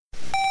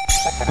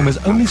and was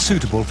only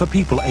suitable for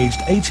people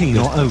aged 18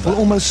 or over, will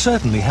almost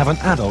certainly have an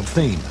adult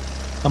theme,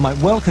 and might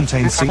well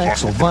contain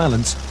sex or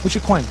violence, which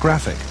are quite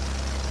graphic.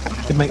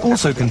 It may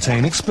also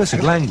contain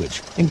explicit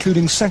language,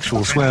 including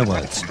sexual swear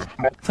words.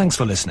 Thanks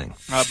for listening.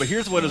 But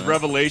here's what his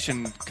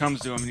revelation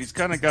comes to him. He's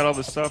kind of got all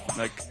this stuff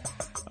like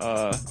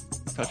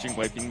touching,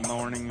 wiping,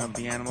 mourning of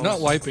the animals. Not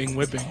wiping,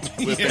 whipping.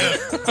 Yeah.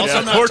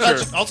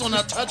 Also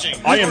not touching.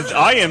 I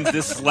am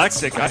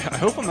dyslexic. I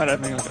hope I'm not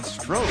having like a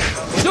stroke.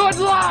 Do it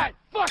live!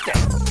 Fuck it!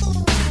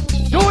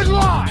 Do it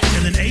live!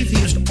 And then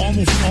atheists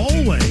almost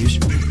always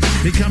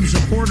become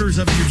supporters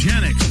of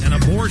eugenics and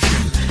abortion.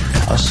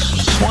 A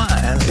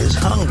swine is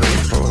hungry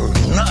for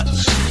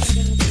nuts.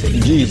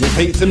 Jesus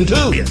hates him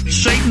too.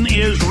 Satan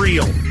is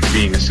real.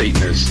 Being a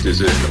Satanist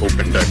is an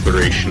open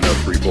declaration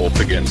of revolt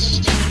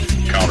against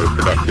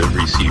counterproductive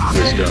received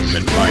wisdom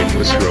and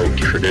mindless rogue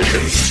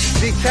tradition.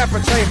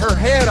 Decapitate her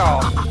head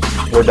off.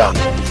 We're done.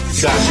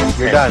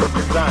 You're done.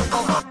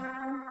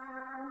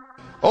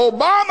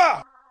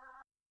 Obama!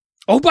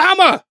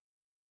 Obama!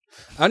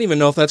 I don't even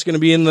know if that's going to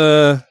be in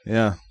the...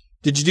 Yeah.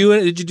 Did you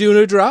do a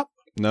new drop?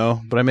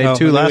 No, but I made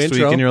 2 last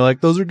week, and you're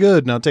like, those are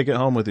good. Now take it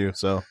home with you.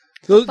 So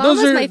those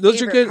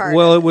are good.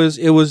 Well, it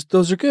was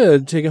those are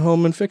good. Take it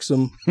home and fix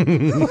them.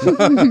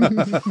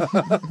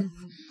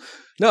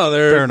 No,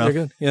 they're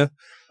good. Yeah.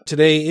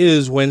 Today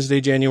is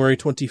Wednesday, January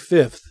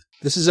 25th.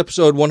 This is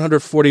episode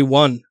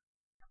 141.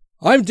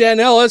 I'm Dan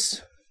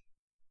Ellis.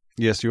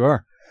 Yes, you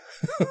are.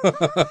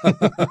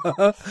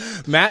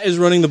 Matt is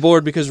running the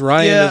board because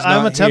Ryan is not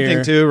I'm attempting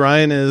here. to.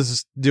 Ryan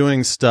is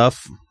doing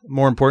stuff,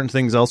 more important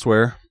things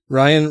elsewhere.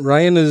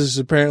 Ryan is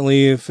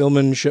apparently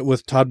filming shit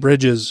with Todd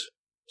Bridges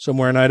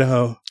somewhere in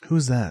Idaho.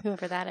 Who's that?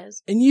 Whoever that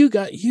is. And you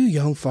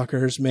young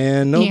fuckers,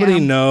 man. Nobody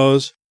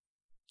knows.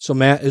 So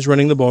Matt is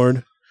running the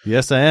board.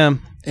 Yes, I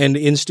am. And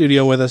in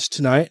studio with us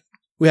tonight,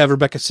 we have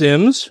Rebecca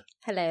Sims.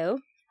 Hello.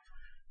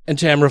 And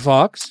Tamara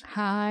Fox.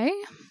 Hi.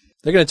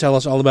 They're going to tell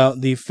us all about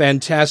the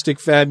fantastic,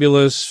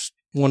 fabulous,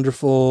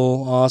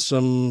 wonderful,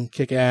 awesome,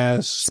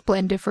 kick-ass,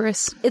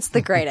 splendiferous. It's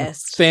the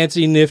greatest.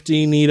 Fancy,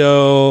 nifty,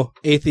 neato,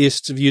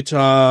 Atheists of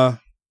Utah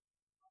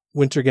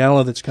Winter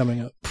Gala that's coming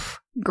up.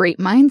 Great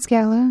Minds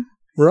Gala.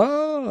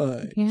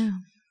 Right. Yeah.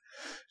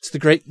 It's the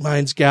Great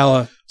Minds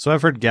Gala. So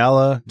I've heard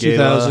gala,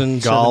 2017.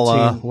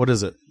 gala. What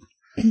is it?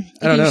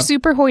 I don't know.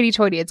 Super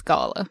hoity-toity, it's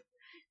gala.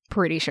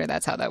 Pretty sure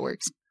that's how that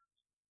works.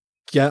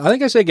 Yeah, I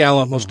think I say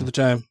gala most of the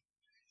time.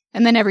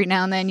 And then every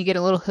now and then you get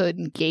a little hood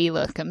and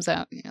gala comes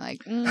out. And you're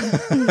like,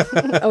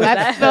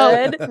 that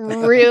felt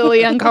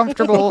really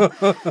uncomfortable.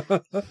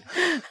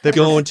 They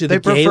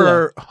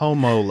prefer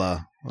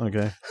homola.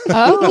 Okay.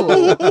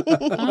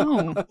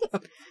 Oh.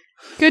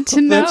 Good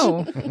to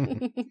know.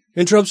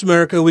 In Trump's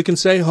America, we can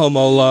say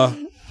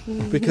homola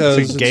because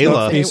it's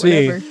gala. not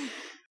PC.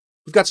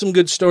 We've got some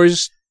good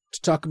stories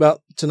to talk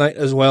about tonight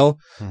as well.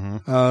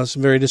 Mm-hmm.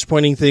 Some very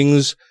disappointing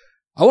things.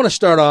 I want to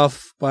start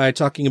off by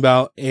talking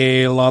about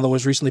a law that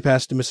was recently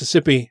passed in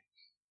Mississippi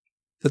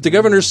that the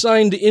governor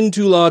signed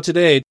into law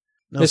today.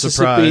 No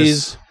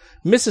surprise.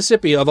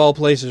 Mississippi, of all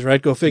places,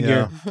 right? Go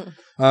figure.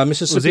 Yeah.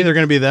 Mississippi. It was either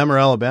going to be them or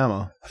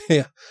Alabama.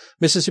 Yeah.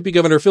 Mississippi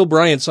Governor Phil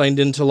Bryant signed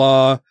into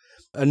law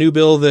a new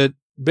bill that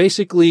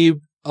basically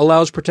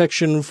allows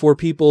protection for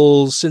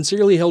people's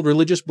sincerely held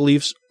religious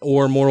beliefs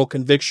or moral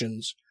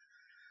convictions,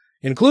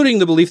 including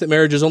the belief that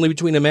marriage is only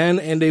between a man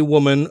and a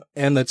woman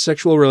and that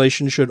sexual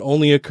relations should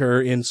only occur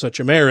in such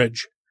a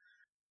marriage.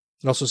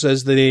 It also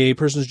says that a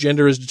person's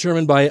gender is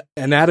determined by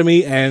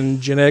anatomy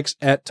and genetics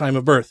at time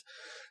of birth.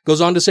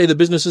 Goes on to say that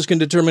businesses can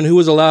determine who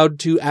is allowed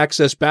to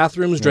access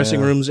bathrooms,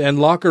 dressing rooms, and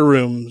locker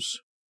rooms.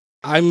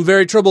 I'm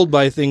very troubled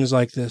by things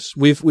like this.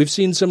 We've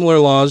seen similar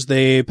laws.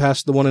 They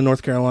passed the one in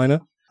North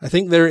Carolina. I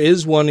think there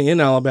is one in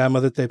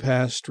Alabama that they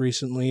passed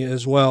recently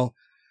as well.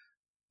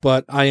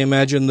 But I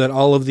imagine that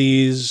all of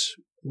these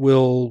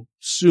will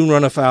soon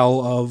run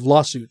afoul of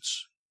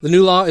lawsuits. The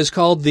new law is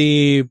called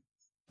the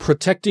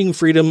Protecting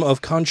Freedom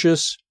of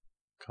Conscience,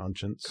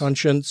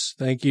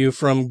 thank you,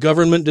 from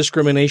Government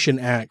Discrimination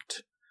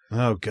Act.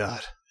 Oh,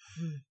 God.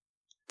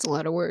 It's a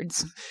lot of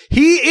words.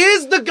 He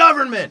is the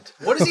government!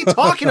 What is he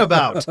talking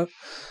about?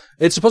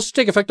 It's supposed to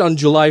take effect on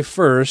July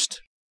 1st.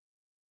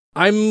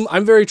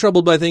 I'm very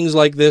troubled by things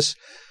like this,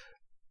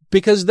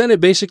 because then it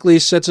basically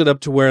sets it up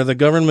to where the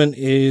government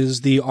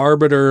is the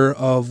arbiter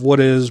of what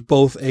is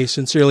both a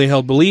sincerely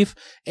held belief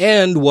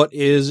and what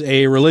is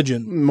a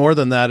religion. More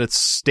than that, it's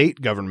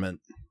state government.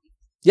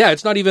 Yeah,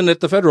 it's not even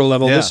at the federal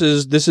level. Yeah.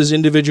 This is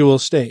individual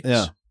states.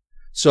 Yeah.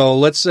 So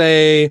let's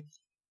say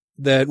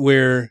that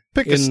we're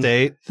a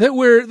state that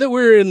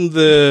we're in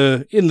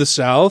the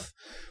South,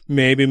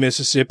 maybe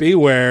Mississippi,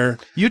 where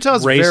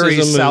Utah's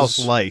very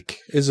South-like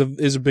is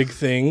a big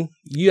thing.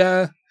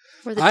 Yeah.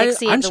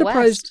 I'm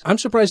surprised. I'm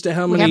surprised at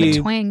how we many. have a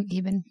twang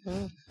even.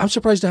 I'm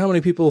surprised at how many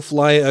people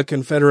fly a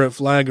Confederate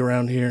flag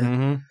around here.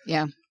 Mm-hmm.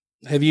 Yeah.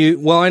 Have you?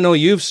 Well, I know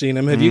you've seen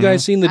him. Have you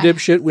guys seen the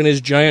dipshit in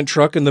his giant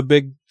truck and the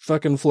big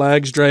fucking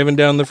flags driving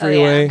down the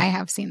freeway? Oh, yeah. I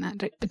have seen that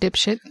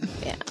dipshit.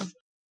 Yeah.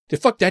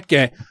 Fuck that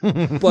guy.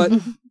 But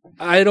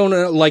I don't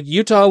know. Like,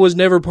 Utah was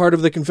never part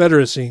of the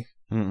Confederacy.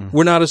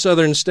 We're not a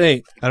southern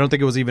state. I don't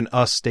think it was even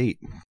a state.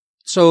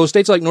 So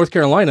states like North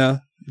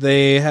Carolina,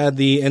 they had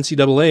the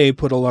NCAA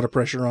put a lot of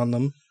pressure on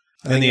them.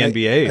 And the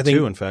NBA,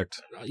 too, in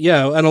fact.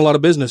 Yeah, and a lot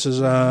of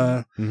businesses.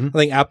 I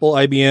think Apple,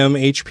 IBM,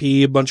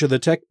 HP, a bunch of the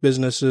tech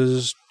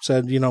businesses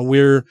said, we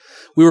were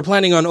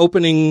planning on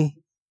opening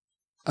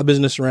a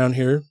business around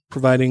here,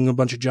 providing a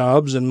bunch of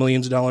jobs and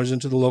millions of dollars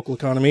into the local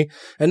economy.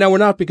 And now we're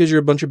not, because you're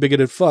a bunch of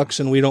bigoted fucks,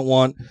 and we don't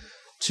want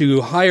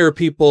to hire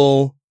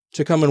people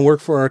to come and work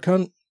for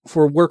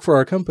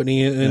our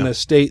company in a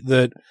state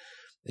that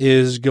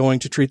is going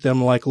to treat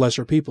them like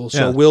lesser people.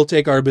 So we'll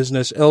take our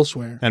business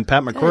elsewhere. And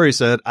Pat McCrory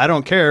said, I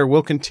don't care.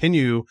 We'll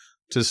continue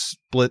to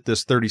split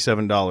this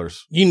 $37.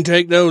 You can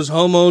take those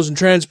homos and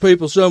trans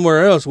people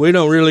somewhere else. We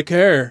don't really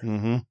care.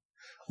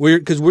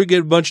 Because we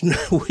get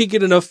we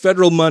get enough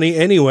federal money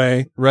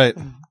anyway. Right.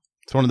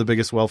 It's one of the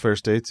biggest welfare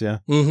states. Yeah.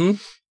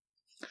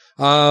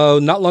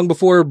 Not long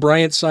before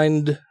Bryant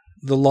signed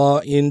the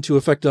law into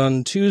effect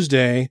on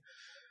Tuesday,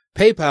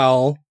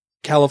 PayPal,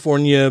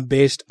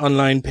 California-based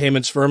online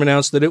payments firm,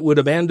 announced that it would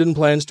abandon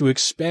plans to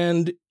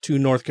expand to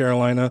North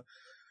Carolina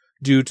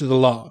due to the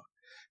law.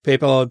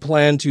 PayPal had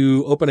planned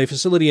to open a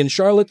facility in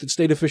Charlotte that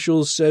state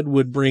officials said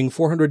would bring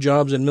 400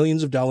 jobs and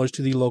millions of dollars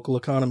to the local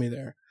economy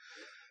there.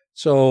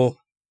 So,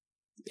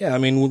 yeah, I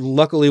mean,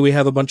 luckily we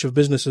have a bunch of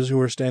businesses who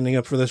are standing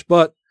up for this,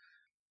 but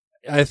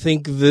I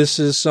think this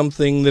is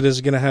something that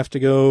is going to have to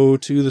go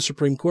to the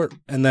Supreme Court,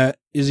 and that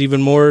is even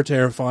more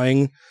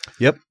terrifying.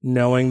 Yep.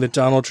 Knowing that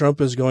Donald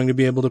Trump is going to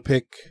be able to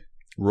pick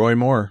Roy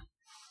Moore.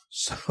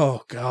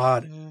 Oh,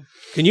 God.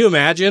 Can you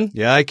imagine?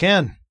 Yeah, I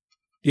can.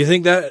 Do you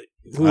think that?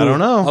 I don't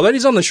know. I'll bet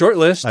he's on the short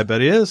list. I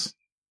bet he is.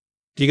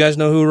 Do you guys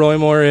know who Roy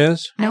Moore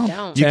is? No. I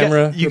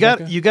don't. You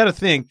got to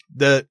think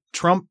that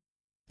Trump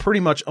pretty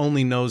much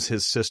only knows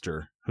his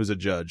sister, who's a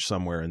judge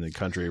somewhere in the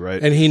country,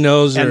 right? And he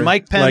knows her. And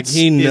Mike Pence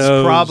is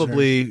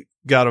probably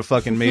got a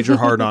fucking major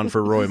hard-on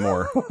for Roy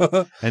Moore.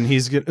 And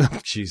he's going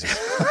to... Jesus.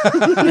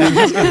 In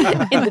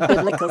the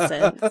biblical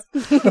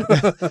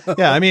sense.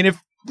 Yeah, I mean,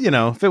 if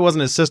it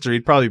wasn't his sister,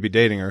 he'd probably be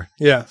dating her.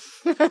 Yeah.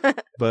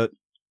 But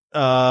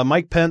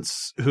Mike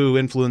Pence, who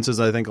influences,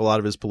 I think, a lot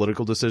of his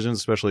political decisions,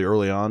 especially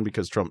early on,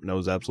 because Trump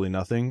knows absolutely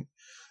nothing,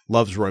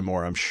 loves Roy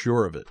Moore. I'm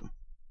sure of it.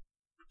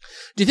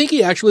 Do you think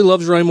he actually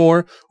loves Roy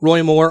Moore,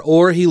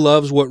 or he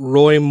loves what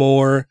Roy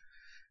Moore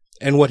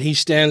and what he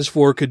stands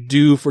for could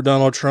do for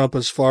Donald Trump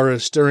as far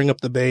as stirring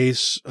up the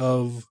base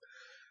of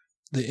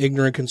the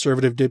ignorant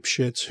conservative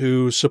dipshits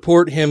who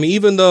support him,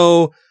 even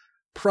though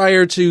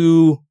prior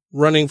to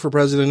running for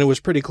president, it was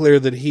pretty clear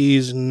that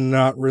he's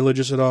not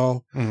religious at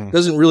all.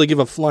 Doesn't really give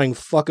a flying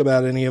fuck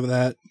about any of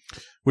that.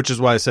 Which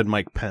is why I said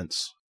Mike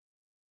Pence.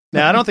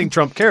 Now, I don't think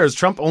Trump cares.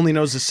 Trump only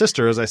knows his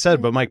sister, as I said,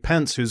 but Mike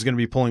Pence, who's going to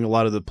be pulling a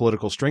lot of the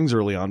political strings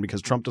early on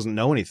because Trump doesn't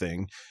know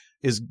anything,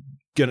 is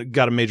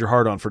got a major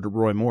hard-on for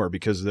Roy Moore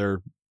because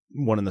they're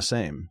one and the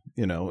same,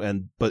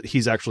 but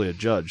he's actually a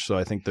judge, so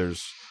I think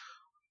there's...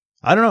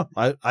 I don't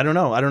know. I don't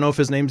know. I don't know if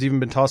his name's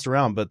even been tossed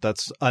around, but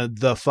that's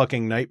the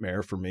fucking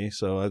nightmare for me,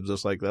 so I was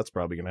just like, that's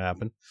probably going to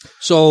happen.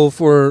 So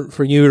for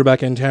you,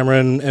 Rebecca and Tamara,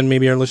 and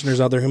maybe our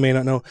listeners out there who may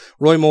not know,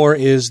 Roy Moore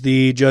is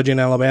the judge in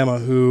Alabama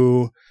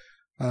who...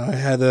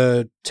 had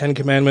the Ten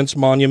Commandments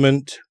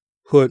monument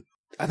put,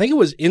 I think it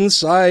was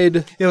inside.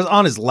 It was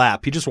on his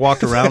lap. He just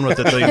walked around with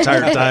it the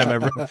entire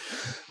time.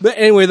 But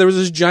anyway, there was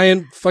this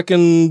giant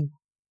fucking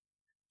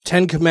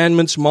Ten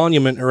Commandments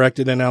monument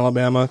erected in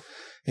Alabama,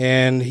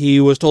 and he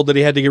was told that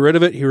he had to get rid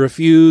of it. He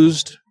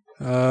refused.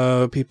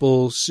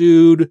 People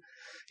sued.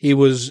 He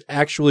was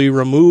actually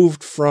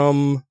removed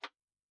from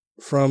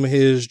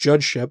his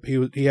judgeship.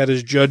 He had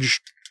his judge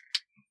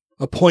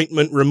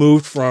appointment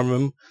removed from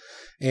him,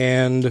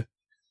 and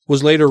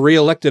was later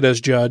reelected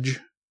as judge,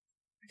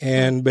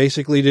 and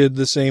basically did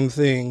the same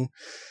thing.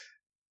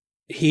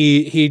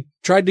 He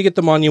tried to get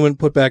the monument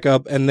put back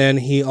up, and then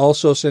he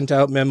also sent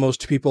out memos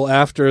to people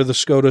after the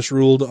SCOTUS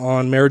ruled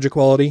on marriage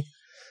equality,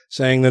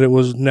 saying that it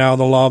was now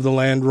the law of the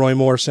land. Roy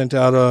Moore sent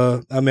out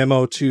a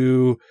memo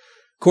to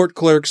court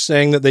clerks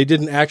saying that they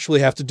didn't actually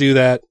have to do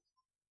that,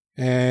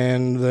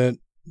 and that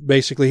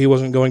basically he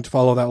wasn't going to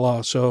follow that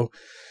law. So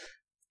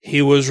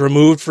he was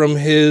removed from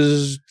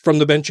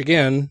the bench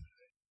again.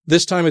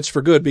 This time it's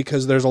for good,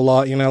 because there's a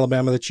law in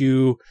Alabama that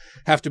you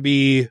have to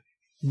be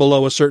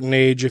below a certain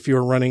age if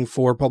you're running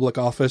for public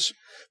office.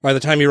 By the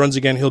time he runs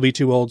again, he'll be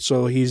too old.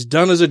 So he's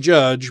done as a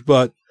judge,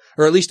 or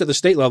at least at the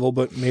state level,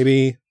 but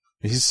maybe...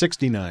 He's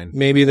 69.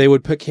 Maybe they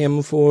would pick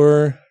him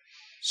for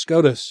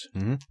SCOTUS.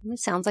 It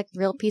sounds like a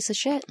real piece of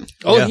shit.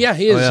 Oh, yeah,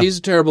 he is. Oh, yeah. He's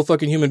a terrible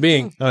fucking human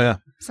being. Oh, yeah.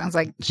 Sounds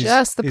like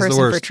just the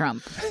person for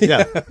Trump.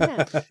 Yeah.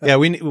 Yeah,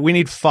 we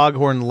need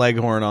Foghorn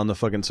Leghorn on the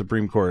fucking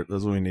Supreme Court.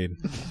 That's what we need.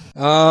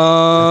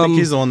 I think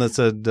he's the one that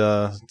said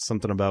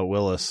something about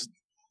Willis.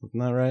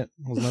 Wasn't that right?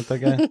 Wasn't that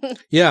guy?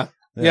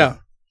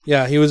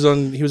 Yeah. He was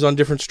on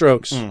Different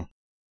Strokes.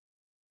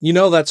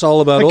 That's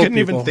all about old people. I couldn't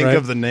even think right?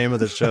 of the name of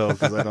the show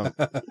because I don't.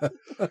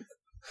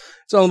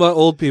 It's all about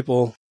old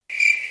people.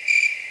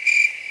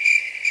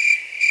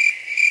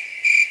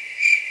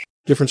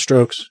 Different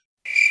Strokes.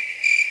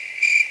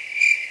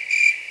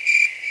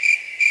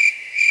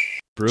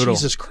 brutal.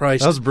 Jesus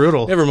Christ. That was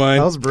brutal. Never mind.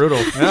 That was brutal.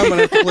 Now I'm going to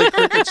have to play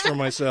crickets for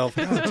myself.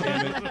 God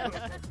damn it.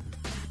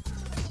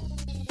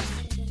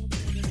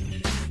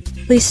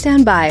 Please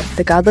stand by.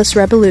 The Godless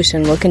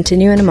Revolution will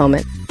continue in a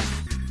moment.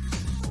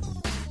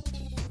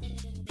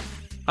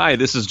 Hi,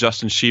 this is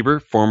Justin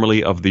Schieber,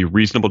 formerly of the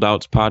Reasonable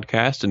Doubts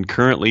podcast and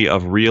currently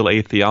of Real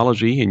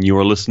Atheology, and you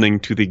are listening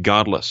to the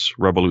Godless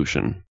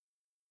Revolution.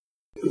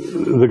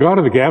 The God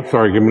of the Gaps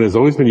argument has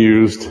always been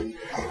used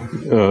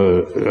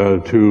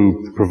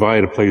to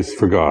provide a place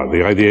for God.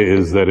 The idea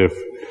is that if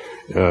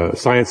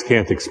science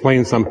can't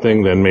explain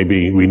something, then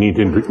maybe we need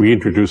to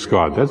reintroduce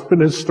God. That's been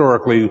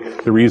historically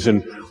the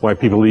reason why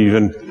people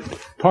even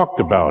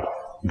talked about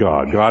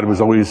God. God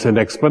was always an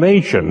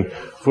explanation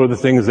for the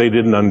things they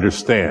didn't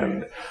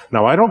understand.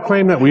 Now, I don't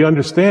claim that we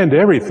understand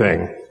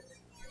everything,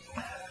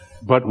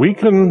 but we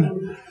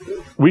can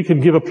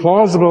give a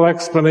plausible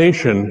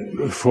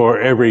explanation for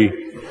every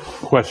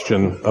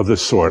question of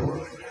this sort,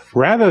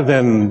 rather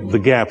than the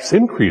gaps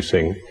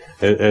increasing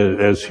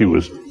as he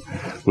was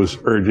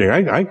urging.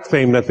 I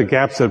claim that the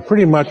gaps have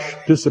pretty much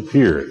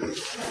disappeared.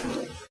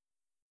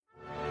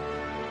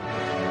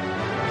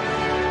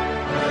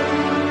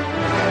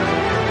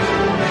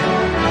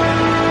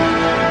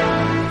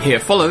 Here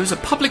follows a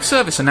public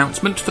service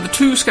announcement for the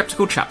Two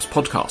Skeptical Chaps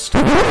podcast.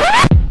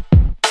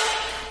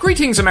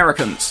 Greetings,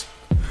 Americans!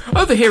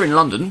 Over here in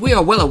London, we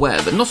are well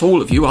aware that not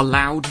all of you are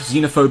loud,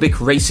 xenophobic,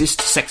 racist,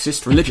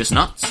 sexist, religious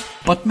nuts.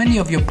 But many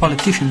of your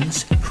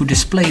politicians who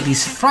display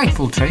these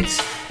frightful traits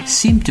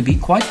seem to be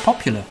quite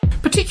popular.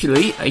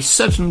 Particularly a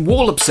certain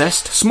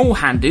wall-obsessed,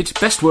 small-handed,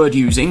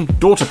 best-word-using,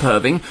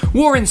 daughter-perving,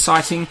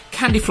 war-inciting,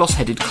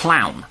 candy-floss-headed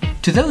clown.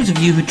 To those of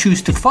you who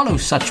choose to follow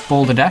such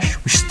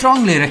balderdash, we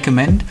strongly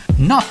recommend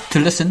not to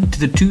listen to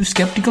the Two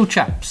Skeptical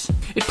Chaps.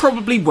 It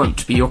probably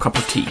won't be your cup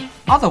of tea.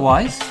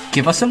 Otherwise,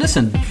 give us a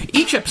listen.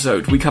 Each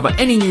episode, we cover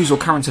any news or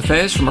current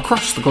affairs from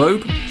across the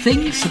globe.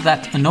 Things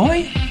that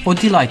annoy or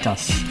delight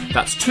us.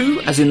 That's two,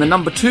 as in the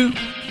number 2.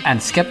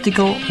 And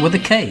skeptical with a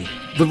K.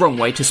 The wrong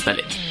way to spell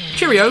it.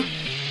 Cheerio!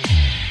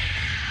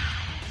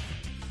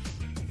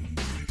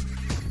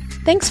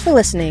 Thanks for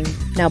listening.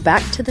 Now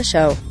back to the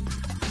show.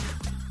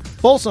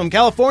 Folsom,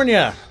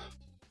 California.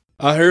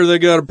 I hear they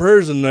got a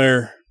prison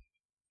there.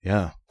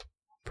 Yeah.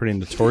 Pretty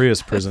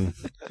notorious prison.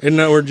 Isn't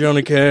that where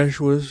Johnny Cash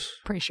was?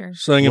 Pretty sure.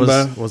 Singing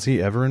by? Was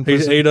he ever in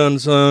prison? He done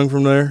sung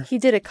from there. He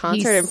did a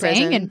concert in prison.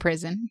 Sang in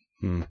prison.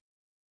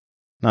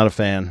 Not a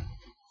fan.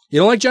 You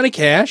don't like Johnny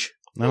Cash?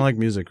 I don't like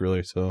music,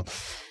 really, so.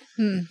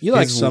 You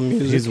like some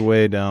music. He's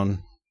way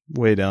down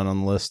on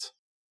the list.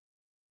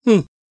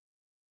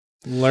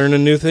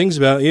 Learning new things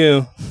about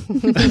you.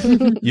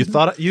 You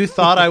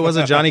thought I was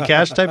a Johnny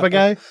Cash type of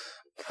guy?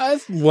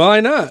 Why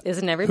not?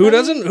 Isn't everybody?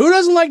 Who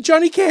doesn't like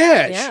Johnny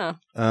Cash?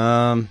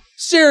 Yeah.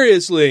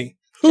 Seriously,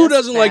 who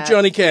doesn't like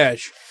Johnny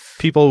Cash?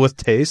 People with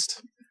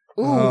taste.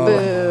 Ooh,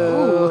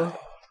 boo.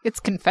 It's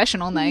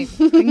confessional night.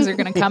 Things are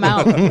going to come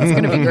out. It's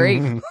going to be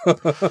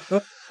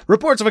great.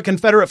 Reports of a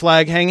Confederate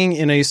flag hanging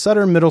in a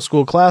Sutter Middle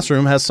School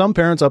classroom has some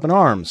parents up in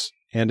arms,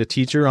 and a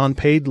teacher on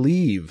paid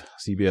leave,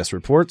 CBS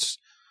reports.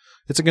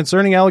 It's a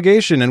concerning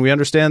allegation, and we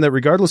understand that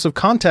regardless of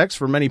context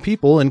for many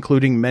people,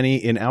 including many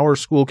in our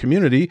school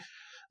community,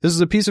 this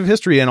is a piece of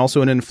history and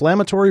also an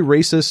inflammatory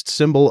racist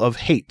symbol of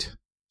hate,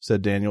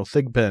 said Daniel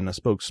Thigpen, a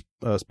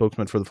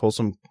spokesman for the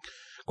Folsom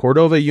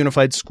Cordova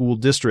Unified School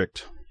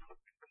District,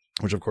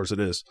 which of course it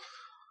is.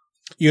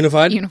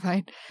 Unified?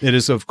 Unified. It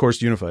is, of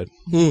course, unified.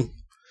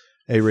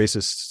 A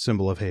racist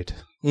symbol of hate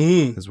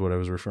is what I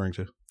was referring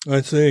to.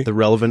 I see. The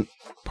relevant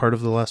part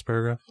of the last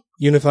paragraph.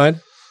 Unified?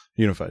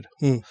 Unified.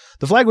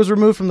 The flag was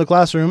removed from the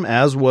classroom,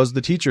 as was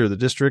the teacher. The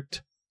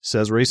district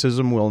says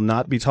racism will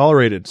not be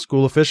tolerated.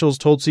 School officials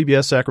told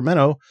CBS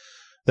Sacramento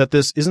that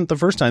this isn't the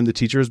first time the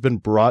teacher has been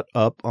brought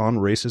up on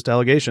racist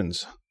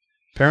allegations.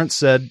 Parents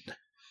said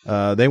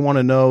they want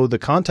to know the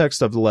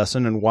context of the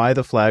lesson and why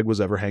the flag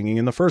was ever hanging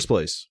in the first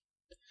place.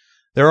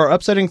 There are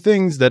upsetting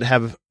things that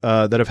have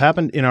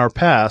happened in our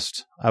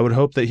past. I would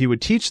hope that he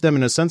would teach them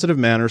in a sensitive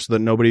manner so that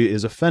nobody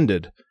is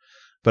offended.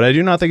 But I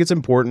do not think it's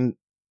important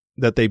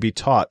that they be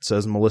taught,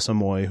 says Melissa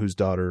Moy, whose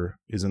daughter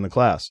is in the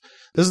class.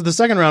 This is the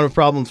second round of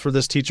problems for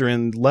this teacher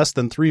in less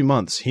than 3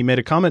 months. He made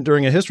a comment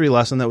during a history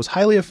lesson that was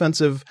highly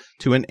offensive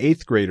to an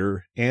 8th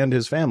grader and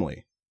his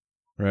family.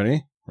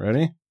 Ready?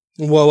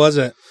 What was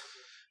it?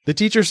 The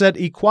teacher said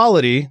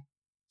equality,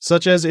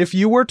 such as if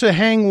you were to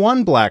hang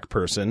one black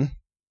person,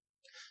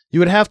 you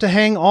would have to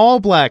hang all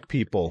black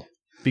people,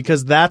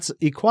 because that's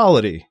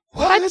equality.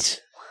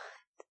 What?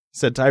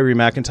 Said Tyree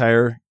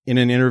McIntyre in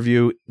an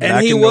interview back in November.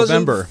 And he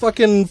wasn't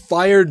fucking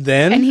fired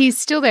then? And he's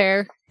still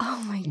there.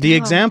 Oh my God. The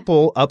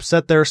example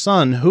upset their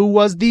son, who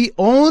was the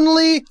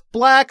only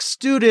black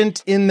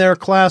student in their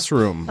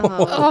classroom.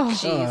 Oh,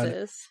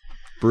 Jesus.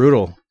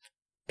 Brutal.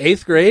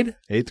 8th grade?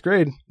 8th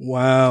grade.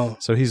 Wow.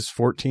 So he's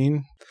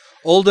 14.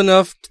 Old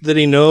enough that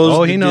he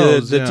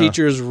knows the yeah.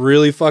 teacher's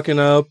really fucking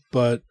up,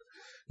 but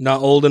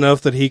not old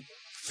enough that he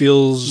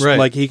feels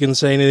like he can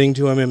say anything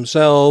to him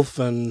himself,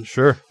 and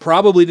sure,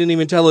 probably didn't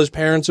even tell his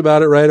parents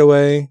about it right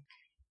away.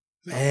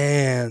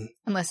 Man.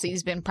 Unless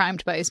he's been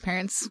primed by his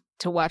parents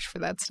to watch for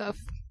that stuff.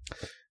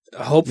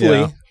 Hopefully.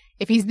 Yeah.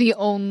 If he's the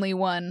only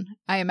one,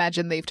 I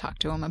imagine they've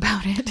talked to him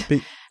about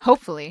it.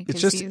 Hopefully.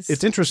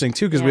 It's interesting,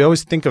 too, because we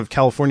always think of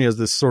California as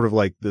this sort of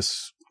like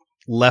this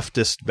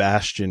leftist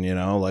bastion,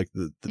 like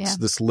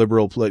this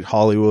liberal, like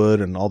Hollywood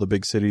and all the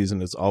big cities,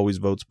 and it's always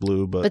votes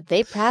blue. But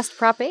they passed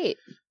Prop 8.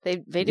 They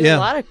do a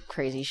lot of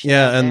crazy shit.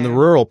 Yeah, and the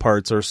rural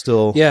parts are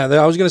still... Yeah,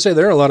 I was going to say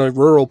there are a lot of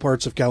rural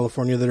parts of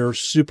California that are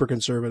super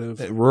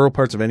conservative. Rural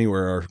parts of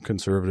anywhere are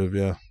conservative,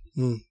 yeah.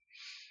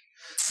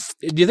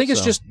 Do you think it's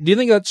just? Do you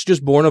think that's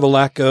just born of a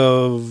lack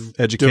of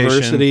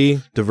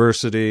education,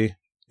 diversity,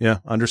 yeah,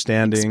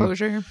 understanding,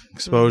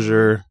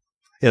 exposure?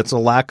 Yeah, it's a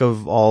lack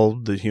of all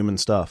the human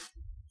stuff.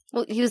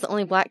 Well, he was the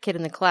only black kid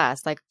in the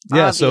class.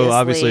 So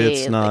obviously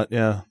it's not.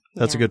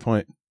 That's a good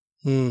point.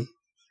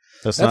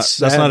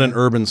 That's not an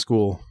urban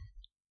school.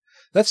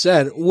 That's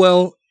sad.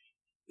 Well,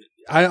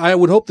 I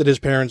would hope that his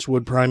parents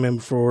would prime him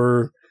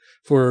for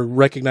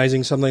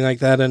recognizing something like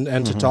that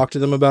and to talk to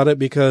them about it,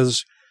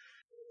 because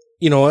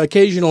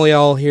occasionally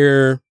I'll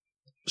hear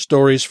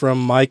stories from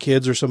my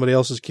kids or somebody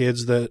else's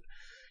kids that,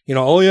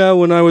 oh yeah,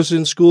 when I was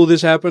in school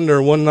this happened,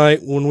 or one night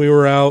when we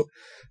were out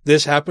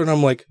this happened.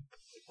 I'm like,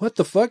 what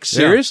the fuck?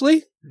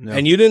 Seriously? Yeah.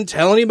 And you didn't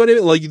tell anybody?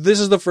 Like, this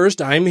is the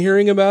first I'm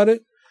hearing about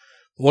it.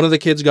 One of the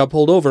kids got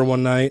pulled over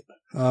one night.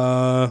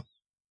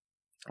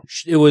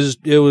 It was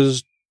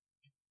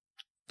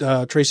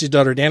Tracy's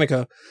daughter,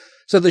 Danica,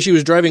 said that she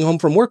was driving home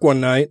from work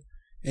one night,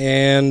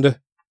 and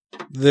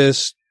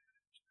this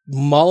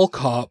mall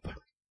cop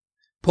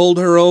pulled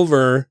her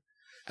over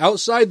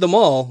outside the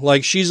mall,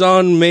 like she's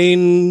on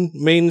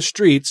main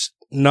streets,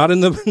 not in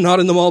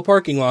the mall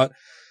parking lot,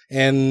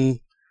 and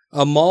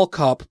a mall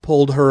cop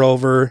pulled her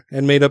over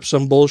and made up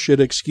some bullshit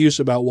excuse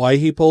about why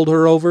he pulled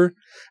her over,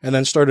 and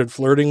then started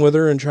flirting with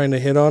her and trying to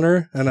hit on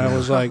her. And I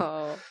was like,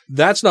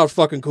 that's not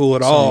fucking cool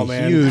at all,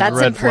 man.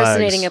 That's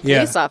impersonating a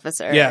police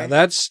officer. Yeah,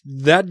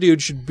 that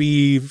dude should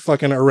be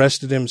fucking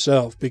arrested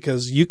himself,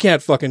 because you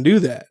can't fucking do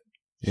that.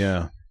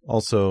 Yeah.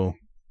 Also,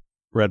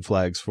 red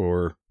flags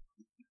for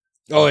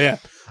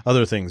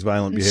other things,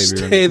 violent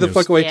behavior. Stay the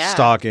fuck away.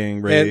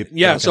 Stalking, rape.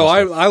 So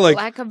I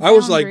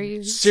was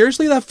like,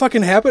 seriously, that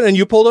fucking happened? And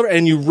you pulled over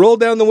and you rolled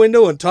down the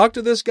window and talked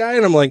to this guy?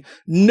 And I'm like,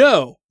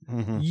 no.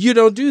 You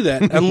don't do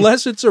that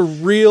unless it's a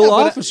real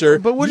officer.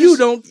 But you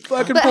don't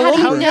fucking pull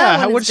over. How do you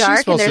know when it's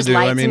dark and there's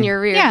lights in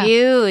your rear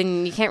view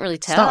and you can't really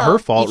tell? It's not her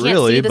fault, you can't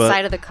really. see the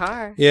side of the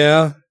car.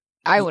 Yeah,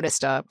 I would have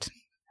stopped.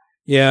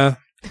 Yeah,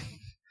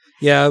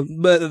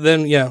 but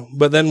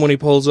then when he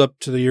pulls up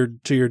to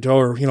your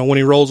door, when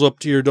he rolls up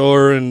to your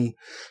door and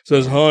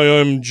says, "Hi,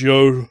 I'm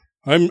Joe.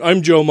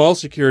 I'm Joe Mall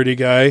security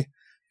guy,"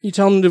 you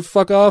tell him to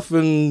fuck off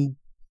and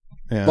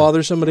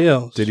bother somebody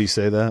else. Did he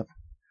say that?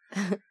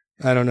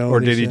 I don't know. Or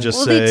did he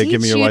just say,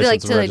 give me your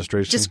license and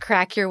registration? Just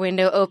crack your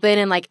window open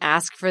and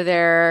ask for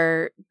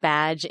their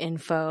badge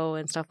info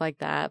and stuff like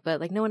that.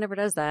 But no one ever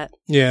does that.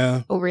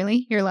 Yeah. Oh,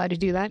 really? You're allowed to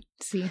do that?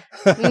 See?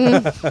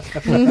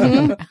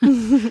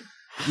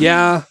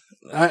 Yeah.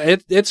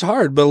 It's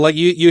hard, but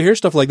you hear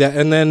stuff like that.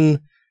 And then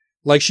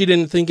she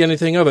didn't think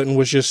anything of it and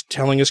was just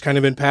telling us kind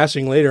of in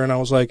passing later. And I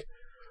was like,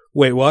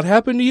 wait, what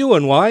happened to you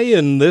and why?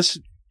 And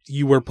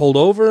you were pulled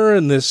over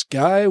and this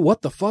guy,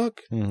 what the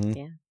fuck? Mm-hmm.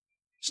 Yeah.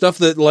 Stuff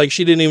that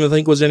she didn't even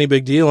think was any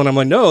big deal. And I'm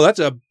like, no, that's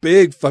a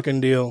big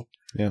fucking deal.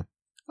 Yeah.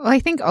 Well, I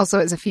think also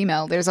as a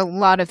female, there's a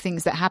lot of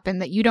things that happen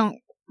that you don't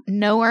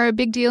know are a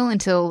big deal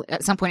until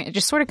at some point it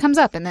just sort of comes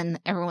up and then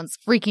everyone's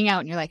freaking out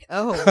and you're like,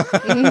 oh,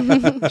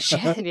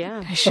 shit.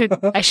 Yeah.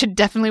 I should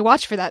definitely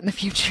watch for that in the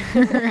future.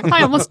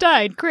 I almost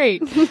died.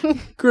 Great.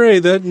 Great.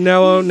 That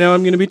now I'm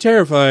going to be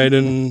terrified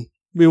and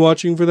be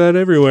watching for that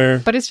everywhere.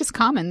 But it's just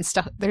common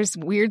stuff. There's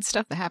weird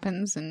stuff that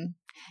happens and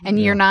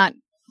you're not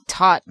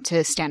taught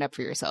to stand up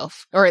for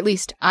yourself, or at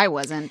least I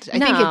wasn't. I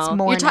think it's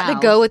more you're taught now. to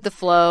go with the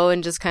flow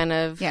and just kind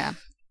of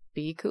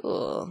be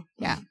cool,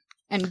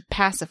 and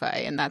pacify,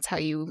 and that's how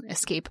you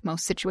escape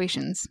most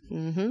situations.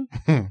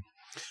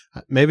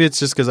 Maybe it's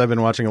just because I've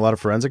been watching a lot of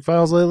Forensic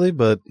Files lately,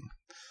 but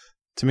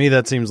to me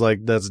that seems like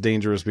that's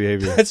dangerous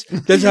behavior.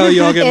 That's how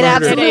you all get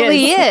murdered. It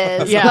absolutely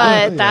is,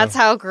 but that's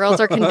how girls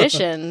are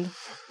conditioned.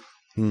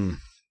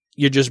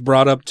 You're just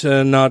brought up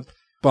to not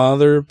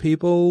bother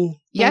people.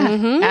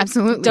 Yeah,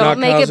 absolutely. Don't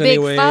make a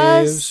big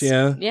fuss.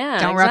 Yeah.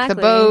 Don't rock the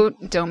boat.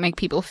 Don't make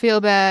people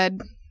feel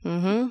bad.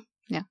 Yeah.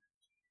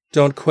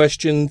 Don't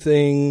question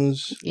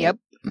things. Yep.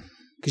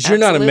 Because you're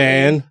not a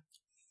man.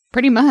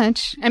 Pretty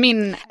much. I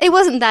mean, it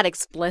wasn't that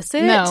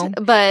explicit. No,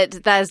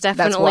 but that is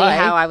definitely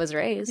how I was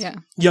raised. Yeah.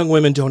 Young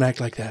women don't act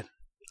like that.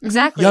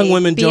 Exactly. Young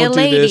women don't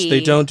do this.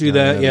 They don't do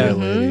that. Yeah.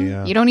 Lady,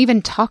 yeah. You don't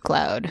even talk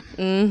loud.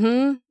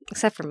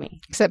 Except for me.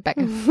 Except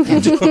Becca.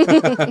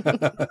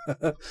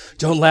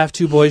 Don't laugh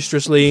too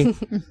boisterously.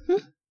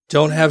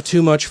 Don't have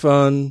too much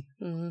fun.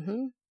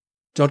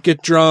 Don't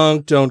get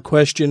drunk. Don't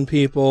question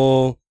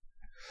people.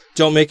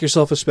 Don't make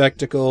yourself a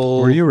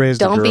spectacle. Were you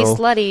raised a girl? Don't be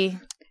slutty.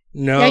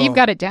 No. Yeah, you've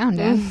got it down,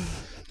 Dad.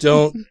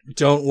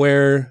 Don't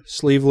wear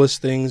sleeveless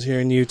things here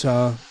in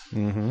Utah.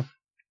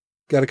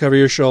 Got to cover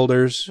your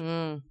shoulders.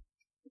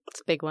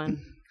 It's a big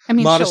one. I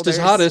mean, modest is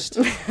hottest.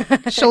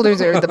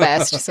 Shoulders are the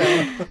best.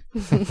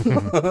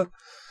 So,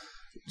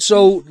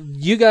 so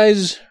you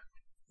guys,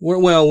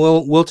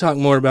 we'll talk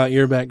more about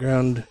your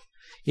background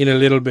in a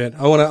little bit.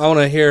 I want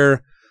to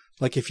hear,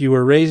 like, if you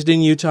were raised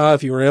in Utah,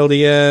 if you were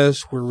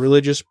LDS, were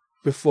religious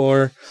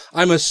before.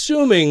 I'm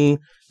assuming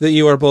that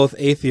you are both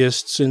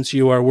atheists, since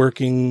you are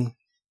working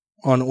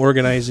on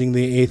organizing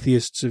the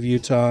Atheists of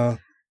Utah.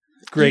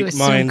 Great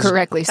minds.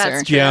 Correctly, sir.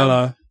 That's true.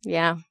 Giala.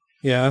 Yeah.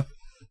 Yeah.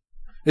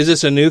 Is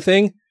this a new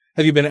thing?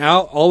 Have you been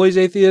always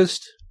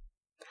atheist?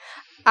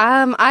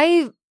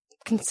 I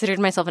considered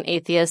myself an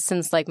atheist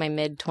since like my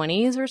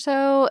mid-20s or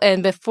so.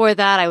 And before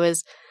that, I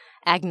was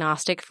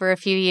agnostic for a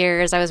few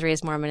years. I was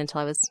raised Mormon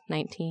until I was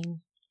 19.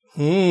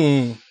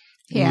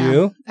 Yeah.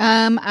 You?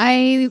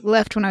 I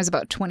left when I was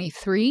about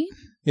 23.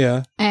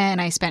 Yeah. And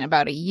I spent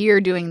about a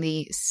year doing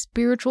the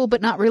spiritual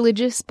but not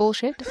religious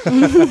bullshit.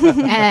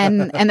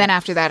 and then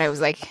after that, I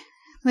was like,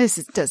 this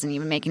doesn't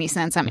even make any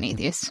sense. I'm an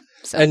atheist.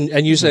 So.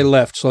 And you say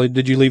left, so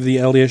did you leave the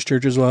LDS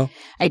church as well?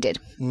 I did.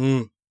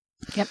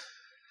 Yep.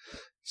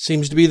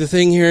 Seems to be the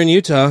thing here in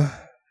Utah.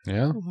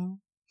 Yeah. Mm-hmm.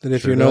 That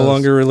if you're no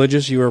longer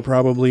religious, you are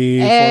probably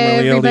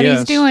formerly Everybody's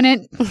LDS. doing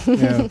it.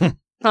 Yeah.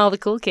 All the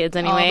cool kids,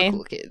 anyway. All the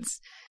cool kids.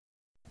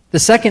 The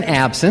second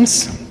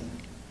absence,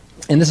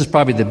 and this is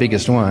probably the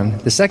biggest one,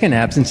 the second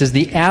absence is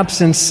the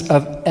absence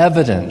of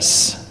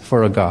evidence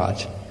for a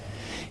God.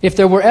 If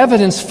there were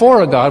evidence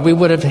for a God, we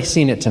would have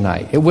seen it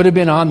tonight. It would have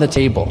been on the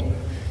table.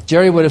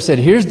 Jerry would have said,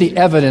 here's the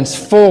evidence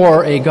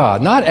for a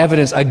God, not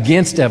evidence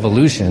against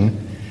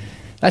evolution.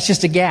 That's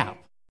just a gap.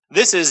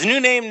 This is New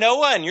Name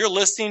Noah, and you're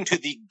listening to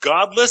the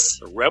Godless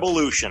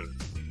Revolution.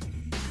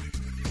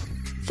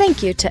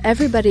 Thank you to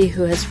everybody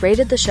who has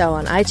rated the show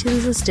on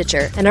iTunes and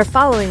Stitcher and are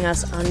following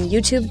us on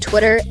YouTube,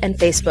 Twitter, and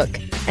Facebook.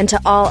 And to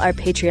all our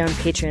Patreon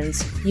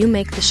patrons, you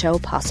make the show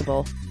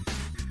possible.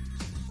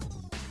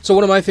 So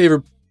one of my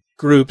favorite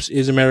groups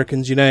is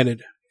Americans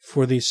United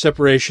for the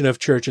separation of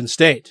church and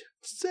state.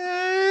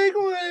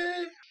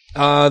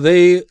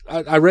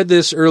 I read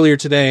this earlier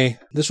today.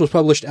 This was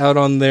published out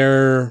on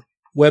their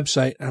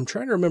website. I'm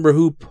trying to remember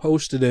who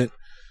posted it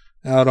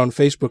out on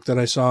Facebook that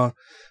I saw.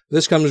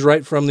 This comes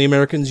right from the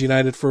Americans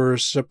United for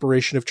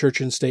Separation of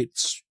Church and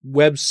State's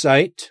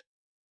website.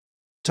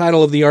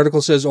 Title of the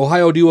article says,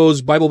 Ohio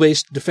Duo's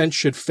Bible-based defense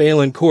should fail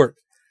in court.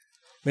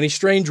 Many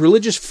strange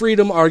religious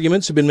freedom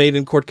arguments have been made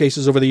in court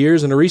cases over the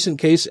years, and a recent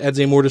case adds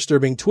a more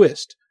disturbing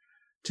twist.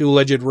 Two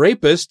alleged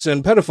rapists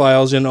and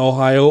pedophiles in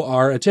Ohio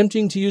are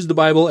attempting to use the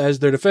Bible as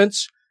their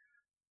defense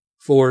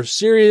for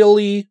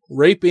serially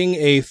raping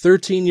a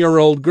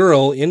 13-year-old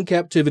girl in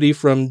captivity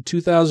from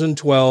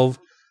 2012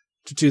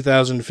 to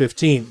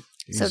 2015.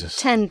 So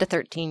 10 to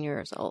 13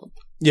 years old.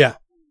 Yeah.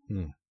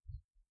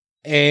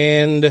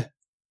 And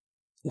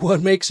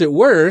what makes it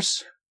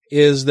worse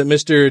is that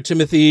Mr.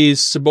 Timothy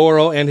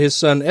Saboro and his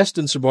son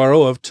Eston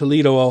Saboro of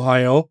Toledo,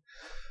 Ohio,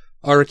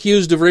 are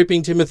accused of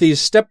raping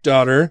Timothy's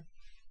stepdaughter,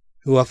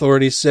 who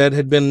authorities said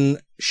had been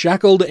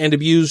shackled and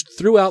abused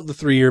throughout the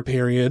 3-year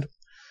period.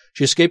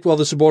 She escaped while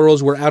the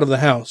Saboros were out of the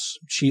house.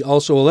 They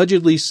also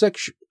allegedly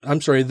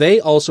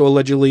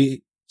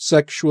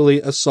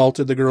sexually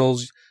assaulted the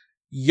girl's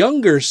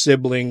younger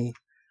sibling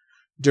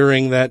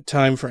during that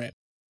time frame.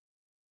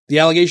 The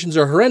allegations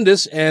are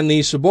horrendous, and the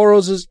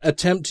Saboros'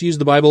 attempt to use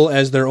the Bible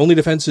as their only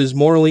defense is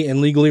morally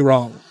and legally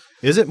wrong.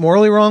 Is it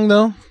morally wrong,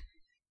 though?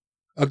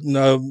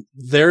 No,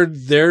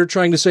 they're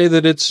trying to say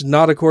that it's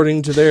not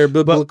according to their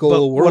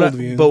biblical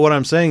worldview. But what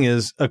I'm saying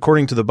is,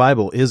 according to the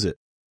Bible, is it?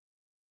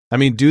 I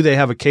mean, do they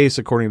have a case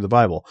according to the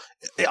Bible?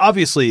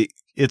 Obviously,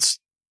 it's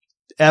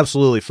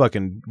absolutely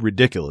fucking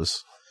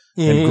ridiculous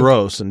and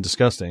gross and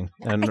disgusting.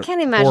 And I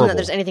can't imagine horrible. that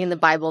there's anything in the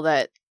Bible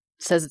that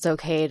says it's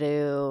okay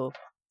to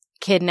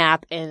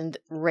kidnap and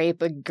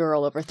rape a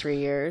girl over 3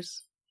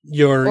 years.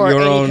 Or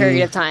any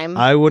period of time.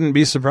 I wouldn't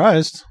be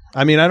surprised.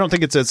 I mean, I don't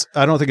think it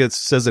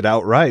says it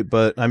outright,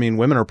 but I mean,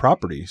 women are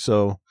property.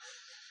 So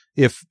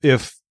if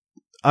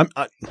I'm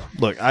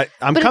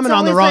coming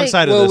on the wrong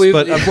side of this,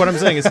 but what I'm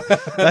saying is,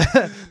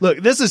 look,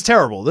 this is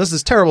terrible. This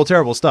is terrible,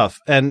 terrible stuff.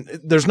 And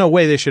there's no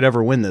way they should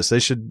ever win this. They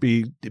should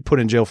be put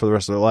in jail for the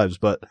rest of their lives.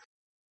 But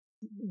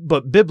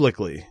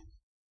biblically,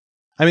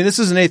 I mean, this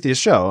is an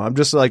atheist show. I'm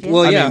just like, the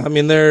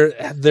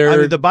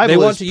Bible. They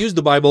want to use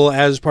the Bible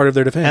as part of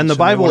their defense, and the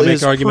Bible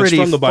is arguments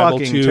pretty from the Bible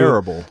fucking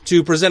terrible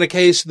to present a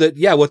case that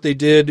what they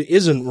did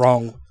isn't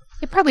wrong.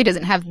 It probably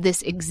doesn't have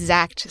this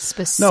exact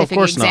specific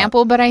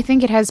example, but I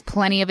think it has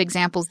plenty of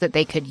examples that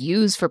they could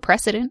use for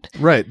precedent.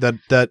 Right.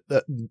 That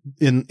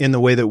in the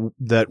way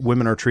that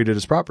women are treated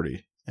as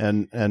property,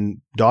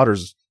 and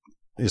daughters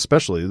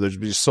especially, they'd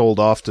be sold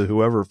off to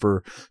whoever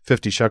for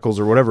 50 shekels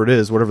or whatever it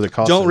is, whatever the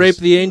cost. Don't rape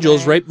the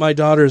angels, rape my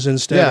daughters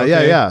instead.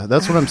 Yeah.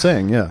 That's what I'm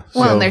saying. Yeah.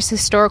 Well, and there's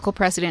historical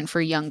precedent for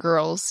young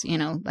girls,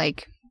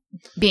 like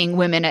being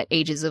women at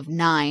ages of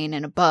 9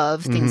 and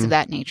above, things of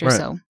that nature. Right.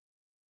 So,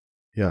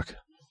 yuck.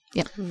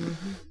 Yep.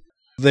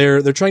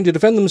 They're trying to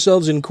defend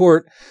themselves in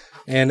court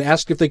and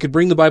asked if they could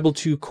bring the Bible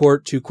to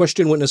court to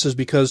question witnesses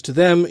because to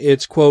them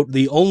it's, quote,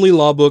 the only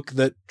law book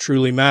that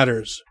truly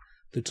matters.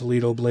 the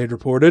Toledo Blade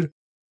reported.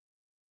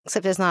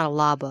 Except it's not a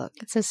law book.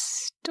 It's a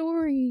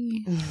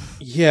story.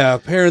 Yeah,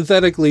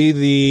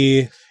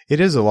 parenthetically, it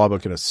is a law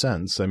book in a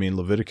sense. I mean,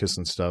 Leviticus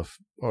and stuff,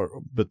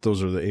 but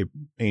those are the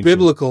ancient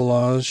biblical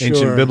laws,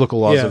 ancient biblical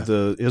laws of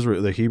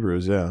the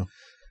Hebrews. Yeah,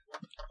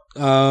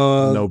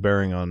 no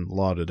bearing on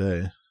law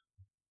today.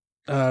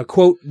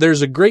 Quote,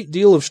 "There's a great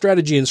deal of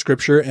strategy in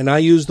Scripture, and I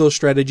use those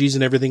strategies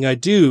in everything I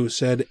do,"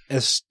 said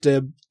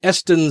Eston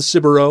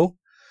Sibero.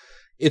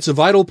 "It's a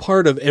vital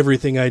part of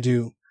everything I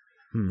do."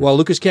 While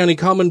Lucas County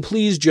Common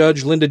Pleas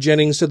Judge Linda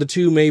Jennings said the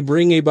two may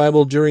bring a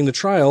Bible during the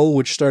trial,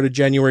 which started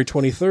January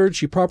 23rd,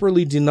 she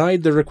properly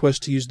denied their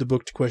request to use the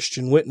book to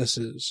question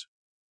witnesses.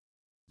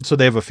 So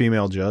they have a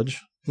female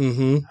judge?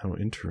 Mm-hmm. How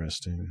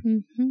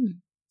interesting. Mm-hmm.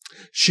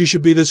 She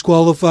should be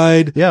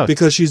disqualified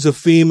because she's a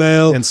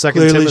female. And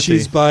Clearly Timothy.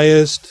 She's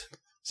biased.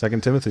 2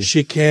 Timothy.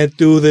 She can't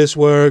do this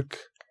work.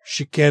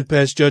 She can't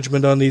pass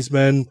judgment on these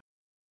men.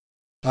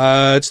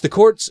 It's the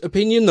court's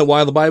opinion that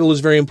while the Bible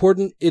is very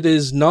important, it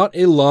is not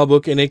a law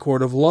book in a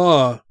court of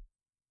law,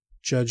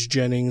 Judge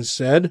Jennings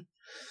said.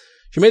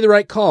 She made the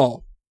right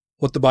call.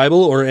 What the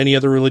Bible, or any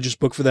other religious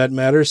book for that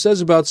matter,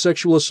 says about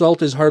sexual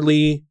assault is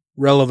hardly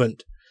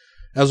relevant,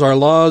 as our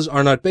laws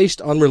are not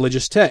based on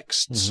religious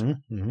texts.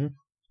 Mm-hmm, mm-hmm.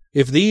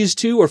 If these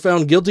two are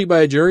found guilty by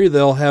a jury,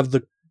 they'll have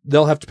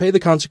to pay the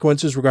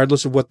consequences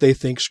regardless of what they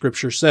think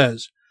Scripture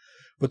says.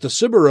 But the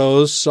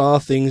Siberos saw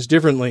things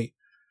differently.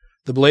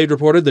 The Blade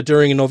reported that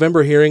during a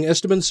November hearing,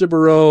 Eston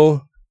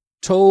Sibero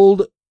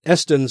told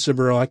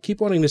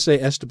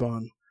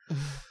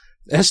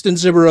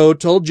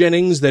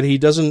Jennings that he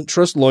doesn't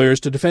trust lawyers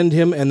to defend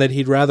him and that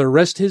he'd rather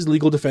rest his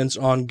legal defense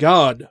on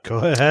God. Go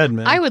ahead,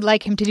 man. I would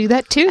like him to do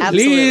that too.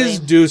 Please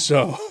do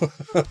so.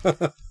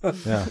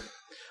 Yeah.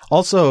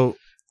 Also,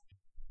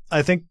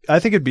 I think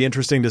it'd be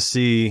interesting to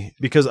see,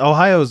 because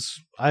Ohio's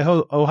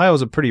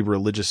a pretty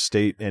religious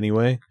state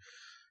anyway,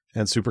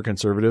 and super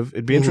conservative.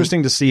 It'd be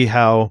interesting to see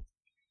how,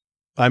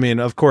 I mean,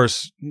 of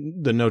course,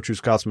 the No True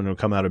Scotsman would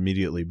come out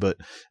immediately, but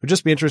it would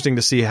just be interesting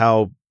to see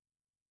how,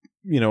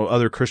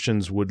 other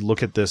Christians would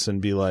look at this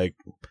and be like,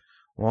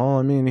 well,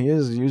 I mean, he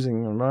is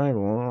using the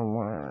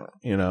Bible,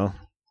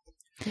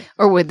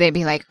 Or would they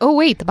be like, oh,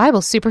 wait, the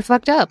Bible's super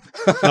fucked up?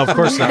 No, of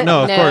course not.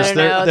 No, of course.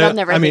 They'll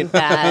never think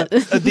that.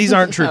 These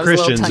aren't true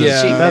Christians. That's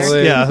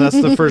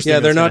the first thing. Yeah,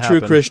 they're not true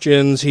happen.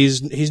 Christians.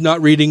 He's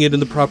not reading it in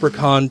the proper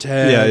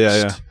context.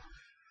 Yeah.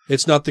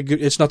 It's not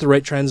the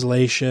right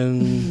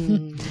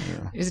translation.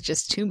 There's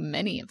just too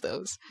many of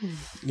those.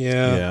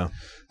 Yeah.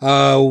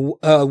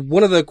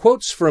 One of the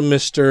quotes from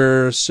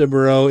Mr.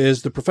 Sibero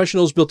is, "The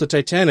professionals built the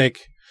Titanic,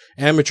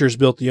 amateurs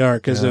built the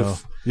Ark," as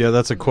if. Yeah,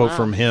 that's a quote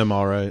from him.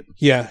 All right.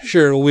 Yeah,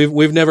 sure.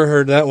 We've never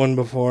heard that one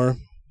before.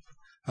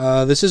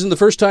 This isn't the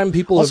first time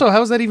people. Also,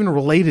 how is that even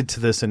related to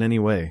this in any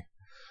way?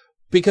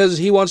 Because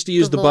he wants to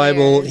use the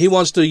Bible. He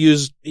wants to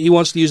use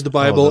the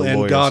Bible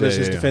and God as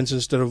his defense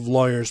instead of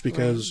lawyers,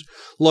 because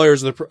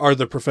lawyers are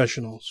the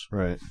professionals.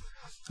 Right.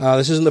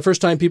 This isn't the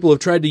first time people have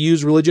tried to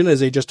use religion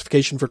as a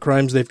justification for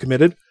crimes they've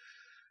committed.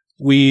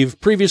 We've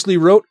previously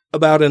wrote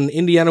about an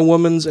Indiana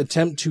woman's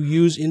attempt to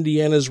use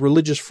Indiana's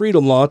religious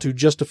freedom law to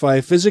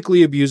justify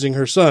physically abusing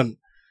her son.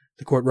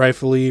 The court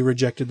rightfully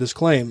rejected this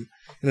claim.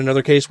 In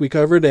another case we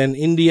covered, an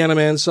Indiana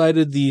man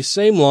cited the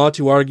same law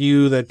to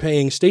argue that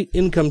paying state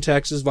income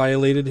taxes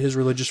violated his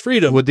religious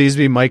freedom. Would these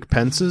be Mike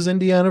Pence's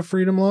Indiana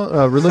freedom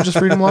law, religious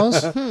freedom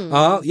laws?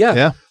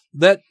 Yeah.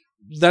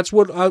 That's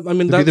what I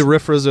mean. That'd be the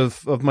RFRAs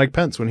of Mike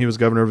Pence when he was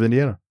governor of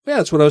Indiana. Yeah,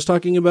 that's what I was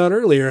talking about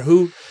earlier.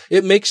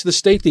 It makes the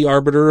state the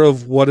arbiter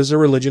of what is a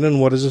religion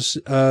and what is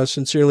a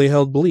sincerely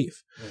held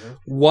belief.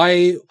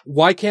 Mm-hmm.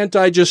 Why can't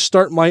I just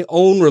start my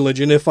own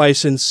religion if I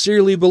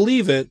sincerely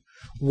believe it?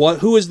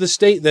 Who is the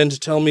state then to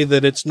tell me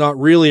that it's not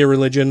really a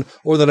religion,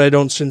 or that I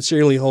don't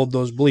sincerely hold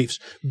those beliefs?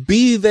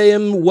 Be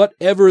them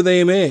whatever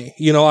they may.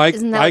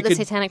 Isn't that what the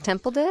Satanic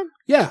Temple did?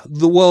 Yeah.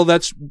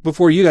 That's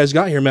before you guys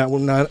got here, Matt.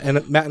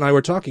 Matt and I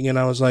were talking, and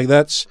I was like,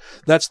 that's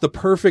the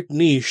perfect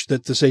niche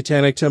that the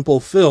Satanic Temple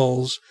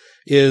fills,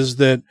 is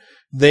that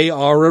they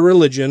are a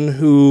religion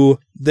who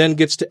then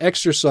gets to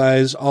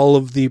exercise all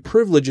of the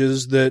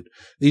privileges that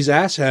these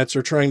asshats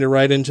are trying to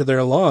write into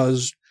their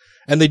laws,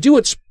 and they do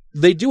it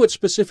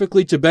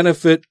specifically to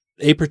benefit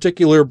a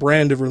particular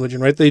brand of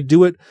religion, right? They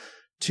do it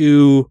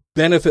to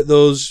benefit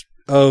those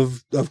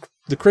of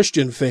the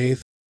Christian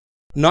faith,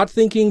 not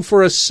thinking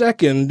for a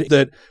second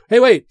that, hey,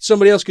 wait,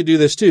 somebody else could do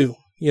this too.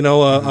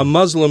 A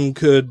Muslim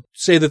could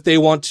say that they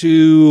want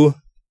to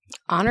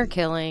honor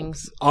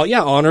killings.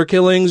 Honor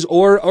killings,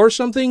 or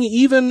something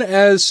even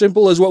as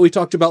simple as what we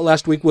talked about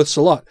last week with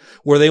Salat,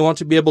 where they want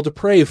to be able to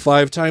pray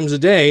 5 times a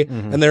day,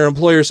 and their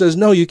employer says,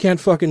 no, you can't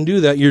fucking do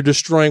that. You're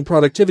destroying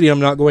productivity. I'm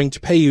not going to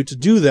pay you to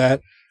do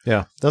that.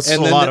 Yeah, that's a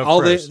lot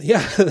of prayers.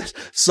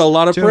 It's a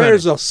lot of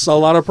prayers, a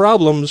lot of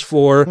problems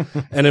for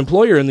an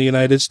employer in the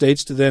United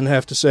States to then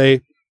have to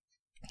say,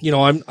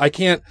 I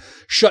can't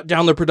shut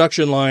down the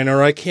production line,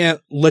 or I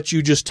can't let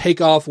you just take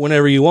off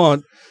whenever you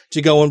want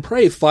to go and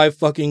pray 5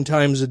 fucking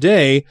times a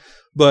day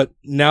But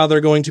now they're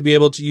going to be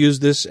able to use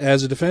this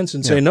as a defense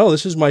and say, no,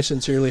 this is my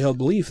sincerely held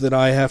belief that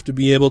I have to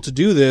be able to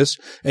do this.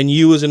 And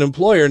you as an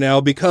employer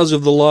now, because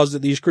of the laws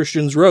that these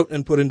Christians wrote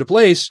and put into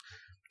place,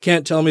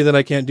 can't tell me that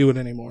I can't do it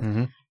anymore.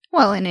 Mm-hmm.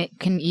 Well, and it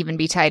can even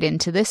be tied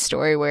into this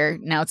story where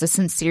now it's a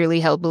sincerely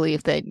held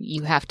belief that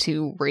you have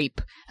to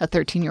rape a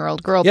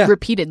 13-year-old girl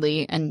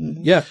repeatedly, and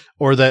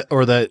or that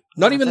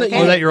not even that,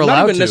 okay. or that you're allowed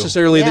not even to.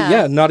 necessarily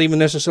that not even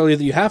necessarily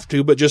that you have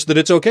to, but just that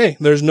it's okay.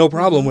 There's no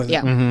problem with it.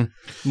 Yeah.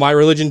 Mm-hmm. My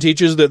religion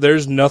teaches that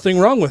there's nothing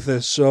wrong with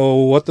this. So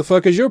what the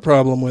fuck is your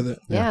problem with it?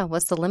 Yeah.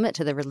 What's the limit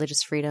to the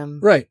religious freedom?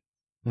 Right.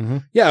 Mm-hmm.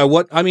 Yeah.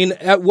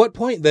 At what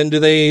point then do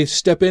they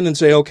step in and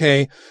say,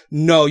 okay,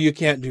 no, you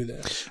can't do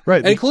this?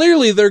 Right. And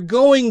clearly they're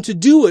going to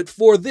do it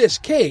for this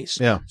case.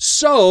 Yeah.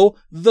 So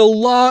the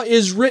law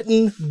is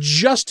written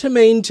just to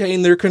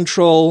maintain their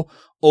control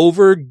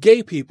over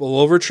gay people,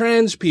 over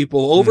trans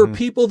people, over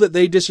people that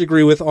they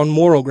disagree with on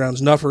moral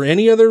grounds, not for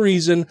any other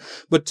reason,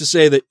 but to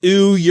say that,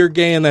 ooh, you're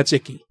gay and that's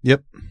icky.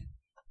 Yep.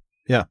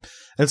 Yeah.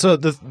 And so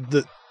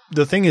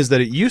the thing is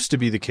that it used to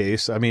be the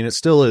case. I mean, it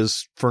still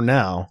is for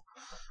now.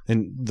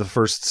 And the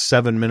first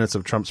 7 minutes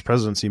of Trump's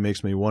presidency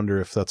makes me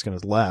wonder if that's going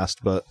to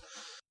last. But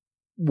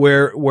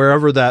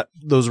wherever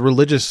those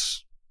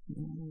religious,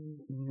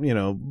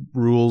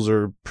 rules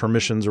or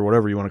permissions or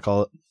whatever you want to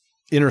call it,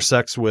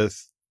 intersects with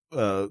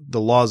the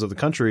laws of the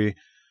country,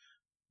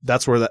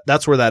 that's where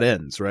that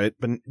ends, right?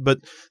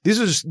 But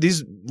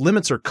these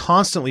limits are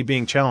constantly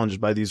being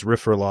challenged by these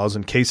RFRA laws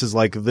in cases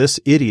like this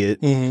idiot,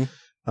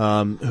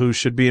 who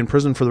should be in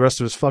prison for the rest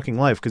of his fucking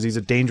life because he's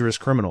a dangerous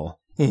criminal.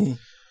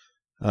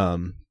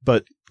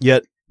 But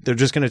yet they're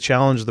just going to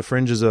challenge the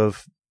fringes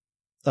of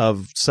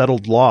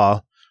settled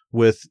law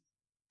with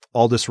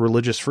all this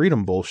religious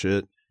freedom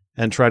bullshit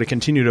and try to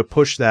continue to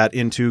push that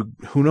into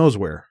who knows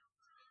where,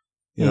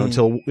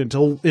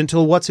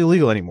 until what's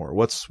illegal anymore,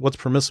 what's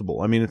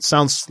permissible. I mean, it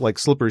sounds like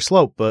slippery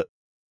slope, but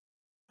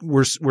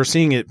we're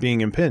seeing it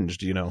being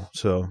impinged,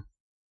 so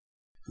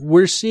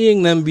we're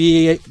seeing them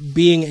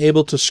being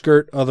able to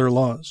skirt other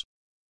laws.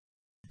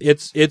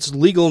 It's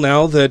legal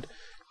now that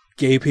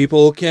gay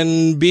people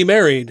can be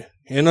married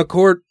in a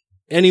court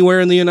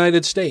anywhere in the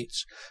United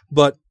States.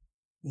 But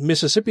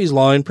Mississippi's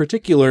law in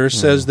particular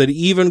says that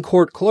even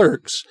court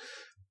clerks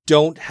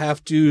don't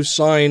have to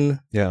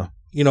sign. Yeah.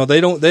 They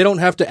don't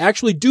have to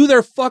actually do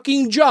their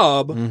fucking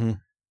job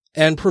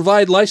and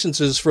provide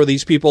licenses for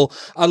these people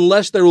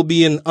unless there will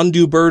be an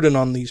undue burden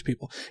on these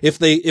people. If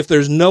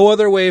there's no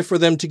other way for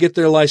them to get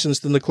their license,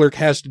 then the clerk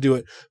has to do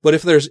it. But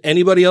if there's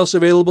anybody else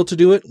available to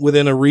do it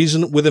within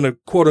a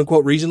quote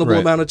unquote reasonable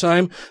amount of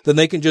time, then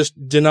they can just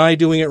deny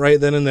doing it right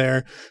then and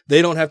there.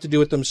 They don't have to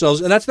do it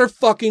themselves, and that's their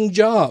fucking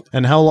job.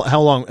 And how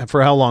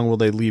long will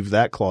they leave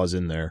that clause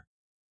in there?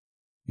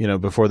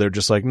 Before they're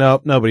just like,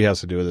 nope, nobody has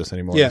to do this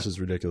anymore. Yeah. This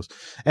is ridiculous.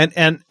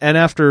 And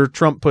after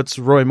Trump puts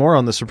Roy Moore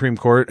on the Supreme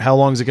Court, how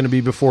long is it going to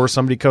be before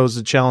somebody goes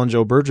to challenge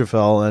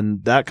Obergefell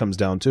and that comes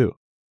down too?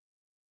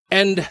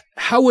 And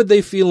how would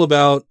they feel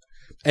about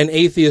an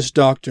atheist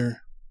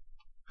doctor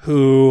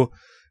who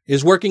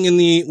is working in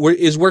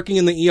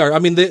the ER? I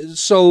mean,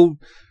 so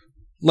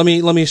let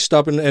me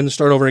stop and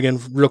start over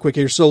again real quick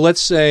here. So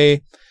let's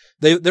say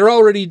they're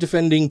already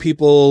defending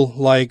people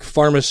like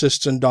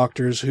pharmacists and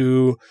doctors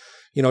who,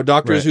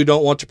 doctors who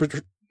don't want to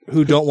prescribe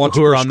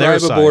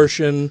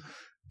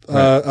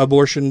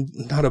abortion,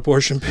 not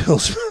abortion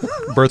pills,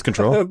 birth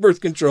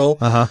control,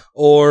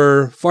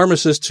 or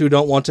pharmacists who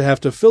don't want to have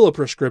to fill a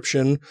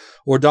prescription,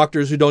 or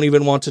doctors who don't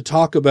even want to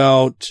talk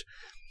about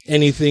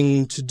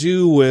anything to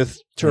do with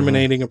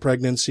terminating a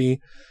pregnancy,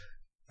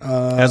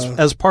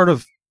 as part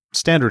of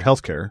standard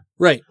healthcare,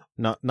 right?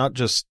 Not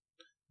just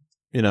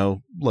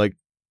like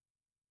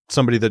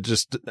somebody that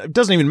just, it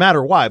doesn't even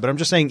matter why, but I'm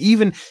just saying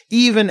even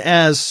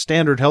as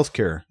standard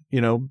healthcare,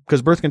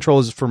 because birth control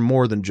is for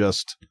more than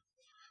just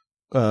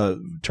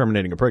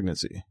terminating a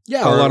pregnancy.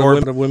 Yeah, a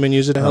lot of women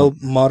use it to help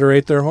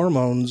moderate their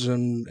hormones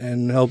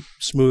and help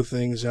smooth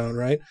things out,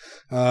 right?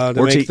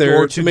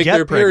 To make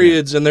their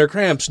periods and their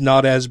cramps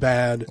not as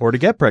bad, or to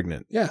get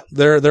pregnant. Yeah,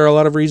 there are a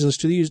lot of reasons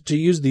to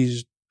use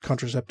these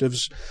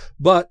contraceptives,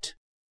 but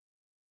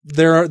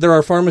there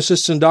are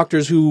pharmacists and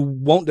doctors who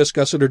won't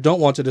discuss it or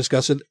don't want to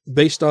discuss it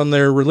based on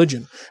their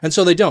religion, and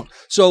so they don't.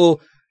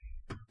 So,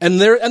 and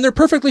they're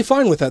perfectly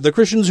fine with that. The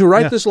Christians who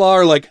write this law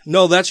are like,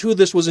 no, that's who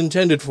this was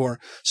intended for.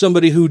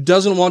 Somebody who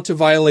doesn't want to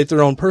violate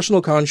their own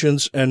personal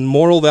conscience and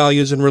moral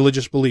values and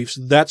religious beliefs.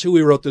 That's who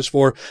we wrote this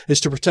for,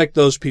 is to protect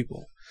those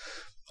people.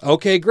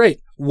 Okay,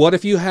 great. What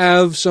if you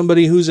have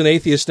somebody who's an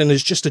atheist and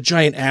is just a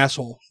giant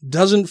asshole,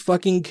 doesn't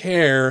fucking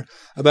care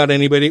about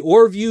anybody,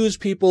 or views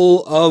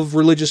people of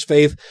religious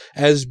faith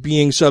as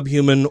being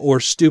subhuman or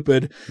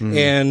stupid,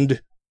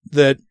 and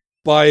that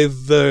by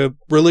the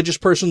religious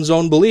person's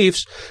own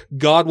beliefs,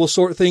 God will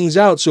sort things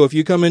out. So if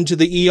you come into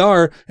the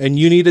ER and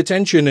you need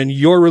attention and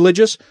you're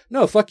religious,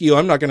 no, fuck you.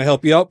 I'm not going to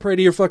help you out. Pray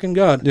to your fucking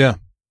God. Yeah.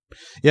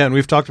 Yeah, and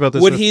we've talked about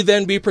this. Would he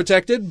then be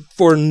protected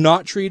for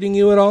not treating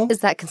you at all? Is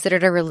that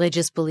considered a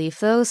religious belief,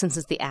 though, since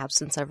it's the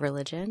absence of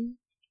religion?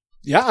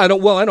 Yeah, I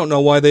don't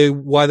know why they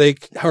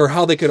or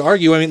how they could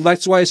argue. I mean,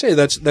 that's why I say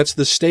that's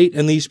the state,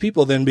 and these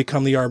people then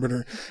become the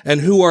arbiter.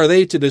 And who are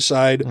they to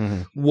decide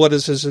what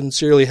is a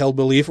sincerely held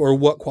belief or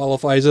what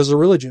qualifies as a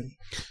religion?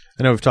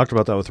 I know we've talked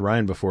about that with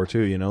Ryan before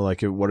too. You know,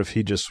 like what if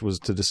he just was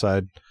to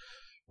decide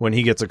when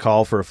he gets a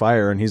call for a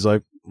fire and he's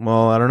like,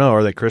 well, I don't know,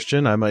 are they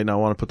Christian? I might not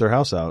want to put their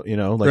house out. You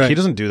know, like he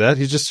doesn't do that.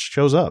 He just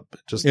shows up,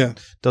 just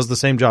does the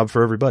same job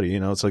for everybody.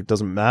 You know, it's like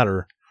doesn't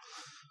matter.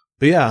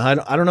 But yeah,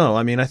 I don't know.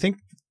 I mean, I think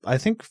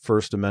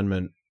First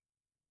Amendment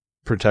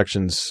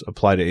protections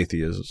apply to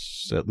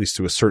atheists, at least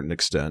to a certain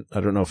extent.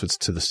 I don't know if it's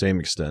to the same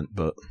extent,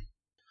 but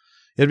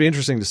it'd be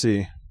interesting to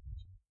see.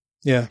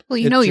 Yeah. Well,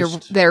 you know,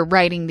 they're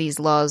writing these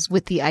laws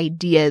with the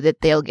idea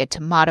that they'll get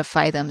to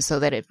modify them so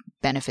that it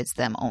benefits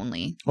them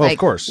only. Well, of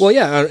course. Well,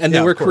 yeah, and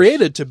they were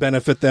created to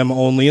benefit them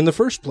only in the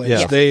first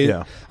place.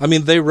 Yeah. I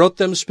mean, they wrote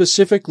them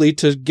specifically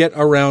to get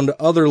around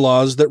other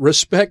laws that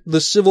respect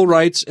the civil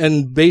rights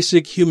and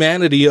basic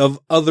humanity of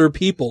other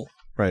people.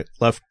 Right.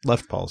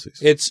 Left policies.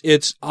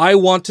 It's I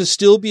want to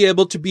still be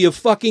able to be a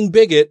fucking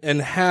bigot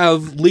and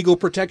have legal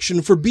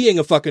protection for being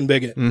a fucking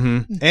bigot.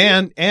 Mm-hmm.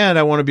 And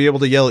I want to be able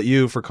to yell at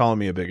you for calling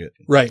me a bigot.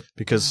 Right.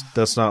 Because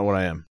that's not what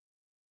I am.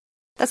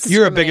 That's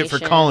You're a bigot for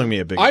calling me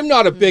a bigot. I'm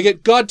not a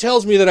bigot. God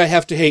tells me that I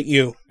have to hate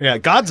you. Yeah,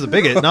 God's the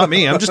bigot, not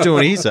me. I'm just doing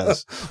what he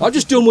says. I'm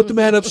just doing what the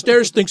man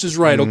upstairs thinks is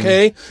right,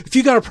 okay? If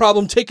you got a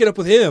problem, take it up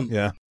with him.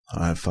 Yeah.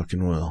 I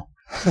fucking will.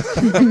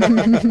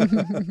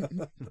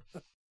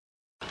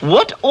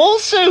 What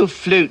also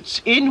floats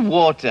in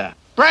water?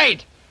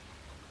 Bread.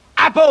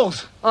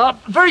 Apples.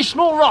 Very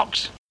small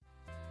rocks.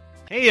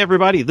 Hey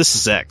everybody, this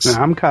is X.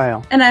 I'm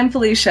Kyle. And I'm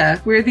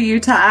Felicia. We're the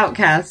Utah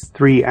Outcasts.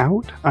 3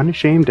 out,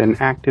 unashamed,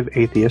 and active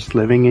atheists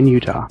living in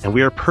Utah. And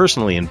we are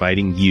personally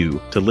inviting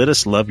you to let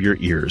us love your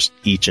ears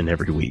each and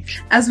every week.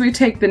 As we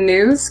take the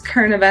news,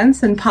 current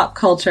events, and pop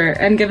culture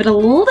and give it a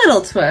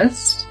little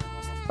twist.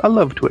 A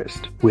love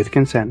twist, with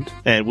consent.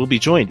 And we'll be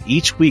joined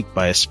each week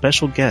by a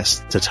special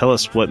guest to tell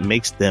us what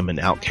makes them an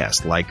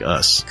outcast like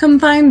us. Come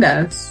find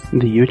us.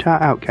 The Utah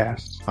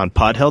Outcasts. On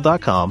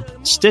podhell.com,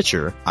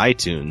 Stitcher,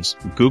 iTunes,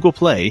 Google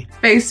Play,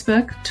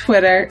 Facebook,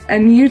 Twitter,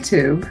 and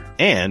YouTube.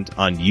 And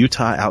on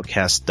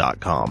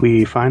UtahOutcast.com.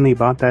 We finally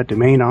bought that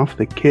domain off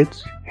the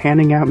kids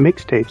handing out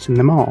mixtapes in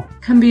the mall.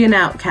 Come be an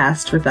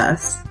outcast with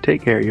us.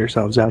 Take care of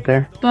yourselves out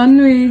there. Bonne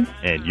nuit.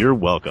 And you're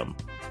welcome.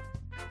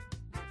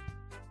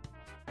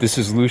 This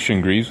is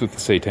Lucian Greaves with the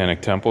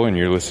Satanic Temple, and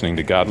you're listening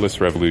to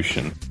Godless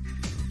Revolution.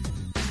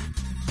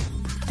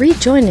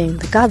 Rejoining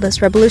the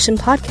Godless Revolution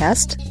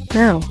podcast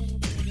now.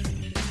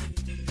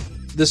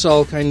 This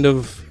all kind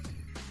of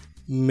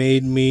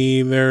made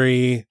me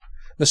very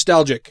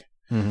nostalgic.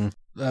 Mm-hmm.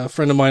 A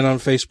friend of mine on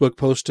Facebook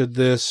posted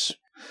this.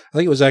 I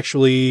think it was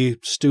actually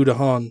Stu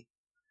DeHaan,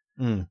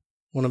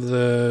 one of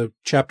the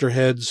chapter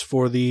heads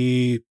for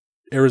the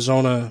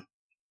Arizona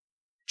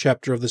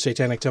chapter of the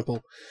Satanic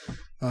Temple.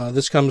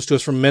 This comes to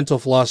us from Mental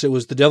Floss. It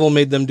was The Devil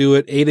Made Them Do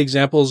It, 8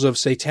 examples of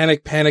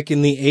satanic panic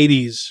in the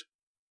 80s.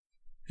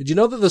 Did you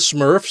know that the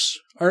Smurfs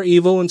are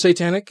evil and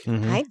satanic?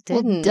 Mm-hmm. I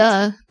didn't. Well,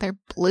 duh. They're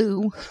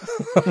blue.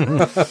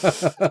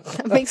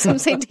 That makes them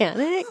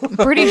satanic? I'm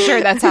pretty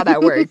sure that's how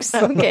that works.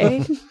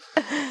 Okay.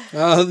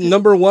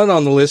 Number 1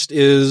 on the list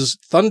is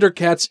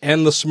Thundercats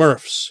and the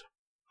Smurfs.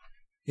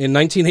 In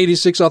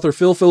 1986, author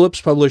Phil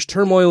Phillips published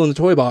Turmoil in the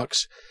Toy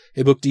Box,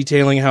 a book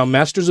detailing how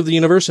Masters of the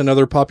Universe and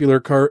other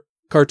popular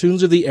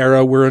cartoons of the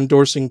era were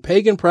endorsing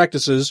pagan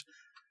practices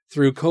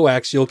through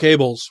coaxial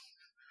cables.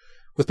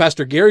 With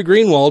Pastor Gary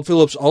Greenwald,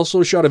 Phillips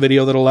also shot a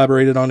video that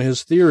elaborated on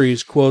his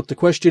theories. Quote, "The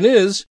question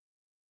is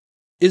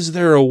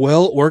there a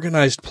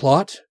well-organized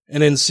plot,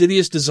 an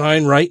insidious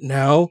design right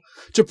now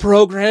to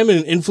program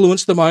and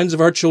influence the minds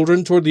of our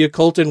children toward the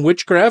occult and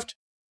witchcraft?"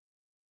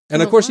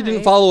 And of course, he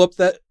didn't follow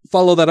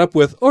that up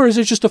with, "Or is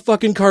it just a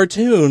fucking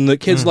cartoon that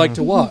kids like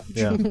to watch?"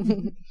 Yeah.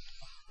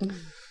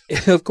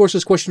 Of course,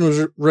 this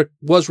question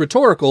was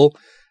rhetorical,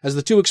 as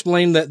the two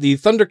explained that the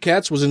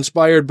Thundercats was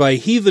inspired by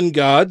heathen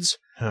gods,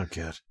 oh,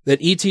 God.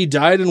 that E.T.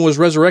 died and was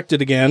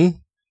resurrected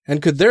again,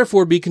 and could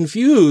therefore be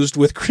confused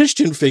with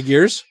Christian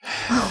figures,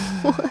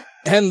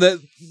 and that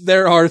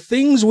there are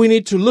things we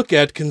need to look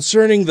at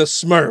concerning the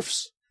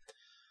Smurfs.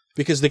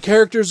 Because the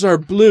characters are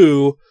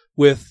blue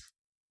with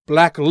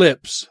black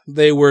lips,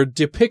 they were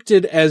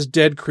depicted as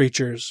dead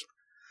creatures.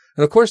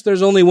 And of course,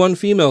 there's only one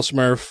female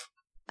Smurf.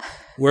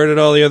 Where did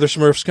all the other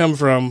Smurfs come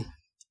from?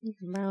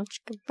 I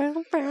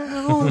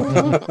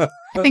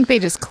think they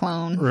just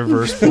clone.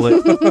 Reverse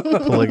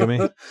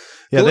polygamy.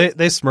 Yeah,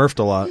 they smurfed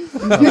a lot.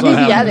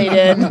 Yeah, they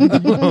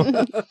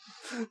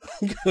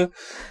did.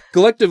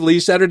 Collectively,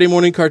 Saturday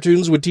morning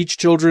cartoons would teach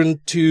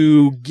children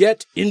to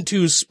get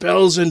into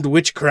spells and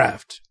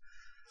witchcraft.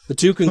 The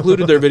two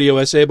concluded their video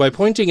essay by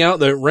pointing out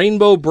that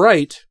Rainbow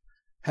Bright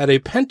had a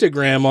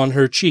pentagram on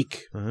her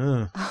cheek.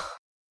 Wasn't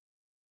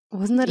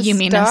that a You star?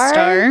 mean a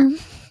star?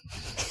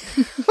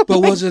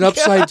 But was it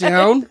upside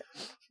down?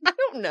 I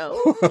don't know.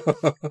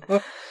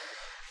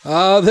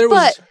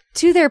 But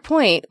to their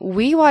point,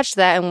 we watched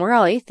that and we're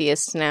all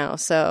atheists now,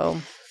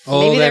 so...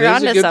 Oh, Maybe that they're is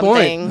onto a good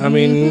something. point. I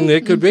mean,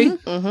 it could be.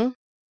 Mm-hmm.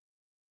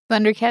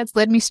 Thundercats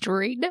led me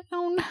straight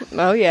down.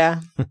 Oh,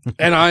 yeah.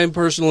 And I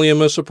personally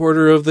am a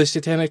supporter of the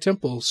Satanic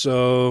Temple,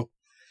 so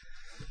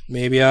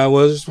maybe I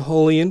was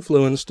wholly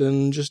influenced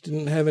and just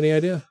didn't have any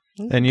idea.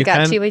 And you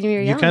Got to when you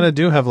were young. kind of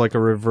do have like a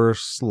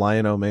reverse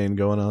Lion-O-Mane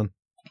going on.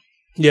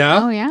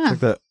 Yeah? Oh, yeah. Like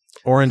that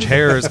orange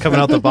hair is coming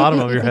out the bottom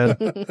of your head.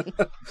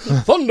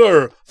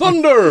 Thunder!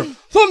 Thunder!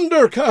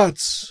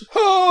 Thundercats!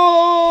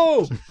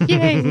 Ho!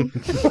 Yay!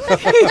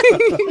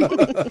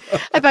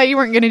 I thought you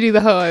weren't going to do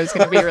the ho. I was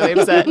going to be really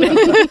upset.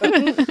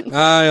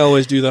 I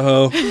always do the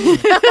ho.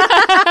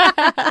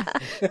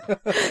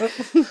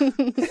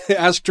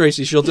 Ask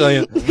Tracy, she'll tell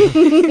you.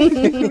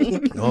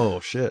 Oh,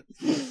 shit.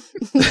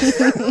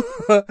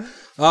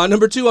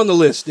 Number 2 on the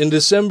list. In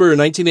December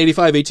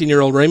 1985,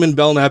 18-year-old Raymond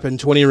Belknap and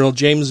 20-year-old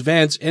James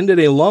Vance ended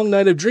a long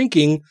night of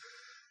drinking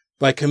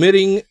by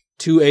committing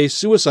to a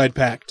suicide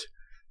pact.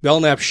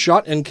 Belknap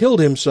shot and killed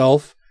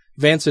himself.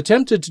 Vance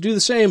attempted to do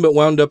the same, but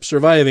wound up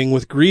surviving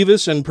with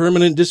grievous and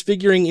permanent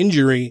disfiguring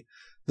injury,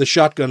 the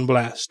shotgun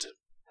blast.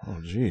 Oh,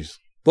 jeez.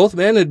 Both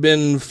men had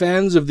been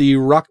fans of the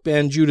rock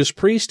band Judas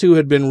Priest, who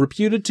had been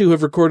reputed to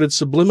have recorded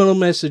subliminal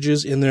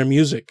messages in their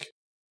music.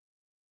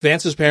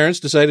 Vance's parents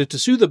decided to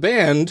sue the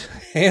band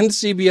and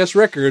CBS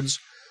Records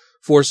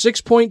for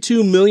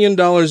 $6.2 million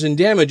in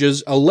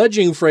damages,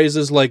 alleging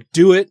phrases like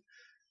 "do it"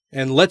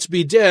 and "let's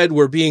be dead"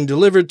 were being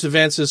delivered to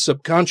Vance's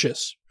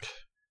subconscious.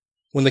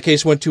 When the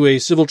case went to a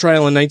civil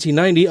trial in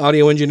 1990,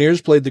 audio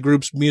engineers played the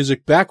group's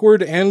music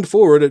backward and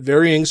forward at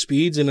varying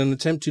speeds in an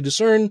attempt to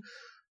discern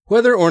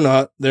whether or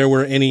not there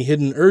were any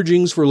hidden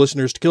urgings for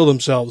listeners to kill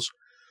themselves.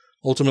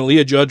 Ultimately,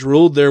 a judge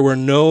ruled there were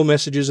no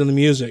messages in the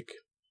music.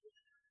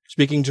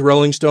 Speaking to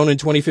Rolling Stone in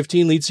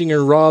 2015, lead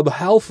singer Rob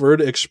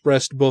Halford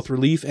expressed both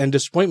relief and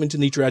disappointment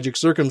in the tragic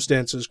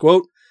circumstances.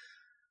 Quote,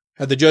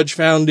 "Had the judge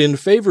found in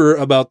favor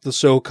about the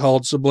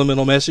so-called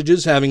subliminal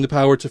messages having the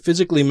power to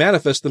physically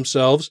manifest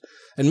themselves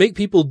and make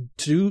people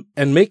to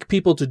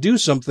do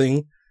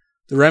something,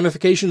 the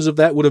ramifications of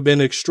that would have been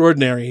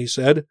extraordinary," he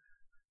said.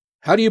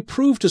 "How do you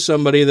prove to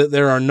somebody that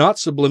there are not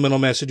subliminal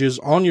messages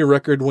on your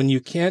record when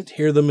you can't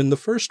hear them in the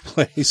first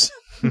place?"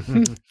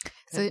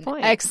 It's an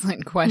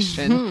excellent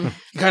question.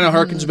 Kind of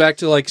harkens back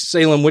to like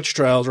Salem witch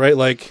trials, right?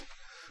 Like,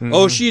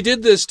 oh, she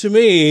did this to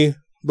me,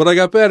 but I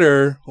got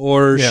better.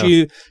 Or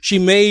she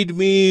made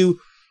me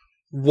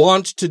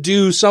want to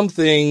do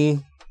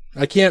something.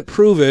 I can't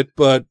prove it,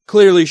 but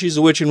clearly she's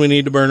a witch and we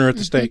need to burn her at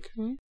the stake.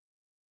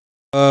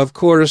 Of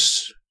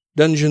course,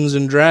 Dungeons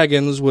and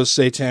Dragons was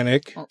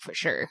satanic. Oh, for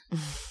sure.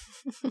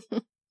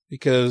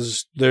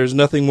 Because there's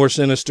nothing more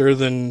sinister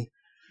than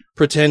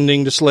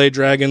pretending to slay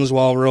dragons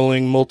while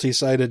rolling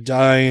multi-sided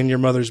die in your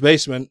mother's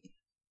basement.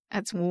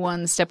 That's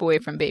one step away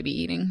from baby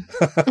eating.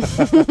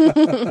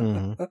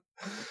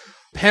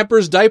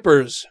 Pampers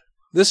Diapers.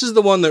 This is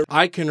the one that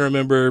I can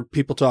remember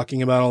people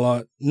talking about a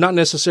lot. Not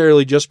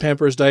necessarily just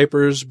Pampers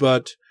Diapers,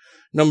 but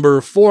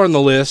number 4 on the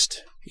list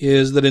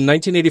is that in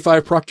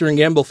 1985, Procter &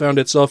 Gamble found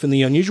itself in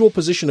the unusual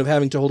position of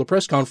having to hold a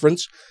press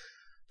conference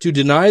to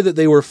deny that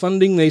they were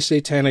funding the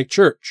Satanic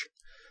Church.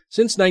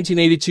 Since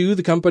 1982,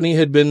 the company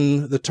had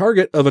been the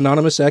target of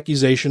anonymous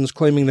accusations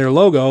claiming their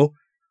logo,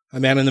 a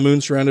man in the moon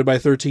surrounded by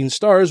 13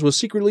 stars, was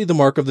secretly the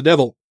mark of the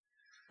devil.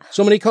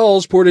 So many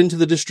calls poured into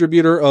the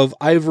distributor of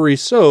Ivory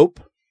soap,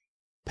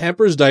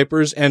 Pampers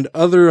Diapers, and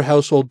other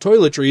household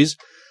toiletries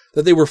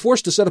that they were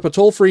forced to set up a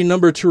toll-free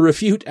number to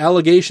refute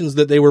allegations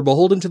that they were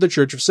beholden to the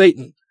Church of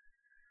Satan.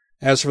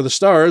 As for the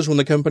stars, when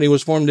the company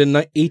was formed in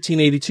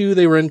 1882,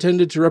 they were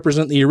intended to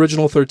represent the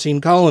original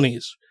 13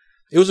 colonies.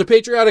 It was a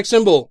patriotic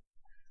symbol.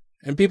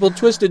 And people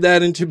twisted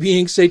that into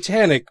being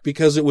satanic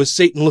because it was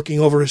Satan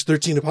looking over his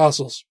 13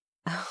 apostles.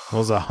 It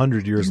was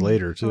 100 years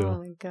later, too.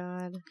 Oh, my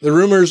God. The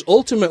rumors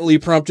ultimately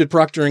prompted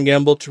Procter &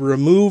 Gamble to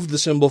remove the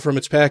symbol from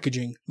its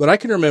packaging. But I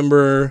can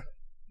remember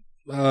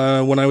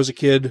when I was a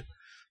kid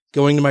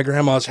going to my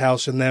grandma's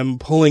house and them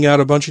pulling out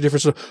a bunch of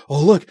different stuff.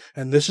 Oh, look,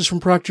 and this is from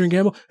Procter &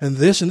 Gamble, and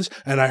this.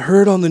 And I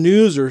heard on the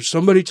news or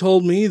somebody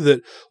told me that,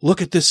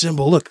 look at this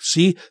symbol. Look,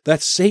 see,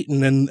 that's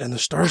Satan and the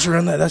stars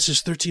around that. That's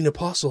his 13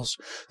 apostles.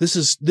 This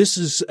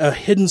is a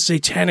hidden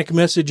satanic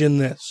message in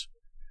this.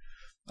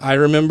 I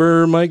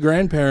remember my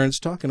grandparents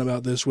talking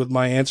about this with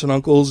my aunts and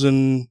uncles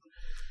and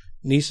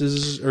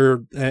nieces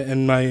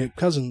and my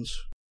cousins.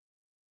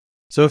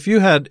 So if you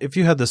had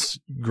this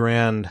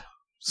grand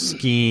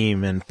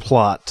scheme and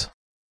plot,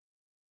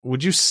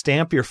 would you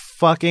stamp your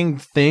fucking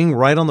thing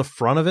right on the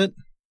front of it?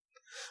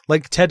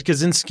 Like Ted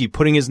Kaczynski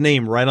putting his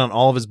name right on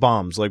all of his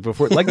bombs, like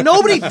before. Like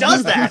nobody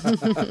does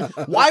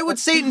that. Why would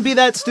Satan be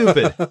that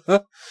stupid?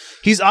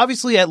 He's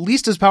obviously at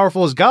least as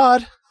powerful as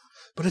God.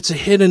 But it's a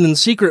hidden and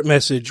secret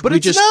message. But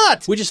it's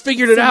not. We just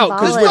figured it out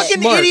because we're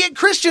fucking smart. idiot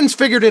Christians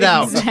figured it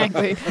out.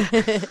 Exactly.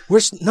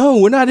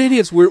 We're not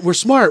idiots. We're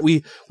smart.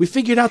 We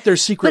figured out their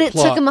secret But it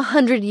plot. took them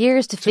 100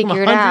 years to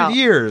figure it 100 out.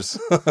 years.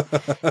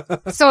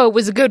 So it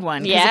was a good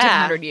one. 'Cause it took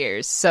Yeah. 100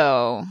 years.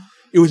 So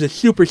It was a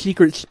super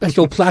secret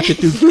special plot that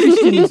those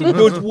Christians,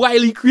 those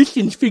wily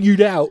Christians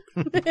figured out.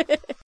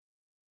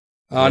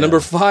 Number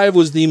 5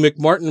 was the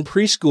McMartin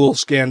preschool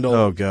scandal.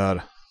 Oh,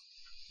 God.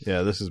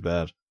 Yeah, this is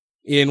bad.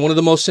 In one of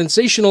the most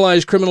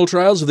sensationalized criminal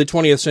trials of the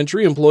 20th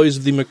century, employees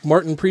of the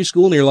McMartin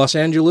preschool near Los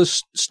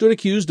Angeles stood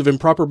accused of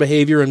improper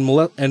behavior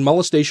and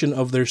molestation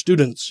of their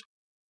students.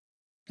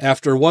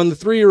 After one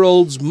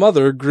 3-year-old's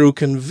mother grew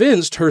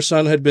convinced her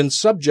son had been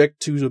subject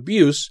to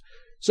abuse,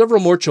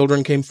 several more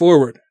children came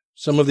forward.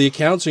 Some of the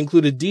accounts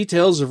included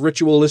details of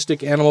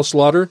ritualistic animal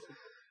slaughter,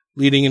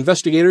 leading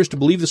investigators to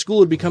believe the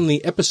school had become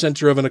the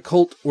epicenter of an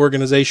occult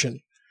organization.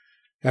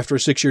 After a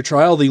 6-year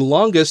trial, the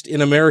longest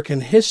in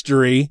American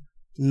history,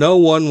 no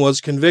one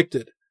was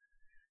convicted.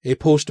 A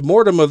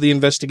post-mortem of the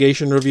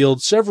investigation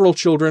revealed several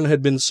children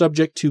had been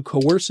subject to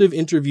coercive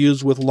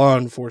interviews with law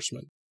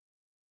enforcement,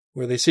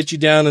 where they sit you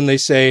down and they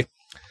say,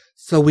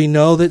 "So we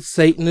know that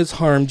Satan has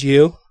harmed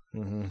you.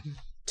 Mm-hmm.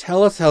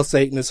 Tell us how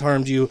Satan has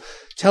harmed you.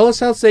 Tell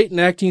us how Satan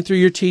acting through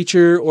your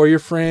teacher or your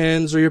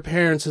friends or your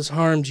parents has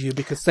harmed you,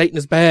 because Satan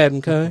is bad,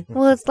 okay?"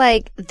 Well, it's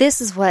like,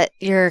 this is what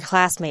your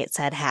classmate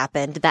said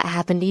happened. Did that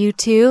happen to you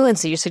too? And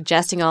so you're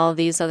suggesting all of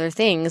these other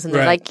things. And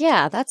they're like,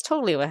 yeah, that's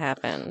totally what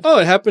happened. Oh,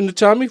 it happened to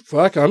Tommy?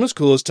 Fuck, I'm as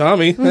cool as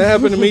Tommy. That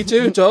happened to me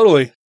too,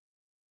 totally.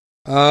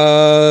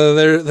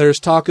 There's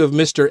talk of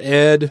Mr.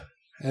 Ed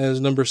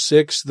as number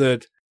 6,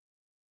 that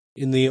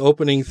in the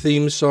opening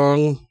theme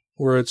song,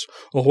 where it's,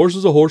 "A horse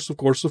is a horse, of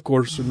course,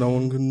 and no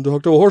one can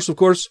talk to a horse, of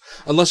course,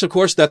 unless, of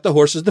course, that the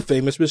horse is the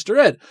famous Mr.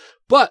 Ed."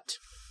 But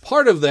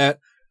part of that,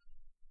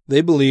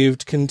 they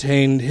believed,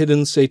 contained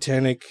hidden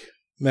satanic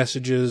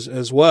messages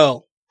as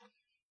well.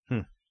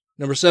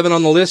 Number 7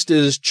 on the list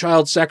is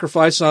child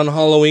sacrifice on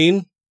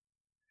Halloween.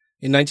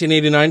 In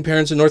 1989,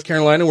 parents in North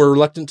Carolina were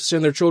reluctant to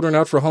send their children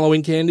out for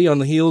Halloween candy on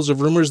the heels of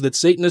rumors that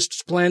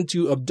Satanists planned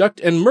to abduct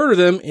and murder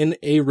them in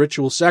a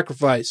ritual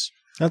sacrifice.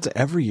 That's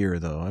every year,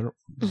 though.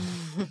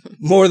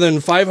 More than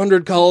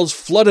 500 calls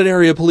flooded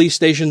area police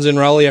stations in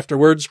Raleigh after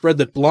word spread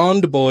that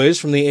blonde boys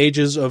from the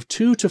ages of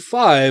 2 to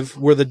 5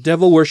 were the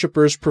devil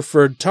worshippers'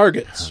 preferred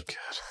targets. Oh,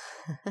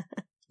 God.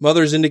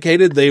 Mothers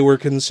indicated they were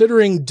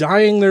considering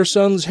dyeing their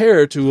son's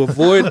hair to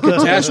avoid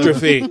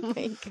catastrophe. Oh,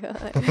 my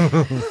God.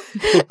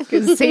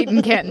 Because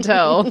Satan can't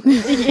tell.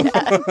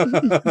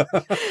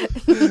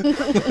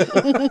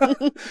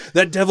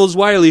 That devil's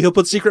wily. He'll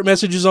put secret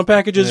messages on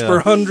packages for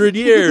 100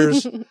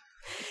 years.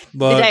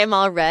 But they dye them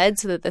all red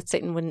so that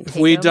Satan wouldn't take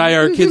if we them. dye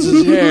our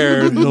kids'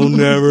 hair, they'll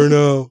never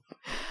know.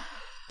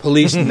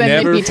 Police then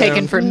never they'd be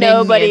taken found... for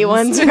Nobody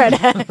minions. wants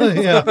redheads.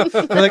 Yeah.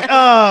 They're like,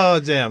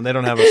 oh, damn, they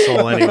don't have a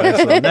soul anyway,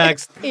 so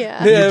next.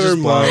 Yeah. Never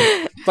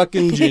mind.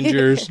 Fucking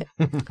gingers.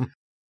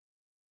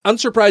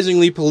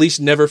 Unsurprisingly, police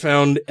never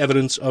found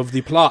evidence of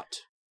the plot.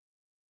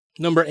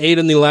 Number 8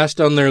 and the last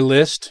on their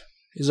list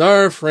is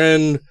our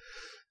friend,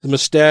 the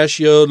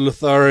mustachioed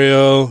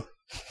Lothario,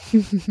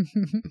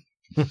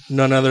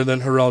 none other than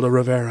Geraldo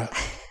Rivera.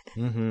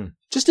 Mm-hmm.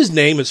 Just his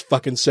name is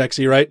fucking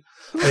sexy, right?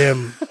 I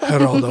am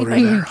Geraldo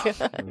Rivera.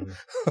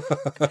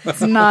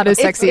 It's not as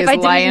sexy if as I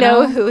didn't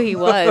Lionel. know who he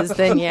was,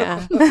 then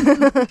yeah.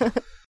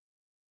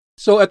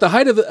 So at the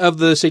height of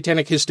the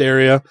satanic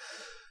hysteria,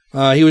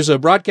 he was a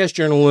broadcast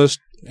journalist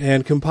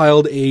and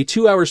compiled a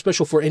 2-hour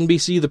special for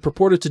NBC that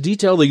purported to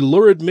detail the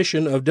lurid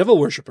mission of devil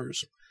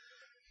worshippers.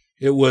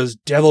 It was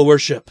Devil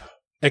Worship,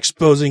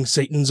 Exposing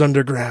Satan's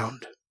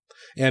Underground,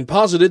 and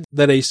posited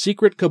that a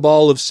secret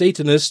cabal of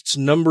Satanists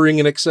numbering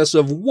in excess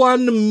of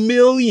 1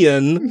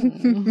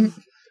 million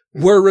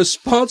were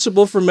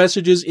responsible for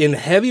messages in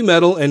heavy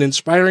metal and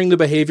inspiring the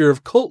behavior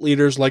of cult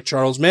leaders like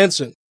Charles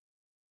Manson.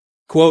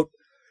 Quote,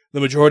 "The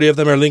majority of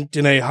them are linked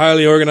in a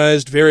highly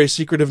organized, very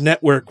secretive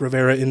network,"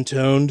 Rivera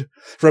intoned,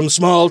 "from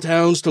small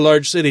towns to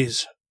large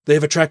cities. They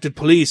have attracted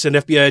police and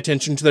FBI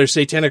attention to their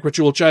satanic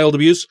ritual child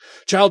abuse,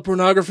 child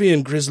pornography,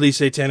 and grisly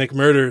satanic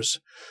murders.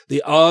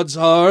 The odds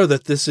are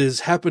that this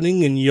is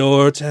happening in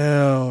your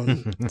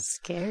town."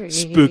 Scary.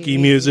 Spooky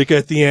music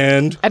at the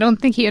end. I don't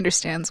think he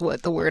understands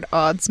what the word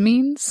odds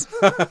means.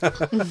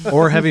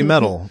 Or heavy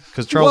metal,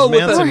 because Charles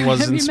Manson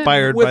was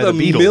inspired by the Beatles.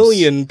 With a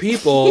million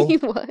people. He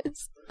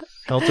was.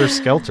 Helter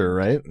Skelter,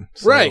 right?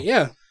 So, right,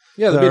 yeah.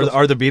 Yeah, the Beatles.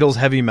 Are the Beatles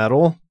heavy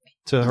metal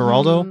to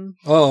Geraldo?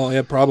 Oh,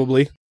 yeah,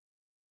 probably.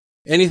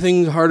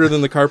 Anything harder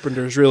than the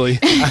Carpenters, really.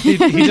 he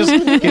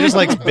just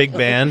likes big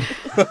band.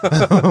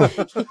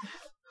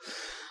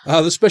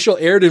 The special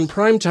aired in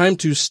prime time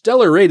to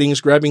stellar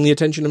ratings, grabbing the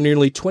attention of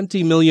nearly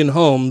 20 million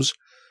homes,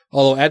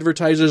 although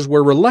advertisers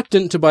were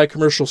reluctant to buy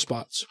commercial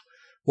spots.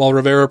 While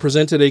Rivera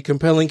presented a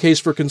compelling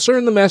case for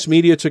concern, the mass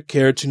media took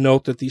care to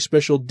note that the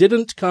special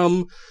didn't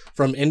come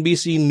from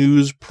NBC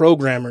News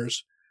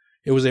programmers.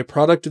 It was a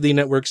product of the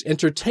network's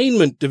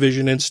entertainment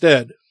division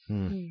instead.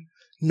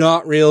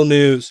 Not real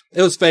news.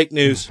 It was fake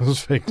news. It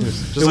was fake news.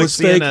 Just it like was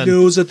CNN. fake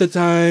news at the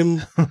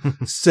time.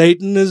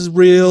 Satan is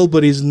real,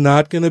 but he's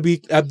not going to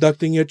be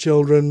abducting your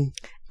children.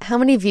 How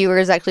many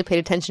viewers actually paid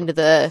attention to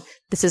the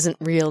 "this isn't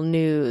real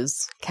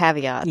news"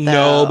 caveat? Though?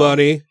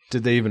 Nobody.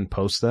 Did they even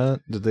post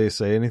that? Did they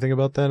say anything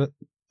about that?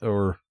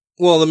 Or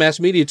Well, the mass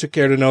media took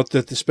care to note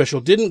that the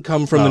special didn't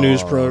come from the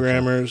news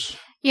programmers.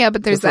 Yeah,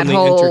 but there's from that the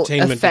whole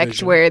entertainment effect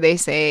division. where they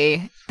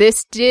say,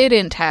 this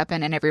didn't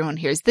happen, and everyone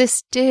hears,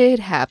 this did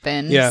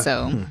happen. Yeah.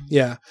 So,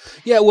 Yeah.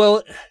 Yeah,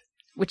 well,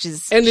 which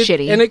is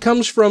shitty. And it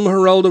comes from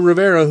Geraldo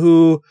Rivera,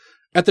 who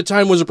at the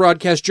time was a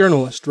broadcast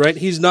journalist, right?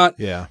 He's not,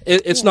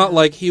 it's not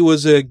like he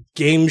was a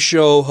game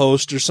show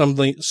host or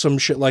some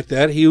shit like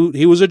that.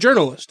 He was a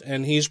journalist,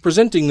 and he's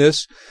presenting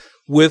this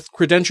with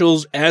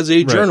credentials as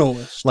a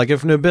journalist. Like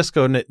if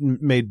Nabisco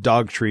made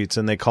dog treats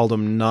and they called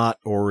them not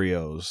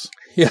Oreos.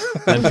 Yeah.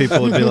 Then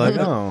people would be like,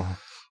 oh.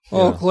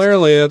 Well,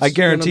 clearly it's I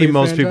guarantee gonna be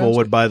most people fantastic.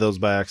 would buy those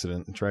by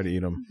accident and try to eat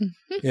them.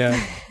 Yeah.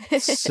 They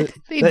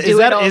do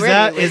it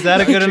already. Is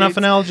that a good enough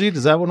analogy?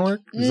 Does that one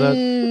work? Is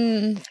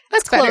that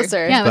That's better.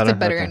 closer. Yeah, that's a Better?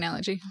 better Okay.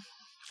 analogy.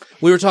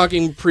 We were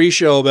talking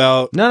pre-show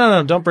about...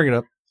 No, don't bring it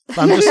up.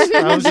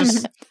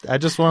 I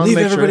just want to leave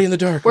make everybody sure. in the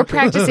dark. We're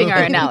practicing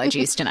our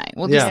analogies tonight.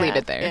 We'll just Yeah. leave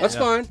it there. That's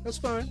fine. That's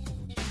fine.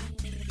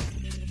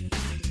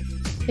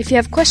 If you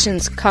have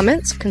questions,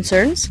 comments,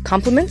 concerns,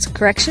 compliments,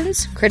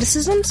 corrections,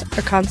 criticisms,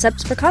 or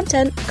concepts for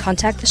content,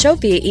 contact the show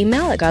via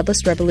email at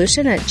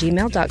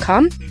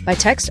godlessrevolution@gmail.com, by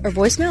text or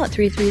voicemail at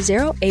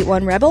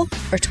 330-81-REBEL,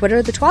 or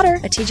Twitter the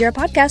twatter at TGR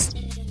Podcast.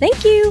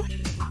 Thank you!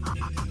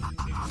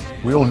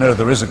 We all know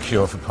there is a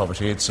cure for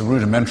poverty. It's a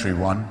rudimentary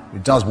one.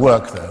 It does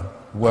work, though.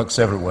 It works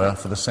everywhere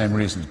for the same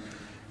reason.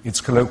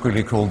 It's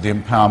colloquially called the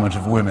empowerment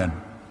of women.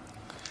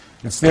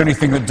 It's the only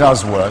thing that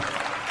does work.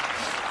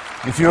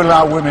 If you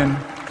allow women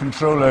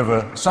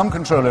some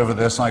control over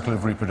their cycle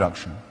of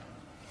reproduction,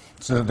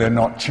 so that they're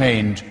not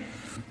chained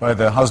by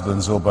their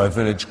husbands or by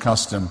village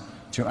custom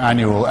to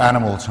annual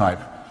animal-type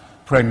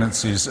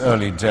pregnancies,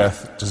 early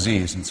death,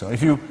 disease, and so on.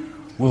 If you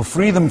will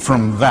free them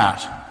from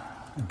that,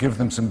 give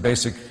them some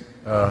basic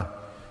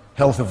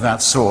health of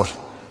that sort,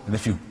 and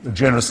if you are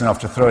generous enough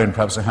to throw in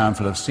perhaps a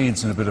handful of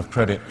seeds and a bit of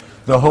credit,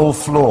 the whole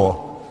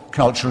floor,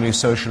 culturally,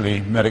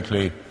 socially,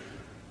 medically,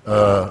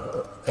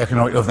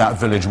 economic, of that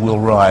village will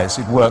rise.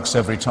 It works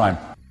every time.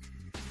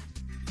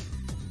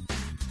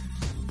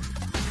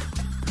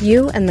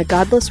 You and the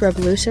Godless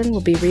Revolution will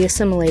be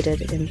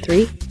reassimilated in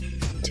 3,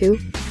 2,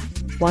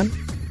 1.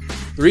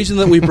 The reason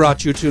that we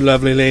brought you two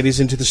lovely ladies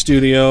into the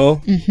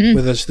studio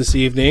with us this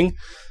evening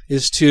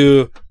is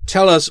to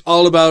tell us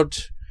all about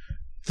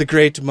the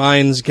Great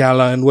Minds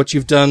Gala and what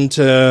you've done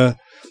to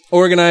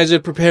organize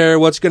it, prepare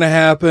what's going to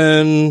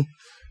happen,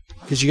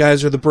 because you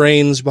guys are the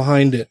brains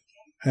behind it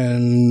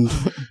and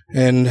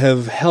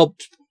have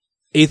helped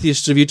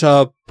Atheists of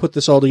Utah put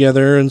this all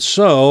together. And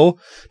so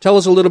tell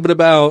us a little bit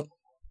about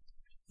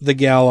the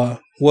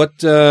gala. What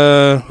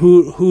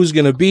who's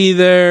going to be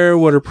there?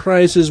 What are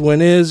prices?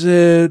 When is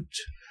it?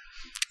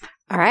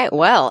 All right.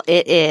 Well,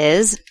 it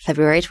is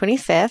February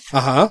 25th.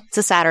 Uh-huh. It's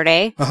a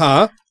Saturday.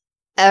 Uh-huh.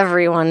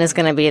 Everyone is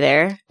going to be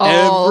there.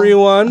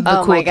 Everyone?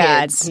 Oh, cool my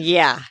God. kids.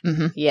 Yeah.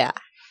 Yeah.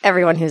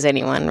 Everyone who's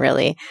anyone,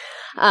 really.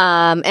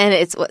 And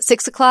it's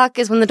 6 o'clock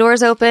is when the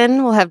doors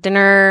open. We'll have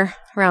dinner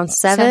around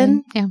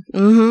 7. Yeah.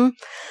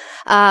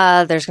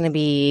 There's going to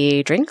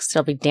be drinks.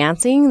 There'll be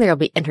dancing. There'll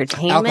be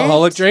entertainment.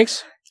 Alcoholic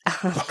drinks?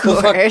 Of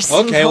course.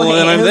 Okay, well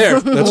then I'm there.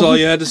 That's all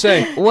you had to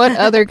say. What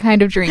other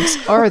kind of drinks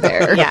are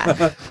there?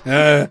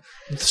 Yeah.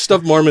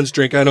 Stuff Mormons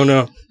drink, I don't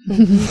know.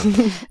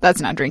 That's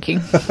not drinking.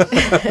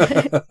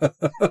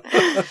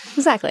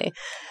 Exactly.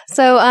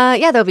 So,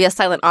 there'll be a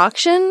silent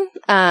auction,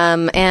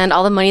 and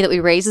all the money that we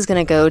raise is going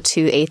to go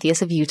to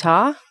Atheists of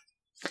Utah.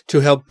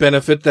 To help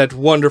benefit that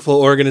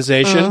wonderful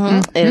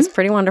organization. It is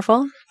pretty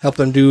wonderful. Help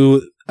them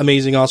do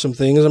amazing, awesome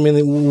things. I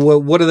mean,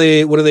 what do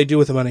they do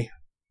with the money?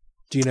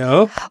 Do you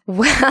know?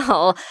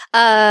 Well,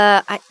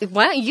 why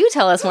don't you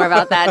tell us more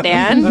about that,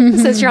 Dan,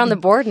 since you're on the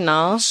board and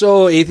all?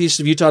 So Atheists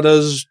of Utah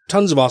does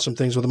tons of awesome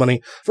things with the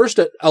money. First,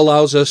 it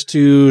allows us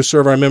to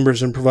serve our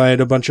members and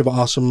provide a bunch of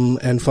awesome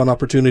and fun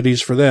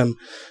opportunities for them.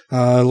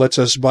 Lets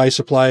us buy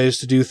supplies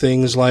to do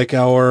things like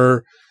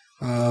our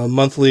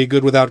monthly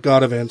Good Without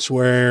God events,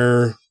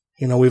 where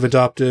we've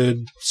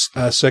adopted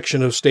a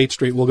section of State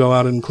Street. We'll go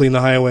out and clean the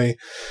highway.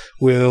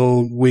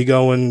 We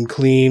go and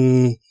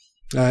clean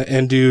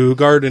and do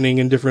gardening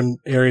in different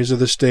areas of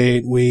the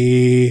state.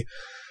 We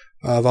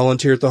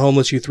volunteer at the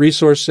Homeless Youth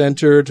Resource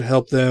Center to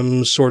help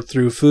them sort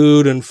through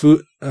food and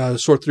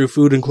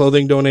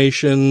clothing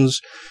donations.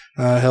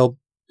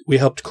 We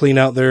helped clean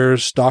out their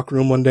stock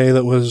room one day.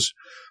 That was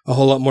a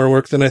whole lot more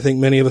work than I think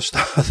many of us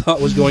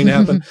thought was going to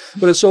happen.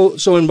 But it's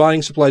so in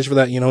buying supplies for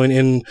that,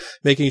 in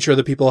making sure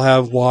that people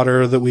have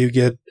water, that we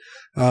get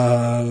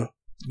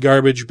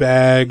garbage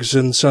bags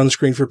and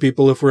sunscreen for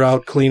people if we're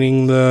out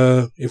cleaning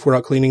the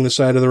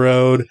side of the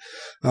road.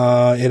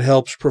 It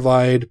helps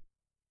provide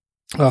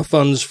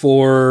funds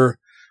for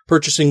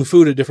purchasing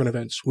food at different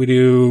events. We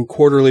do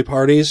quarterly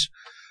parties.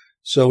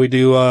 So we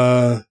do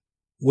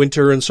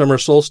winter and summer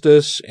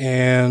solstice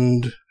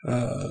and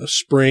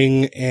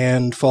spring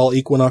and fall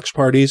equinox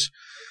parties.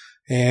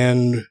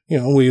 And,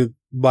 we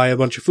buy a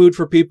bunch of food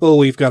for people.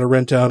 We've got to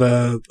rent out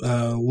a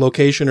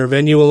location or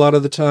venue a lot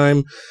of the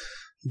time.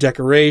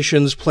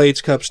 Decorations, plates,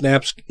 cups,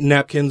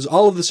 napkins,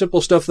 all of the simple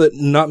stuff that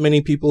not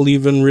many people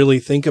even really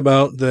think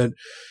about, that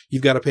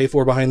you've got to pay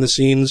for behind the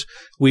scenes.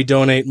 We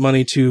donate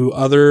money to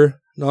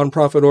other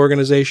nonprofit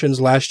organizations.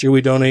 Last year,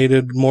 we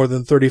donated more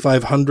than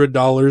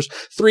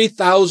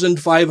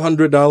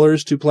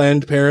 $3,500 to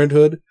Planned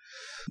Parenthood.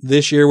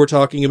 This year, we're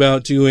talking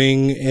about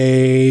doing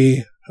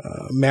a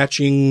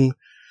matching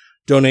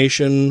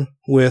donation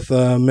with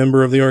a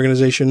member of the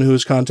organization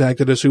who's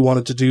contacted us who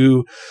wanted to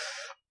do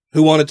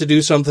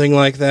something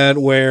like that,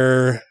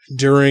 where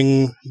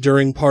during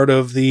part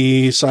of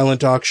the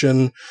silent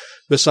auction,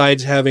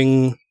 besides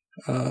having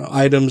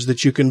items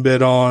that you can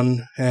bid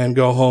on and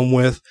go home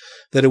with,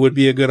 that it would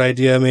be a good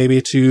idea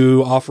maybe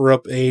to offer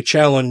up a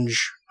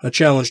challenge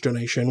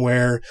donation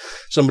where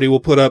somebody will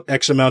put up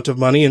X amount of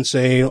money and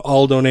say,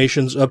 all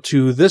donations up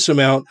to this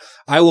amount,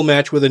 I will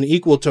match with an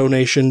equal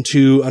donation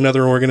to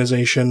another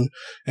organization,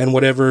 and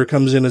whatever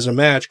comes in as a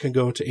match can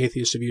go to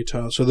Atheists of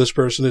Utah. So this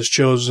person has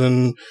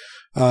chosen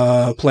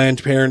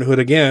Planned Parenthood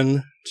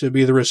again to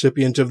be the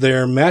recipient of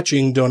their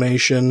matching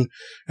donation,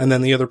 and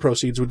then the other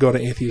proceeds would go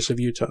to Atheists of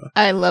Utah.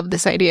 I love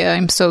this idea.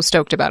 I'm so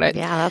stoked about it.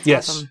 Yeah,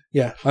 that's awesome.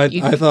 Yeah, I thought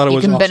it was awesome.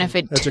 You can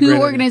benefit That's a two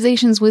great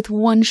organizations with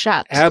one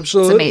shot.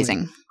 Absolutely. It's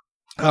amazing.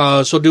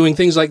 So doing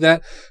things like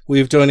that,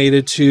 we've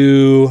donated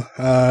to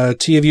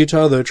T of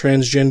Utah, the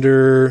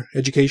Transgender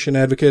Education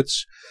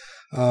Advocates.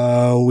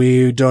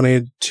 We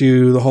donated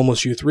to the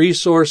Homeless Youth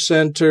Resource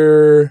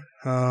Center.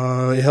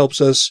 It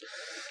helps us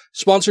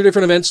sponsor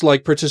different events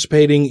like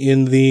participating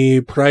in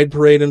the Pride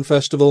Parade and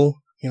Festival.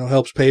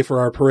 Helps pay for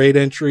our parade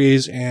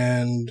entries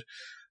and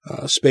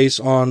space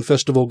on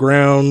festival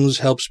grounds,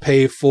 helps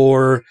pay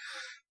for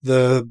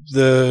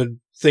the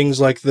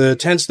things like the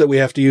tents that we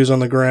have to use on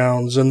the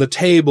grounds and the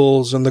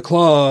tables and the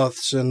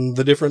cloths and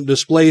the different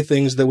display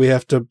things that we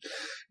have to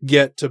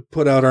get to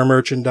put out our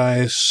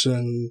merchandise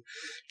and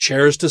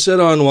chairs to sit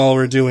on while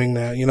we're doing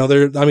that.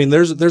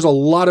 There's a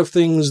lot of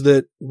things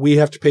that we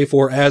have to pay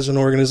for as an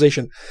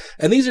organization.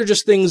 And these are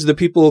just things that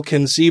people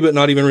can see but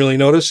not even really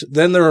notice.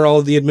 Then there are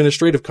all the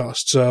administrative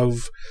costs of,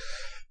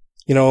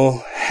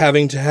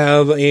 having to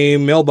have a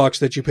mailbox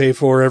that you pay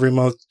for every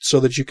month so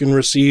that you can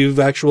receive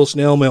actual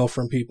snail mail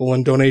from people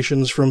and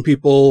donations from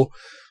people,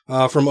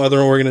 from other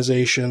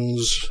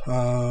organizations.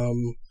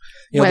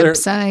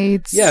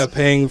 Websites.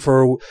 Paying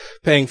for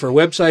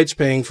websites,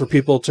 paying for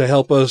people to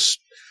help us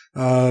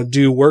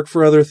do work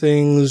for other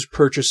things,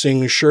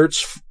 purchasing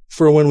shirts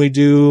for when we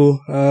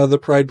do the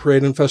Pride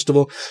Parade and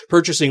Festival,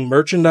 purchasing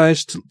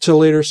merchandise to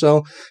later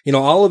sell.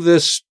 All of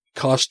this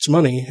costs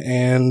money,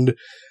 and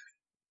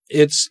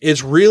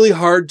it's really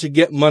hard to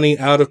get money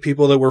out of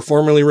people that were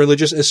formerly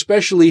religious,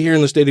 especially here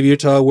in the state of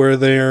Utah, where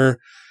they're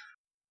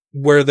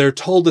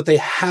told that they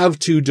have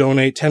to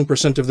donate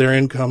 10% of their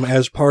income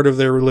as part of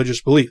their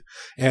religious belief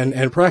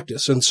and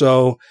practice. And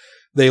so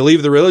they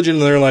leave the religion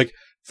and they're like,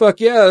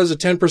 fuck yeah, there's a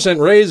 10%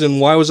 raise. And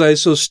why was I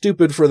so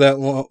stupid for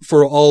that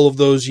for all of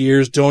those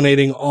years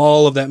donating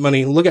all of that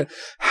money? Look at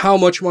how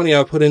much money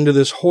I put into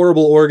this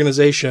horrible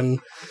organization.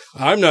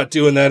 I'm not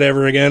doing that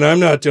ever again. I'm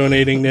not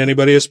donating to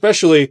anybody,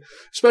 especially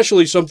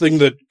something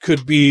that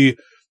could be,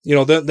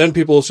 then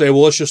people will say,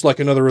 well, it's just like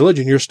another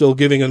religion. You're still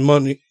giving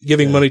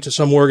money to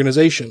some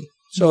organization.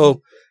 So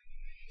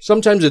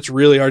sometimes it's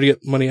really hard to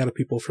get money out of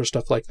people for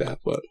stuff like that.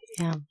 But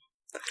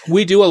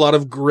we do a lot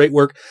of great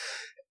work.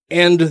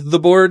 And the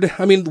board,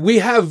 we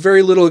have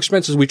very little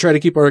expenses. We try to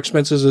keep our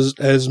expenses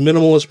as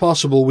minimal as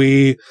possible.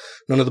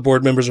 None of the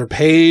board members are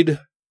paid.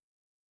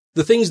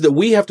 The things that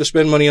we have to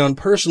spend money on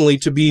personally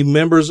to be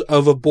members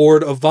of a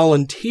board of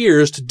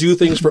volunteers to do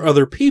things for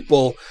other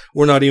people,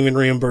 we're not even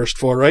reimbursed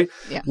for, right?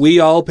 Yeah.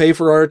 We all pay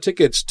for our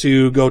tickets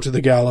to go to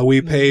the gala.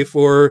 We pay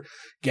for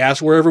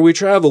gas wherever we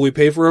travel. We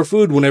pay for our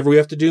food whenever we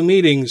have to do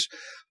meetings.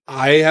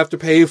 I have to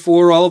pay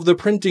for all of the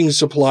printing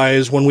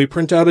supplies when we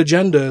print out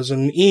agendas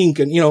and ink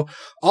and,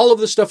 all of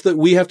the stuff that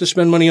we have to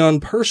spend money on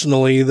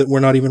personally that we're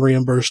not even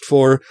reimbursed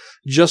for,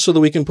 just so that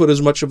we can put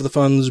as much of the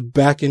funds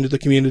back into the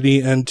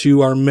community and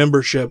to our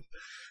membership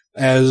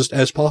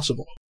as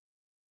possible.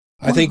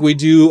 I think we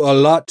do a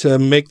lot to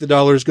make the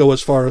dollars go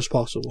as far as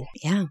possible.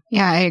 Yeah.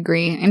 Yeah, I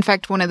agree. In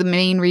fact, one of the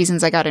main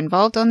reasons I got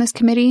involved on this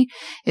committee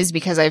is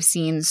because I've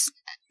seen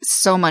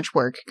so much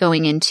work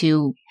going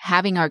into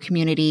having our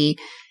community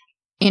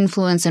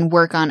influence and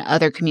work on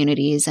other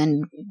communities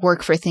and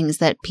work for things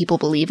that people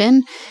believe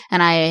in.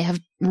 And I have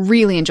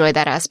really enjoyed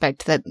that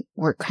aspect, that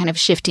we're kind of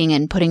shifting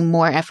and putting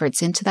more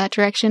efforts into that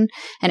direction.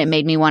 And it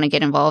made me want to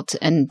get involved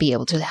and be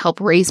able to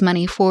help raise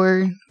money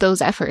for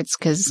those efforts,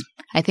 because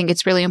I think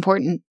it's really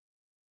important.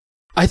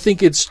 I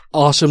think it's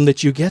awesome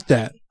that you get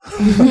that.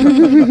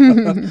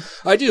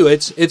 I do.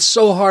 It's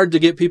so hard to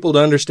get people to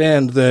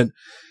understand that,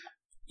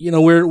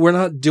 we're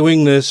not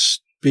doing this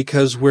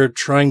because we're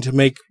trying to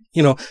make,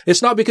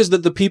 it's not because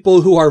that the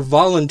people who are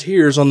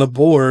volunteers on the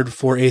board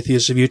for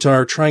Atheists of Utah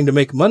are trying to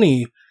make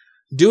money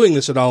doing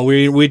this at all.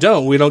 We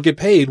don't get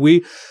paid.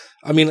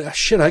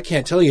 I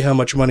can't tell you how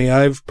much money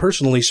I've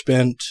personally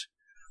spent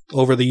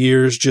over the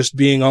years just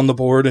being on the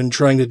board and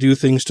trying to do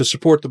things to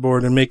support the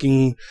board and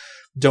making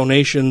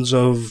donations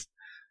of,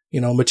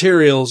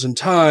 materials and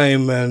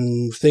time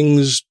and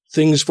things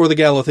things for the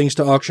gala, things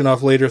to auction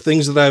off later,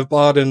 things that I've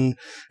bought and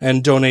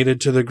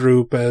donated to the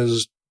group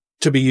as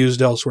to be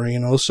used elsewhere,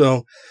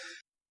 So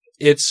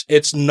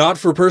it's not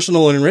for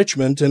personal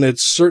enrichment, and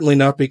it's certainly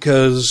not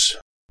because,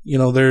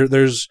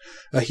 there's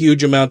a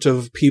huge amount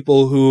of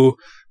people who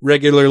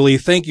regularly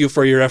thank you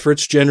for your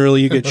efforts.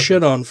 Generally, you get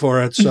shit on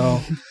for it.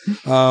 So,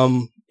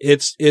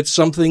 it's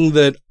something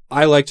that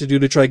I like to do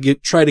to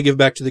try to give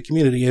back to the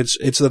community.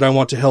 It's that I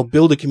want to help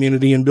build a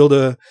community and build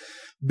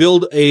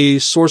a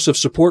source of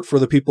support for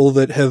the people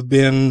that have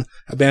been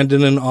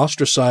abandoned and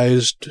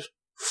ostracized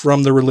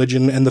from the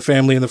religion and the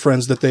family and the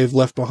friends that they've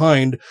left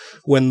behind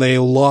when they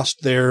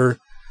lost their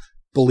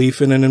belief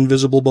in an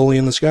invisible bully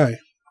in the sky.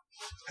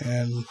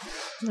 And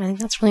I think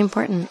that's really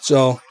important.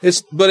 So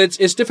it's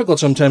difficult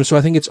sometimes. So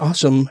I think it's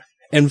awesome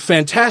and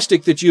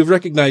fantastic that you've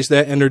recognized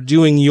that and are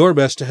doing your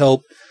best to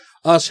help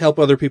us help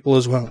other people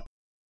as well.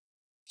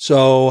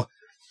 So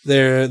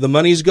the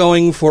money's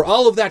going for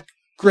all of that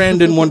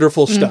grand and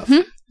wonderful stuff.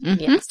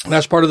 Yes.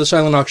 That's part of the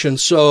silent auction.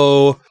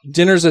 So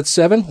dinner's at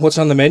 7. What's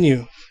on the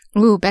menu?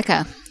 Ooh,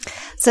 Becca.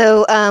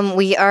 So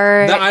we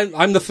are.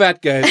 I'm the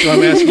fat guy, so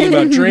I'm asking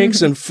about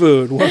drinks and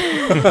food.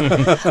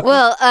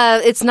 Well,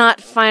 it's not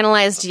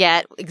finalized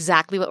yet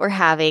exactly what we're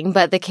having,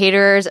 but the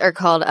caterers are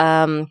called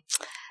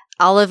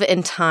Olive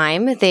and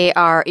Thyme. They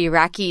are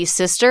Iraqi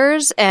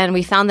sisters, and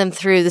we found them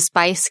through the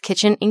Spice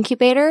Kitchen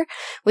Incubator,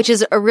 which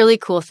is a really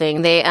cool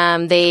thing.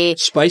 They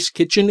Spice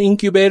Kitchen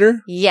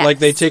Incubator? Yes. Like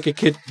they take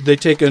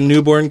a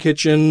newborn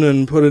kitchen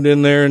and put it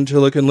in there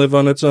until it can live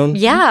on its own?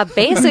 Yeah,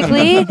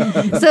 basically.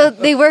 So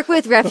they work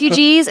with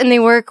refugees and they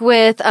work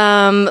with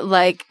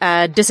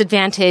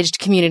disadvantaged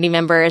community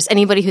members,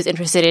 anybody who's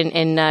interested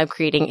in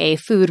creating a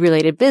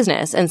food-related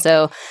business. And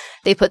so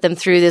they put them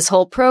through this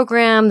whole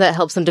program that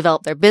helps them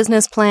develop their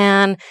business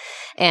plan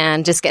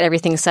and just get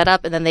everything set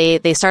up. And then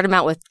they start them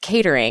out with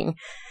catering.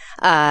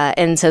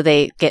 And so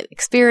they get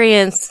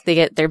experience, they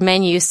get their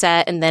menu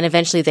set, and then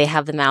eventually they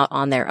have them out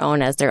on their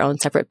own as their own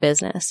separate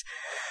business.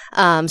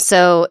 They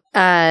have.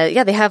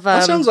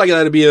 That sounds like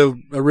that'd be a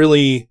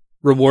really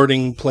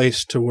rewarding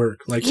place to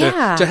work,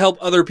 to help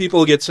other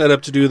people get set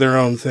up to do their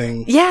own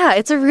thing. Yeah,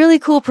 it's a really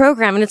cool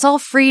program, and it's all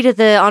free to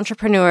the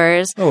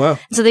entrepreneurs. Oh, wow.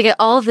 So they get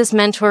all of this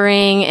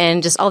mentoring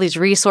and just all these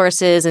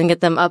resources and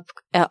get them up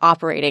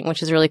operating,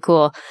 which is really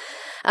cool.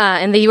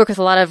 And they work with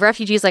a lot of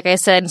refugees, like I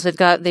said, so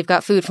they've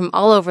got food from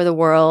all over the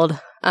world.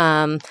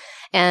 And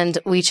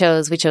we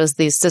chose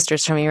these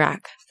sisters from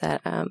Iraq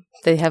that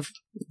they have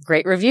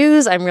great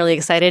reviews. I'm really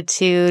excited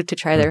to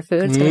try their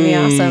food. It's going to be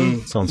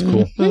awesome. Sounds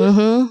cool.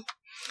 Mm-hmm.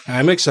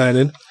 I'm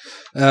excited.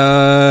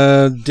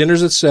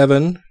 Dinner's at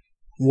 7.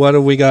 What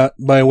have we got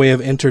by way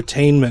of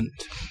entertainment?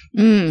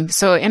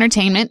 So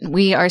entertainment,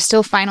 we are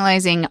still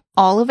finalizing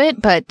all of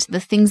it, but the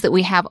things that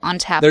we have on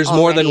tap There's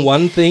already, more than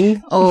one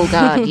thing? Oh,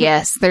 God,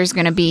 yes. There's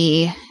going to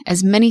be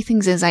as many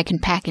things as I can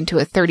pack into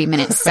a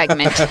 30-minute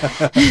segment.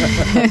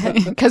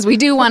 Because we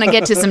do want to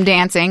get to some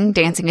dancing.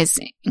 Dancing is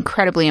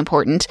incredibly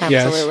important.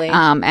 Absolutely.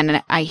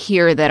 And I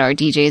hear that our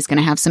DJ is going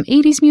to have some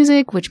 80s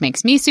music, which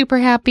makes me super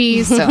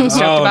happy. So I'm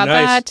stoked about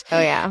nice. that. Oh,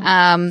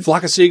 yeah.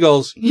 Flock of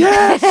Seagulls.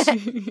 Yes!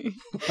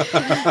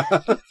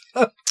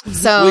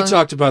 So we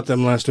talked about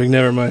them last week.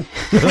 Never mind.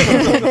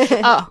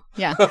 Oh,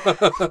 yeah.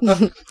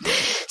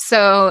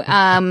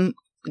 So,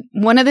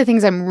 one of the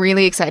things I'm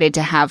really excited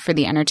to have for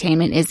the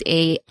entertainment is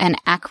an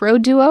acro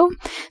duo.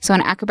 So an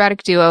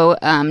acrobatic duo,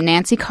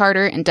 Nancy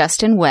Carter and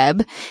Dustin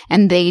Webb,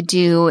 and they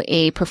do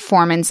a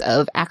performance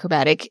of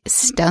acrobatic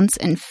stunts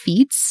and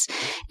feats.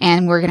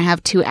 And we're going to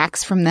have 2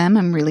 acts from them.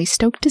 I'm really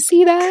stoked to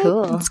see that.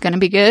 Cool. It's going to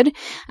be good.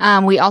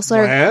 We also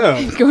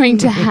are going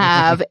to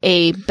have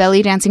a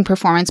belly dancing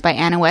performance by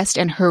Anna West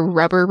and her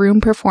Rubber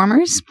Room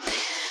performers.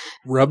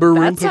 Rubber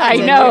Room I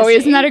know.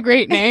 Isn't that a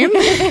great name?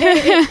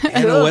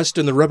 Anna West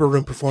and the Rubber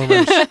Room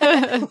Performers.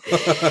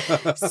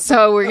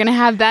 So we're going to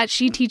have that.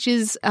 She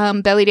teaches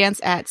belly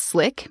dance at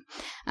Slick.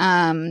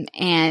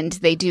 And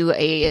they do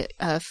a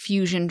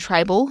fusion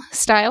tribal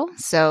style.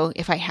 So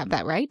if I have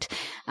that right.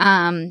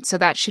 So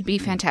that should be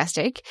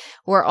fantastic.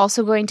 We're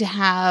also going to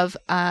have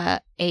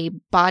a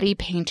body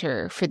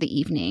painter for the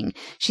evening.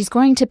 She's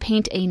going to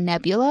paint a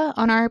nebula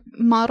on our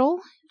model.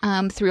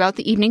 Throughout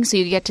the evening, so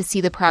you get to see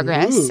the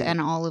progress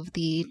and all of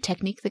the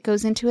technique that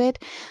goes into it.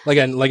 Like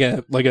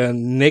a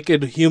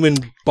naked human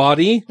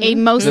body? A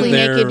mostly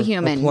naked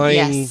human,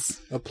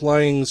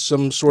 applying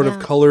some sort of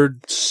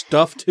colored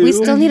stuff to? We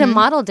still need a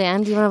model,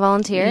 Dan. Do you want to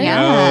volunteer?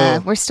 Yeah,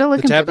 No. we're still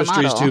looking for the model. The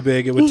tapestry's too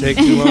big. It would take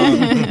too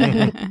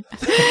long.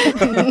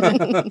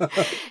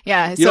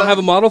 Yeah. You don't have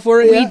a model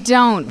for it yet? We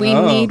don't. We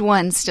need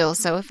one still.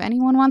 So if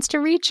anyone wants to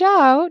reach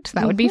out,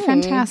 that would be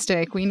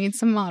fantastic. We need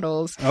some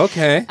models.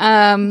 Okay.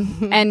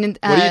 And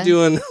what are you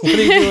doing? What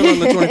are you doing on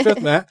the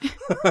 25th, Matt?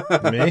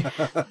 Me?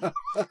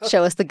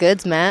 Show us the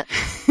goods, Matt.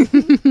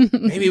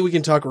 Maybe we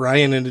can talk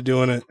Ryan into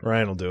doing it.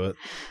 Ryan will do it.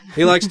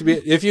 He likes to be.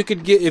 If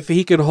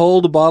he could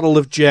hold a bottle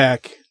of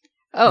Jack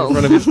in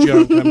front of his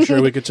junk, I'm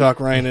sure we could talk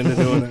Ryan into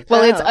doing it.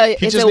 Well, it's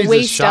a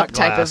waist up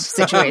type of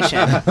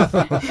situation.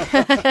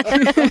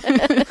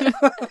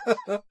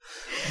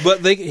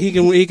 But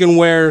he can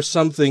wear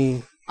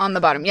something on the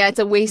bottom. Yeah, it's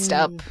a waist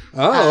up.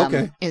 Oh,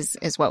 okay.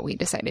 Is what we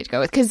decided to go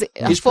with because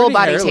a He's full pretty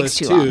body hairless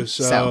takes too long.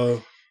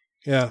 So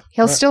yeah,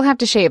 he'll still have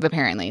to shave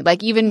apparently.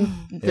 Like even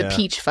the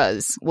peach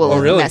fuzz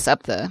will mess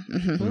up the.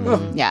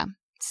 Yeah.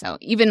 So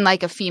even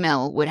like a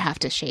female would have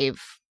to shave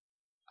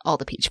all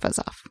the peach fuzz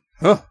off.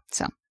 Huh.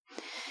 So.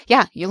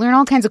 Yeah, you learn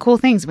all kinds of cool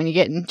things when you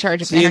get in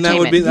charge of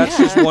entertainment. That's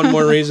just one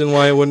more reason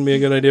why it wouldn't be a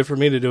good idea for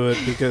me to do it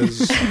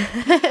because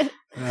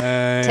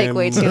take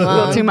way too long, a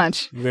little too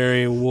much.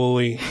 Very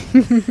woolly.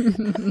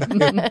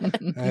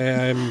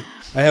 I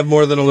have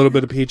more than a little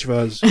bit of peach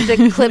fuzz.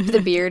 To clip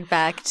the beard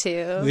back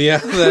too.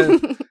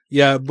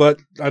 Yeah, but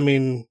I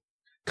mean,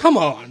 come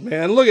on,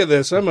 man! Look at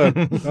this. I'm a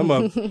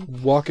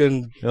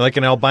walking. You're like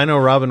an albino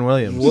Robin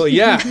Williams. Well,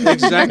 yeah,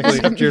 exactly.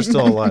 Except you're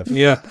still alive.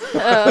 Yeah.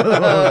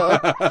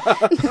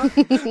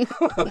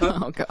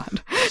 Oh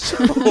God.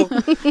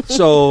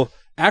 So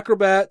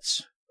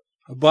acrobats,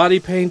 a body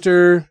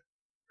painter,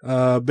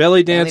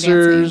 belly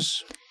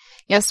dancers.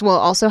 Yes, we'll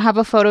also have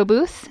a photo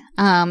booth.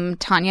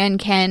 Tanya and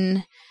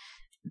Ken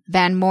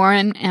Van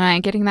Moren. Am I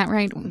getting that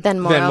right? Van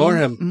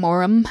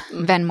Morum.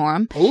 Van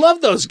Morum. I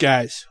love those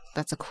guys.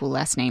 That's a cool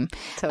last name.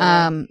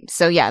 Totally.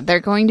 So yeah, they're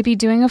going to be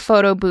doing a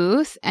photo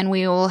booth and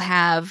we will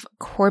have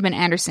Corbin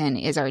Anderson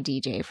is our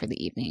DJ for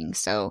the evening.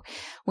 So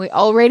we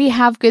already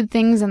have good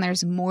things and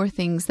there's more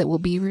things that will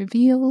be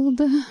revealed.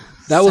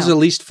 That was at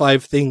least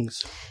 5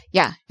 things.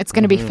 Yeah, it's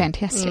going to be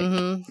fantastic.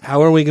 Mm-hmm.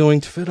 How are we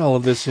going to fit all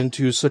of this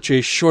into such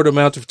a short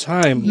amount of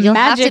time? You'll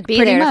have to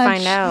be there to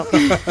find out.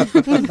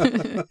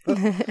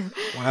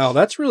 Wow,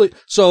 that's really...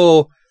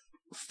 So,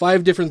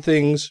 5 different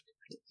things.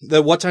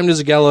 What time does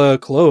the gala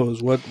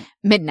close?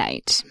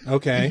 Midnight.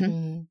 Okay. Mm-hmm.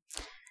 And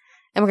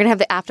we're going to have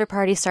the after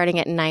party starting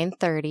at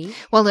 9:30.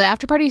 Well, the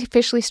after party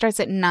officially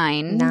starts at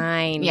 9.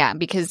 9. Yeah,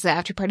 because the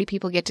after party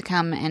people get to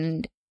come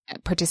and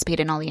participate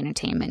in all the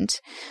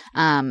entertainment.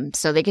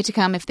 So they get to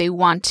come if they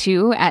want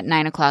to at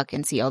 9 o'clock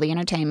and see all the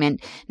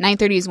entertainment.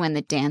 9:30 is when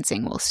the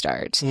dancing will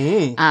start.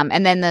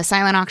 And then the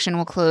silent auction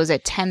will close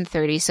at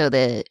 10:30 so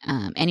that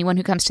anyone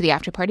who comes to the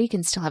after party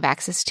can still have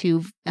access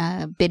to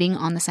bidding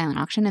on the silent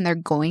auction. And they're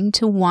going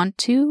to want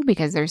to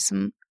because there's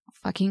some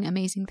fucking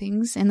amazing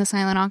things in the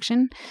silent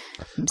auction.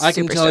 I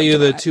can tell you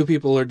that 2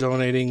 people are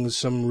donating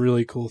some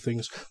really cool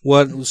things.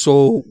 What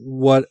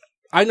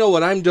I know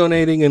what I'm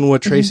donating and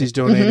what Tracy's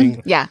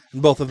donating. Yeah.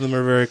 Both of them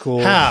are very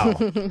cool. How?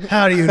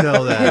 How do you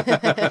know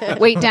that?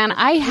 Wait, Dan,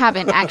 I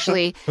haven't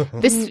actually.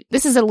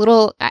 This is a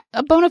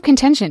bone of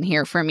contention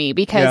here for me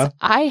because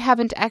I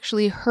haven't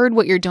actually heard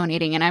what you're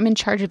donating and I'm in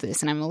charge of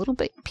this and I'm a little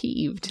bit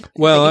peeved.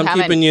 Well, I'm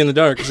keeping you in the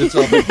dark because it's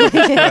all big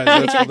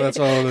surprise. That's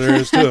all there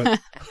is to it.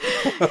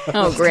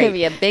 Oh, great. It's going to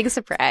be a big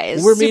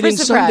surprise. We're meeting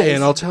Sunday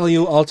and I'll tell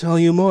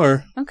you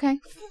more. Okay.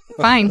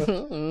 Fine.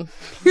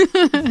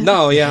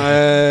 No,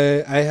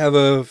 yeah, I have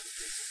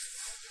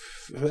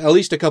at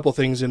least a couple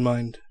things in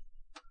mind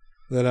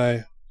that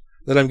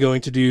I'm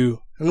going to do.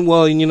 And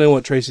well, you know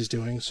what Tracy's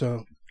doing,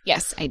 so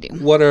yes, I do.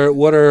 What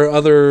are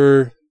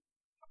other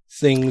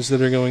things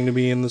that are going to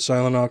be in the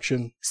silent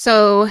auction?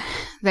 So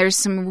there's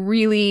some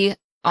really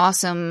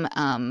awesome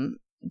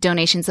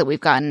donations that we've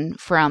gotten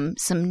from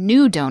some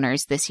new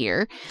donors this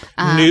year.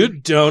 New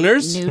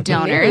donors? New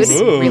donors.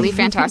 Really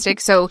fantastic.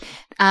 So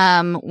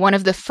one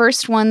of the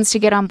first ones to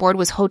get on board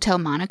was Hotel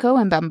Monaco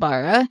in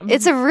Bambara.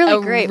 It's a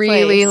really great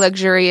really place.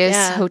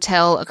 luxurious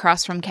hotel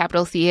across from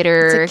Capitol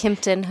Theater. It's a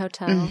Kimpton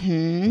hotel.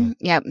 Mm-hmm.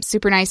 Yeah,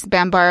 super nice.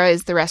 Bambara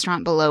is the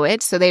restaurant below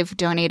it. So they've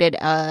donated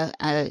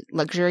a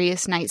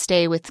luxurious night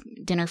stay with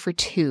dinner for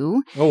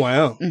 2. Oh,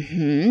 wow.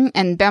 Mm-hmm.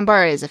 And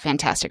Bambara is a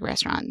fantastic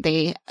restaurant.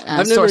 They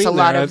I've source never a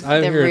lot there. of...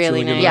 I've heard really it's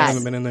really nice. good. I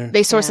haven't been in there.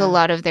 They source a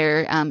lot of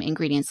their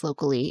ingredients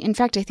locally. In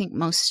fact, I think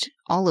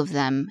all of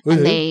them.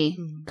 And they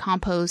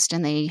compost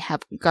and they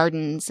have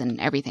gardens and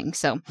everything.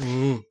 So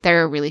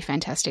they're a really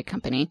fantastic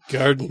company.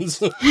 Gardens.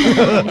 Compost.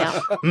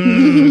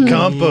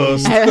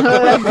 I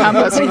love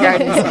compost and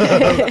gardens.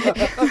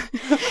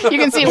 You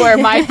can see where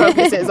my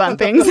focus is on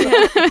things.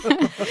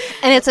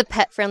 And it's a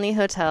pet-friendly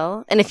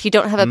hotel. And if you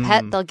don't have a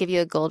pet, they'll give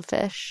you a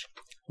goldfish.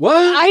 What?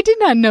 I did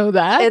not know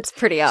that. It's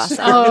pretty awesome.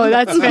 Oh,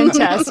 that's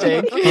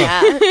fantastic.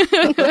 Yeah.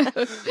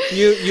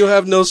 You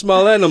have no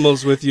small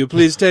animals with you.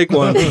 Please take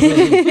one.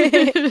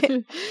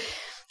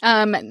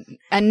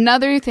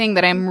 Another thing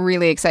that I'm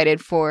really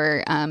excited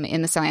for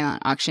in the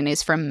silent auction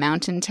is from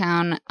Mountain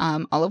Town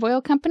Olive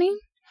Oil Company.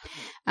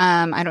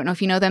 I don't know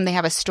if you know them. They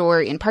have a store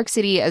in Park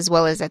City as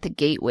well as at the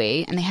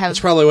Gateway, and they have.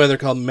 That's probably why they're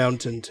called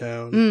Mountain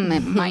Town.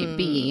 It might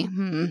be.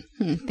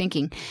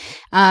 Thinking,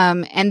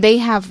 and they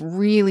have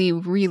really,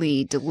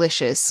 really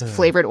delicious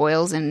flavored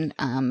oils and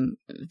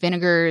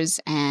vinegars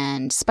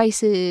and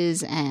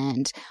spices,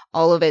 and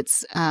all of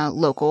it's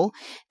local.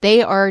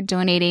 They are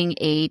donating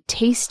a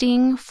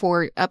tasting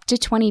for up to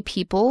 20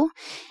 people,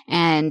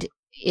 and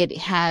it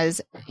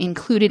has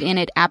included in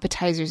it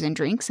appetizers and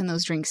drinks, and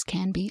those drinks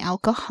can be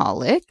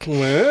alcoholic.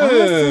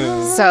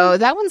 Awesome. So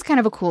that one's kind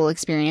of a cool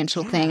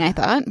experiential thing, I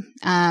thought.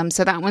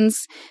 So that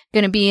one's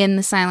going to be in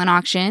the silent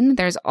auction.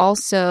 There's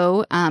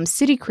also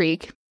City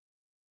Creek.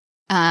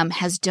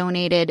 has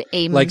donated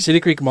a Like City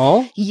Creek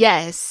Mall?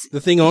 Yes. The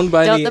thing owned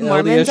by Don't the the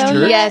Mormons LDS own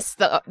Church? that? Yes,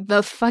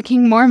 the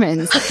fucking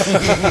Mormons.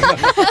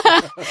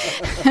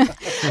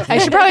 I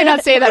should probably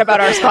not say that about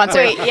our sponsor.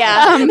 Wait,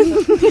 yeah.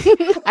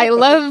 I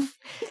love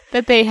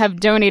that they have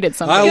donated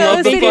something. I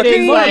love the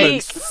fucking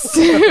Mormons.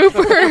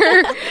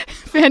 Super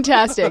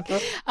fantastic.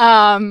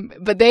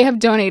 But they have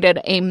donated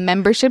a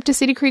membership to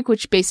City Creek,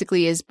 which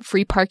basically is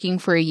free parking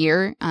for a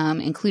year,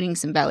 including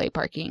some valet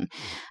parking.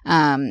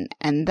 And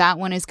that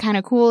one is kind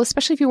of cool,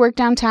 especially if you work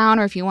downtown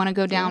or if you want to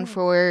go down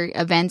for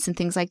events and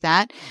things like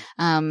that.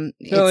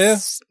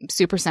 It's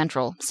super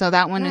central. So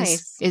that one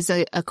is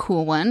a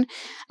cool one.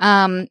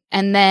 And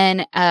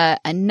then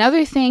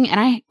another thing,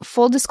 and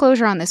full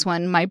disclosure on this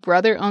one, my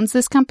brother owns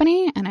this company,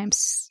 and I'm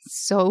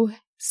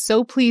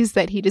so pleased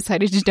that he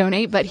decided to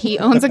donate, but he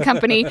owns a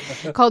company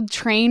called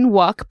Train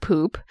Walk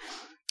Poop,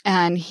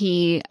 and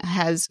he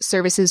has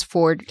services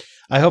for...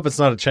 I hope it's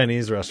not a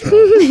Chinese restaurant.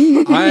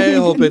 I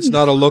hope it's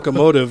not a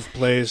locomotive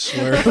place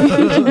where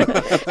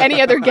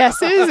Any other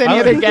guesses?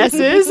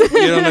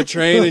 Get on a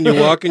train and you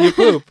walk and you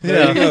poop.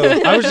 There you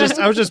go. I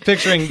was just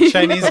picturing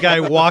Chinese guy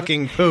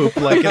walking poop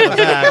like in the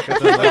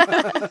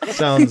back.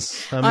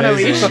 Sounds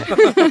amazing.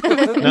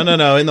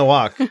 No, in the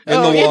walk. In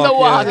the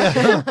walk.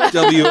 Yeah.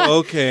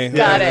 W-O-K.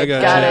 Got it.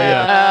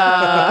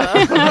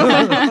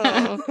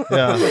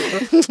 Yeah.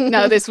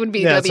 No, this would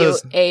be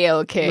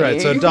W-A-L-K.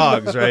 Right, so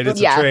dogs, right? It's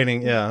a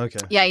training. Yeah, okay.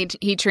 Yeah,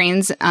 he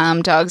trains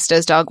dogs,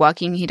 does dog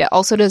walking. He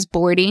also does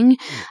boarding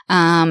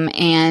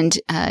and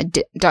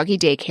doggy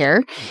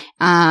daycare.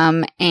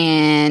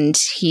 And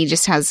he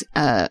just has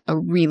a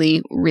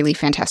really, really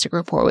fantastic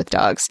rapport with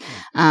dogs.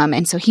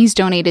 And so he's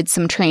donated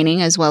some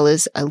training as well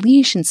as a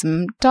leash and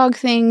some dog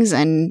things.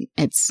 And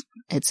it's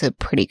a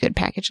pretty good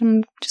package.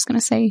 I'm just going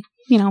to say,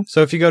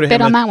 so if you go to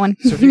him, on that one.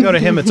 So if you go to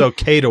him, it's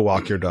okay to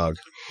walk your dog.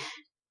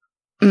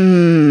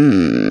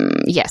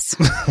 Yes.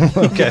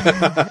 Okay.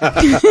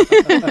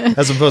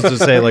 As opposed to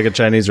say like a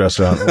Chinese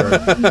restaurant where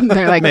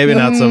they're like, maybe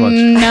not so much.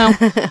 No.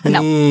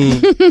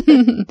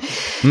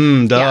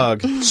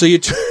 Dog. Yeah. So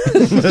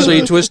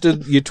you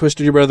twisted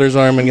your brother's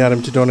arm and got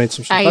him to donate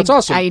some stuff. That's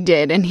awesome. I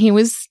did, and he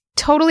was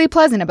totally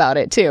pleasant about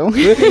it too.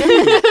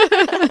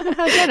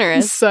 How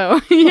generous. So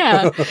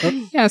yeah.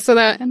 So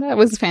that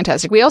was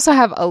fantastic. We also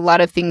have a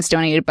lot of things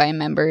donated by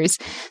members.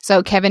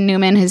 So Kevin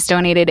Newman has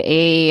donated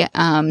a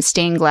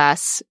stained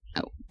glass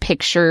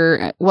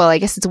picture. Well, I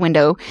guess it's a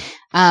window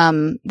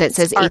that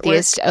says Artwork.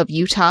 Atheist of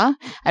Utah.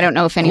 I don't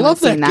know if anyone's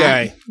seen that.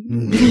 Guy.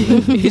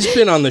 He's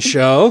been on the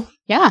show.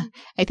 Yeah,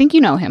 I think you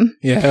know him.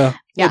 Yeah.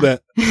 A little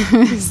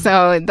bit.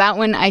 So that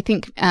one, I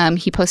think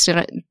he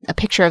posted a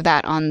picture of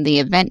that on the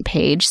event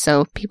page,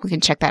 so people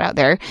can check that out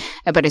there.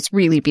 But it's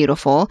really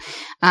beautiful.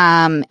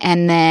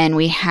 And then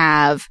we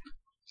have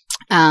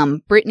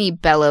Brittany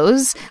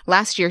Bellows.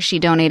 Last year, she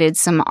donated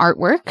some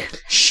artwork.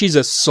 She's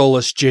a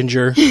soulless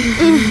ginger.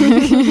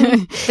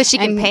 But she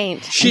can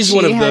paint. She's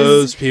one of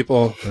those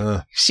people.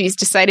 She's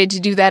decided to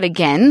do that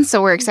again,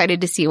 so we're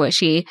excited to see what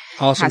she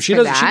awesome. has She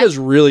for does. that. She does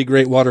really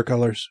great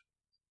watercolors.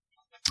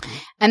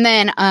 And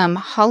then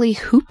Holly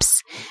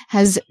Hoops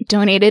has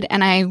donated,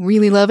 and I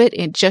really love it.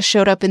 It just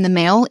showed up in the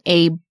mail,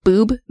 a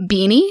boob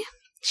beanie.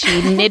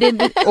 She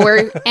knitted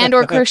or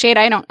crocheted.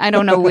 I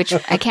don't know which.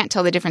 I can't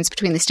tell the difference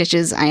between the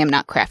stitches. I am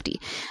not crafty.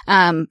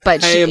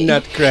 But I am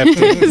not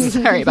crafty.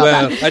 Sorry about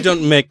that. I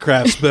don't make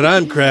crafts, but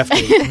I'm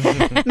crafty.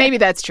 Maybe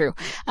that's true.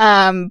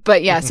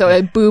 But yeah, so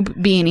a boob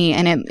beanie,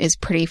 and it is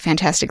pretty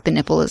fantastic. The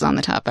nipple is on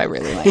the top. I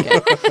really like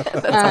it.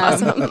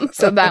 That's awesome.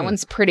 So that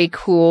one's pretty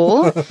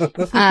cool.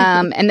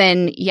 And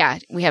then, yeah,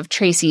 we have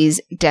Tracy's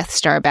Death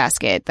Star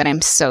basket that I'm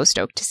so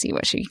stoked to see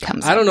what she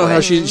comes I don't know up how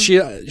with.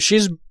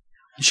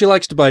 she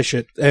likes to buy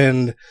shit,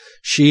 and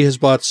she has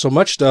bought so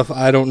much stuff.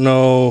 I don't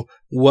know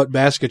what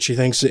basket she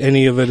thinks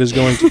any of it is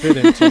going to fit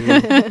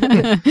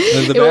into.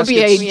 It will be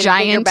a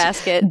giant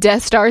basket,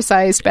 Death Star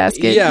sized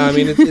basket. Yeah, I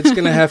mean it's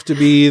going to have to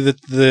be that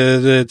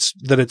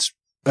it's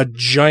a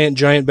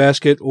giant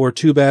basket, or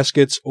two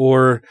baskets,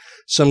 or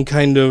some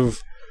kind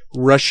of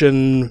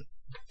Russian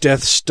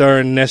Death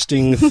Star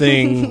nesting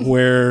thing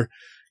where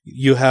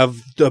you have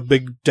a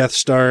big Death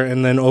Star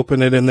and then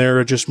open it, and there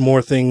are just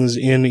more things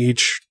in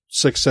each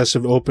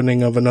successive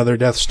opening of another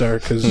Death Star,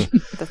 because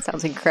that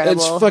sounds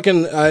incredible. It's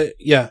fucking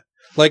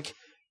like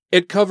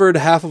it covered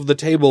half of the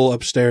table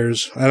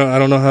upstairs. I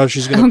don't know how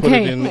she's going to put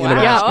it in a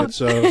basket.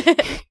 So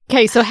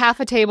okay, so half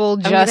a table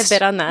I'm gonna just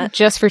bid on that,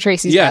 just for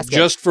Tracy's basket.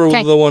 just for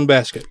the one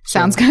basket.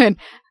 Sounds good.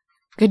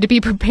 Good to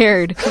be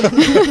prepared.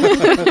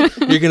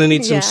 You're going to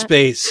need some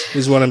space,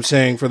 is what I'm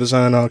saying, for the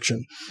silent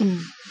auction.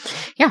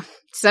 Yeah.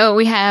 So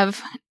we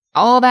have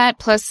all that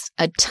plus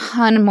a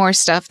ton more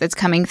stuff that's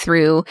coming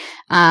through.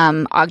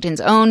 Ogden's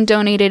Own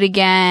donated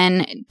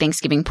again.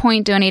 Thanksgiving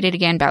Point donated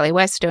again. Ballet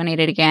West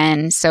donated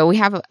again. So we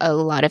have a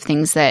lot of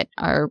things that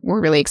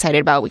we're really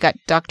excited about. We got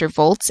Dr.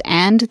 Volts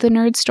and the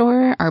Nerd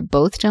Store are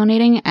both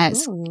donating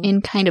as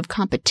in kind of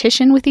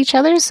competition with each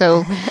other.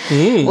 So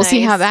we'll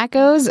see how that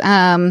goes.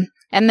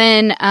 And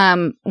then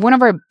one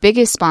of our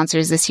biggest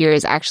sponsors this year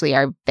is actually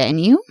our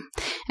venue.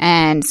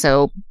 And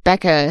so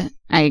Becca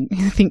I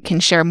think can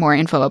share more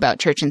info about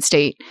Church and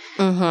State.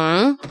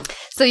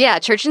 So yeah,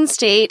 Church and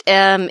State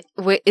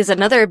is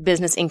another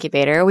business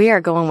incubator. We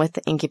are going with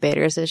the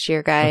incubators this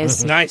year,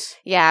 guys. Nice.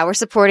 Yeah, we're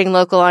supporting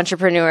local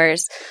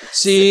entrepreneurs.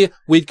 See,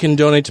 we can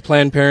donate to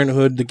Planned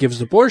Parenthood that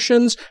gives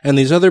abortions and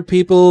these other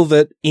people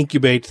that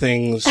incubate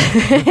things.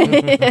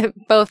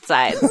 Both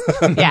sides.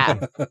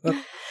 Yeah.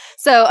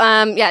 So,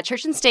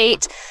 Church and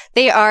State,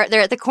 they're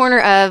at the corner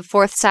of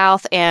 4th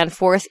South and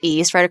 4th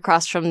East, right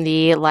across from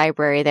the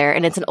library there.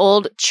 And it's an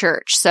old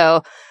church.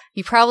 So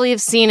you probably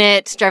have seen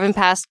it driving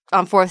past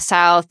on 4th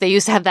South. They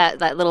used to have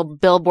that little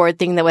billboard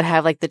thing that would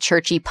have like the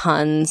churchy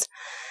puns.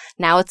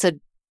 Now it's a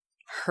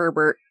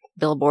Herbert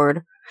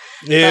billboard.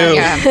 Yeah.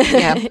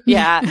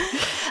 Yeah.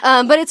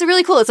 But it's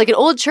really cool. It's like an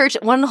old church.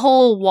 One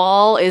whole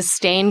wall is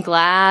stained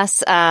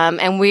glass.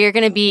 And we're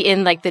going to be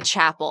in like the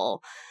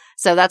chapel.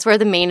 So that's where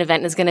the main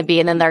event is going to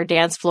be. And then our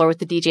dance floor with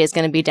the DJ is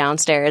going to be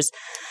downstairs.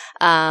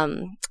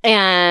 And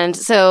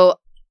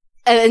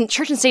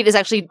Church and State is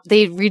actually,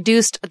 they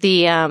reduced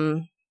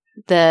the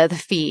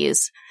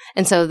fees.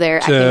 And so they're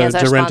acting as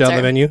our to sponsor. rent out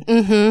the venue?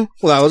 Mm-hmm.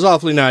 Well, that was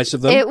awfully nice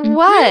of them. It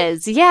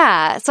was,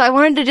 yeah. So I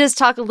wanted to just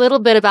talk a little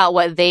bit about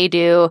what they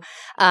do.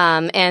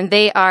 And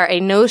they are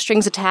a no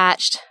strings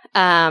attached,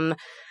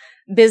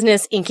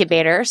 business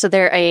incubator. So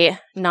they're a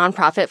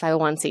nonprofit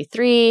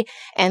 501c3,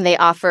 and they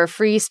offer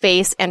free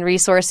space and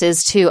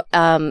resources to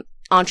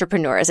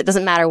entrepreneurs. It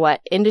doesn't matter what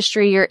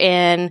industry you're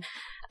in.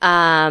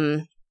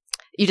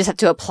 You just have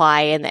to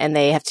apply, and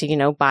they have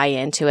to, buy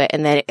into it,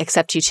 and then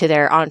accept you to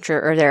their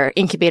their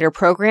incubator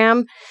program.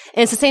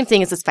 And it's the same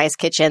thing as the Spice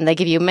Kitchen. They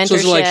give you mentorship. So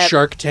it's like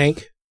Shark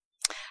Tank?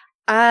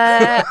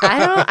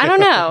 I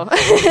don't know.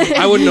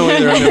 I wouldn't know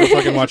either. I've never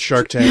fucking watched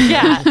Shark Tank.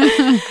 Yeah.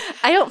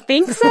 I don't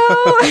think so.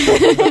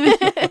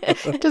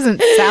 It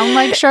doesn't sound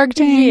like Shark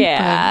Tank.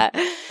 Yeah.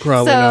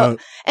 Probably not.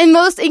 And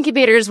most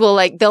incubators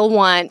they'll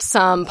want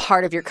some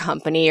part of your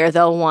company, or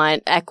they'll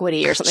want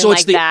equity or something like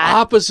that. So it's the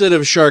opposite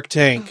of Shark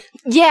Tank.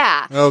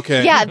 Yeah.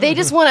 Okay. Yeah, they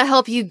just want to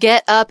help you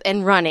get up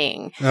and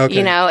running, Okay.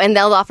 And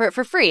they'll offer it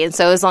for free. And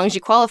so as long as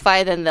you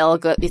qualify, then they'll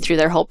go through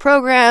their whole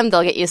program.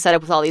 They'll get you set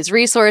up with all these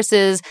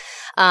resources.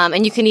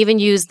 And you can even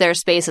use their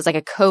space as like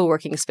a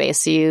co-working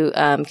space. So you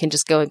can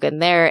just go in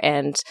there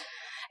and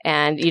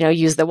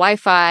use the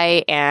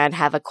Wi-Fi and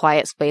have a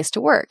quiet space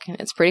to work. And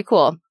it's pretty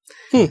cool.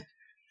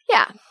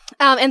 Yeah.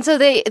 And so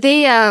they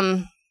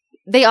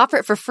offer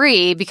it for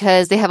free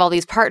because they have all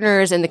these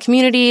partners in the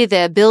community.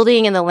 The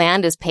building and the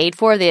land is paid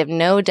for. They have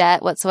no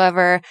debt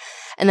whatsoever.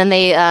 And then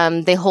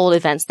they hold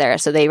events there.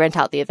 So they rent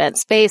out the event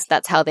space.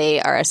 That's how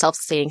they are a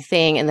self-sustaining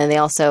thing. And then they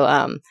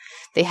also,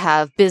 they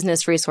have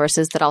business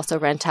resources that also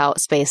rent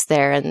out space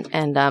there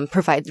and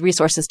provide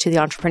resources to the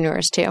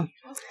entrepreneurs too.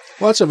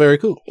 Well, that's a very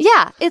cool.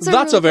 Yeah.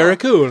 That's very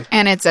cool.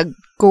 And it's a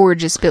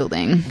gorgeous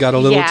building. Got a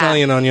little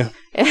Italian on you.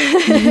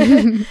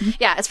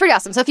 Yeah, it's pretty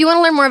awesome. So if you want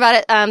to learn more about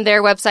it,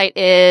 their website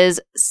is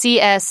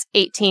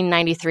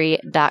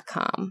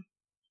cs1893.com.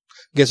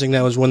 Guessing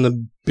that was when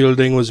the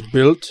building was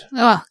built.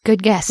 Oh,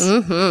 good guess.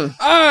 Mm-hmm.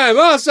 I'm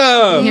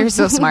awesome. You're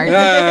so smart.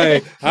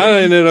 Hey,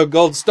 I need a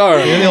gold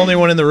star. You're the only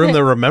one in the room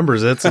that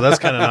remembers it, so that's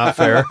kind of not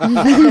fair.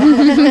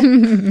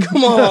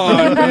 Come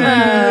on,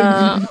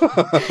 man.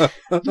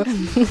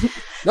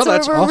 No, So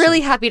that's we're awesome.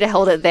 really happy to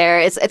hold it there.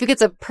 I think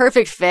it's a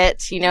perfect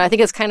fit. I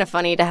think it's kind of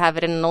funny to have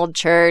it in an old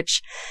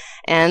church.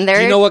 And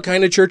Do you know what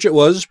kind of church it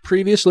was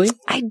previously?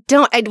 I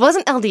don't. It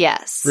wasn't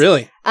LDS.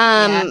 Really?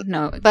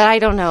 No. But I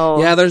don't know.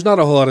 Yeah, there's not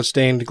a whole lot of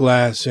stained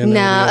glass in No,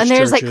 LDS and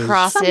there's churches. like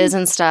crosses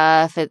and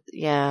stuff.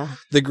 Yeah.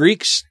 The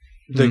Greeks,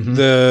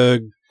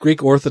 the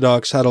Greek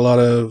Orthodox had a lot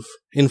of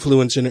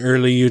influence in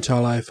early Utah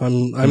life.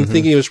 I'm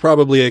thinking it was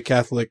probably a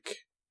Catholic.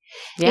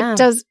 Yeah. It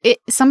does.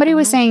 Somebody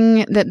was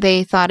saying that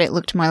they thought it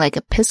looked more like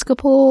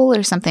Episcopal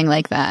or something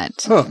like that.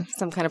 Huh.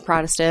 Some kind of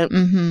Protestant.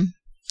 Mm-hmm.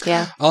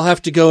 Yeah. I'll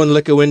have to go and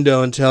lick a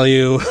window and tell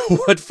you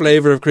what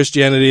flavor of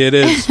Christianity it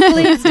is.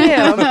 Please do.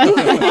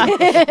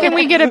 Can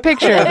we get a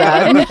picture of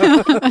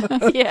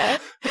that? Yeah.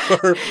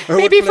 Or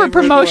Maybe for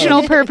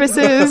promotional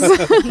purposes.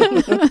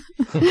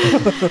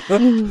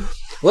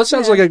 Well, that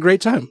sounds like a great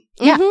time.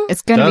 Yeah,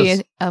 it's going to Does.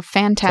 be a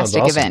fantastic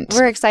Sounds awesome. event.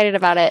 We're excited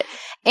about it.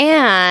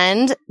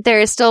 And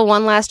there is still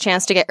one last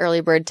chance to get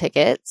early bird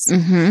tickets.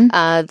 Mm-hmm.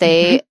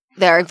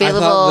 They're I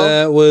available. thought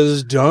that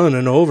was done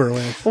and over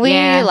with. We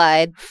Yeah.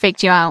 lied.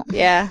 Faked you out.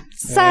 Yeah.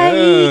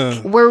 Yeah.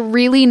 We're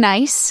really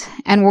nice,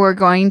 and we're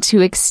going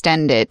to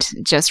extend it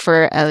just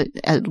for a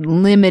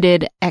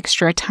limited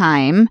extra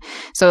time.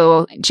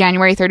 So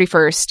January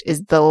 31st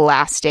is the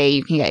last day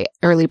you can get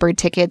early bird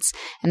tickets,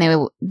 and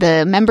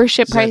the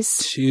membership Is that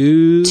price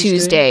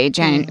Tuesday?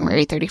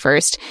 January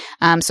 31st.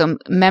 So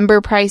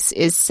member price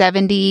is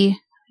 $70.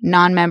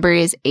 Non-member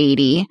is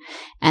 $80,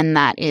 and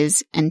that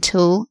is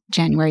until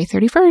January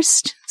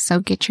 31st. So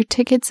get your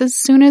tickets as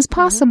soon as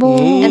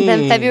possible. And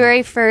then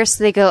February 1st,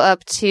 they go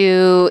up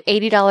to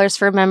 $80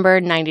 for a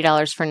member,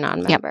 $90 for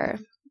non-member.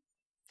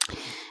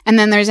 And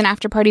then there's an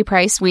after party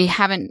price. We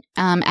haven't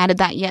added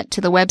that yet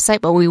to the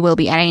website, but we will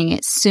be adding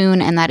it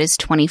soon, and that is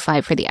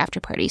 $25 for the after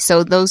party.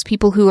 So those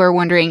people who are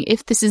wondering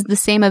if this is the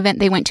same event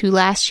they went to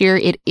last year,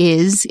 it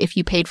is. If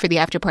you paid for the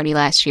after party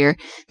last year,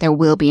 there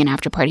will be an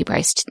after party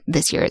price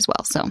this year as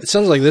well. So it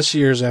sounds like this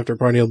year's after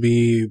party will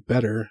be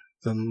better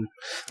than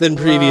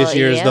previous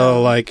years,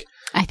 though. Like,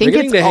 I think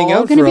it's it's hang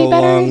all out going to for be a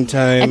better. long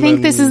time. I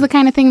think this is the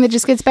kind of thing that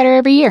just gets better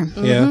every year.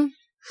 Yeah.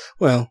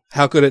 Well,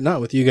 how could it not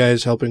with you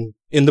guys helping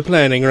in the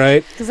planning,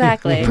 right?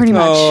 Exactly. Pretty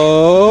much.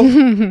 Oh.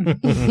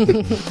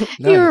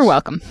 You're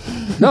welcome.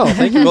 No,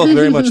 thank you both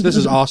very much. This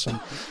is awesome.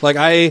 Like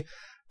I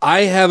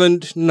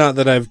haven't, not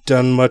that I've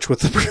done much with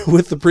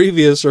the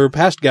previous or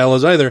past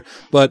galas either,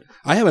 but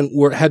I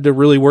haven't had to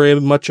really worry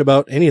much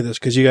about any of this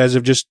because you guys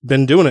have just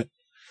been doing it,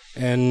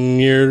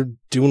 and you're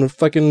doing a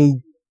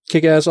fucking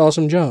kick-ass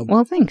awesome job.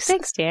 Well, thanks.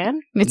 Thanks, Dan.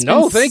 It's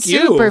No, been thank you.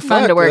 super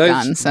fun Fuck, to work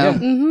that's- on. So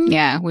yeah.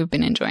 yeah, we've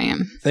been enjoying it.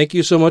 Thank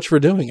you so much for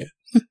doing it.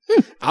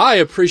 I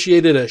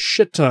appreciate it a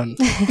shit ton.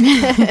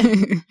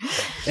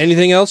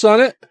 Anything else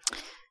on it?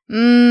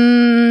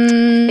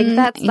 I think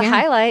that's the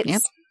highlights.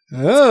 Yep.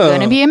 Oh. It's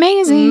gonna be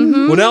amazing.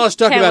 Well, now let's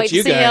talk Can't about wait to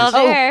you see y'all guys.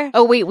 there.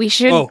 Oh wait, we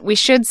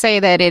should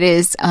say that it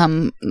is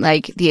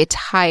like the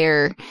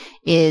attire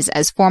is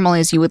as formal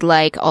as you would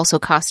like. Also,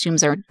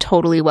 costumes are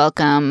totally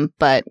welcome,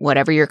 but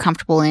whatever you're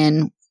comfortable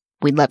in,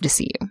 we'd love to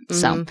see you.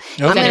 So I'm if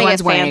gonna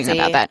anyone's get wondering fancy.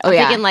 about that, I'm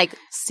thinking like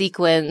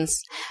sequins.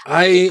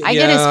 I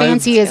get as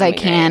fancy as I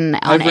can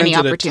on I've any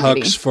rented opportunity.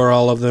 a tux for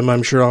all of them.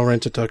 I'm sure I'll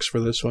rent a tux for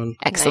this one.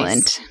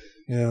 Excellent.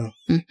 Yeah.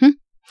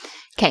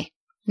 Okay.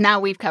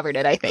 Now we've covered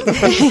it, I think.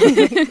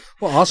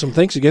 Well, awesome.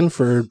 Thanks again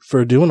for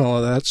doing all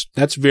of that.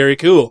 That's very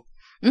cool.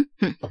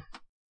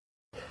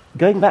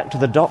 Going back to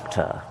the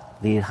doctor,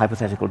 the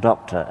hypothetical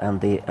doctor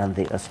and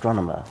the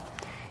astronomer,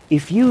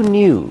 if you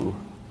knew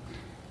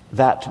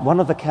that one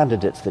of the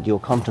candidates that you're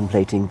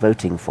contemplating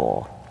voting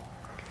for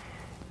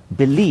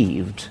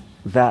believed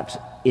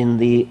that in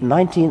the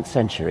 19th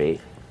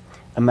century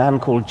a man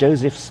called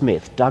Joseph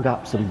Smith dug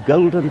up some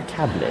golden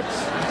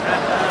tablets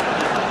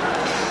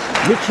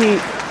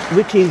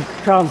which he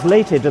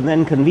translated and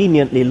then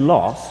conveniently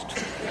lost,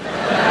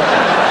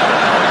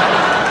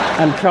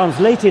 and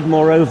translated,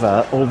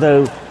 moreover,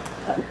 although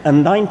a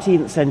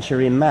 19th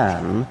century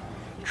man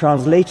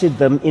translated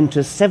them into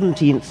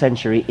 17th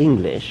century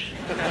English,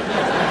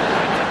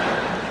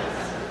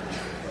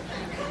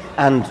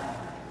 and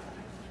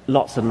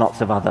lots and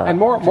lots of other... And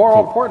more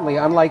importantly,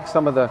 unlike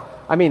some of the...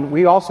 I mean,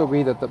 we also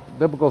agree that the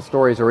biblical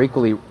stories are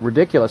equally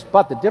ridiculous,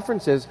 but the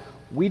difference is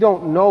we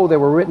don't know they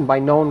were written by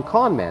known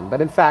con men,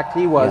 but in fact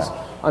he was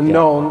a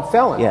known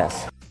felon.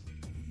 Yes.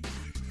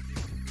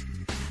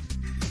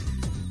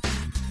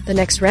 The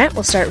next rant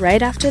will start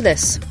right after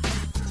this.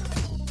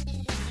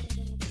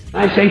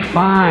 I say,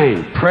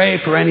 fine, pray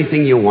for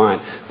anything you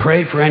want.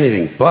 Pray for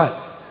anything. But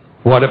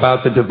what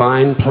about the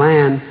divine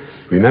plan?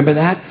 Remember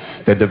that?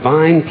 The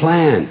divine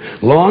plan.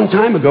 Long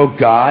time ago,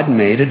 God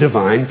made a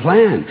divine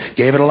plan.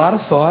 Gave it a lot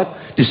of thought,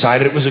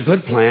 decided it was a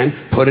good plan,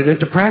 put it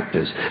into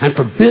practice. And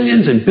for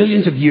billions and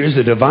billions of years,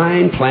 the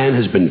divine plan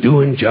has been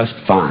doing just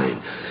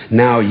fine.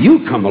 Now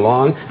you come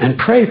along and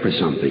pray for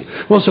something.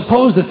 Well,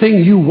 suppose the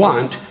thing you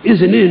want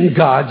isn't in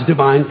God's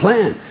divine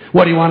plan.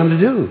 What do you want him to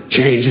do?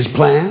 Change his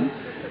plan?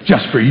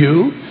 Just for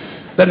you?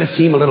 Doesn't it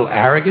seem a little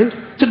arrogant?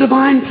 It's a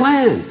divine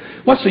plan.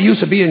 What's the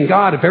use of being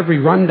God if every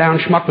rundown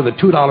schmuck with a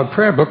 $2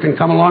 prayer book can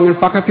come along and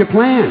fuck up your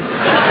plan?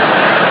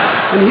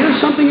 And here's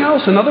something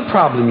else, another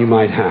problem you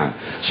might have.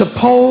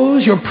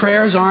 Suppose your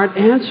prayers aren't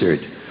answered.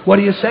 What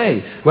do you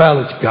say?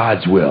 Well, it's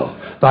God's will.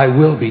 Thy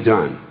will be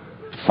done.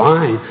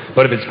 Fine,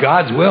 but if it's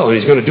God's will and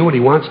he's going to do what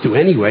he wants to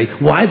anyway,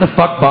 why the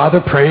fuck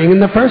bother praying in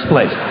the first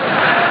place?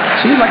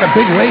 Seems like a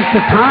big waste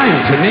of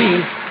time to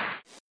me.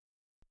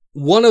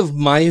 One of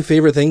my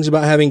favorite things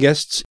about having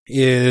guests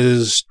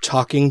is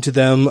talking to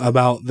them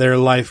about their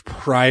life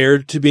prior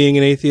to being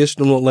an atheist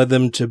and what led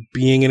them to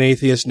being an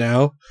atheist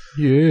now.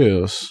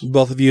 Yes.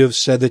 Both of you have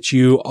said that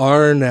you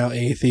are now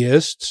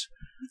atheists.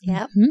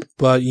 Yep.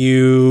 But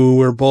you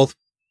were both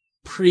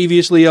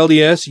previously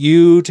LDS.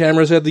 You,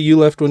 Tamara, said that you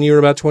left when you were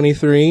about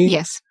 23.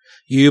 Yes.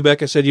 You,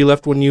 Becca, said you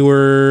left when you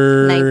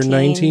were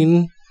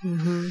 19.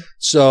 Mm-hmm.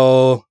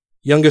 So...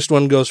 youngest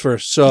one goes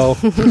first. So,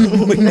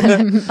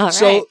 All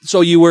right.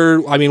 so you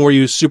were, I mean, were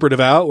you super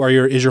devout?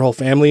 Is your whole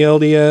family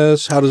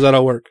LDS? How does that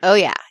all work? Oh,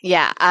 yeah.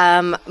 Yeah.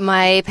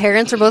 My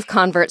parents were both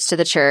converts to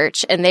the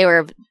church, and they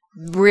were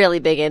really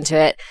big into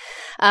it.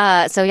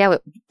 So, yeah,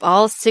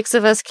 all 6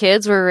 of us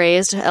kids were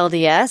raised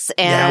LDS.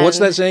 And yeah, what's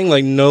that saying?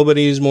 Like,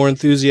 nobody's more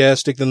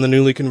enthusiastic than the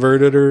newly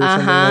converted or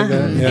something like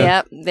that? Yeah.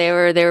 Yep. They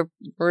were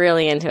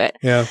really into it.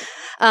 Yeah.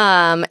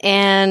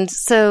 And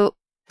so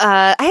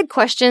I had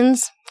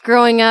questions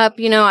growing up.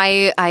 You know,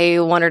 I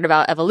wondered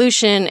about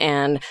evolution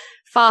and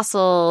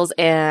fossils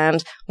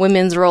and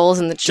women's roles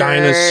in the church.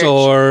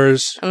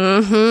 Dinosaurs.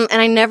 Mm-hmm.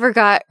 And I never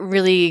got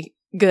really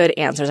good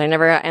answers. I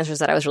never got answers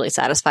that I was really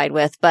satisfied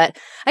with, but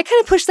I kind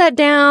of pushed that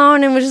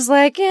down and was just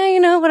like,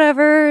 yeah,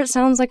 whatever. It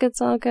sounds like it's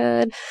all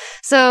good.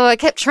 So I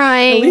kept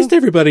trying. At least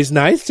everybody's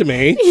nice to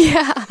me.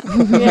 Yeah.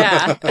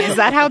 Yeah. Is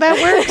that how that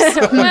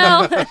works?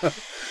 Well,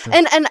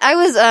 and I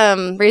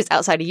was raised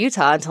outside of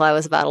Utah until I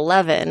was about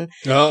 11.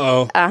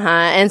 Uh-oh.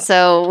 And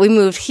so we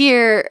moved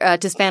here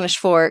to Spanish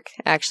Fork,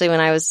 actually, when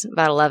I was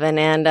about 11.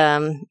 And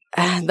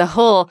the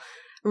whole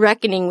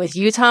reckoning with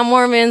Utah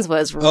Mormons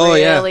was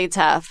really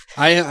tough.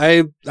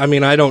 I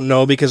mean, I don't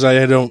know because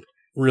I don't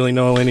really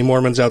know any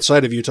Mormons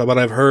outside of Utah, but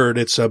I've heard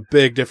it's a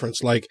big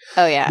difference. Like,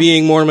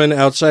 being Mormon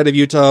outside of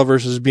Utah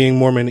versus being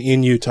Mormon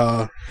in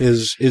Utah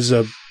is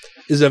a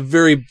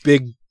very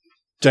big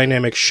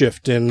dynamic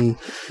shift in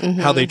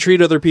how they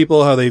treat other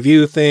people, how they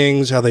view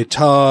things, how they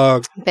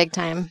talk. Big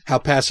time. How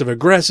passive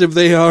aggressive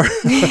they are.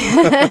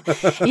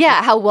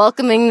 Yeah, how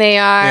welcoming they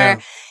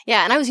are.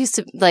 Yeah, and I was used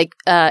to like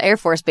Air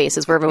Force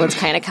bases where everyone's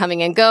kind of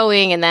coming and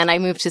going, and then I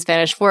moved to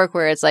Spanish Fork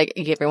where it's like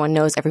everyone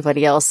knows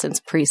everybody else since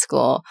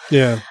preschool.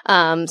 Yeah.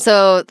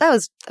 So that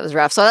was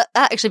rough. So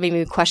that actually made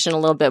me question a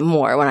little bit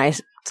more when I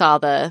saw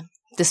the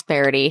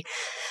disparity.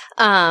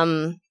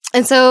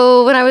 And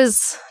so when I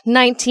was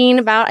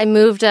 19, I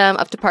moved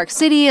up to Park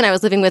City, and I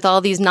was living with all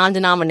these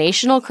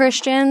non-denominational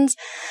Christians.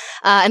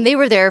 And they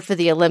were there for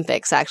the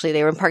Olympics, actually.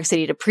 They were in Park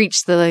City to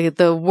preach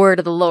the word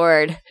of the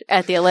Lord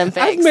at the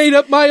Olympics. I've made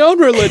up my own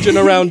religion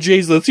around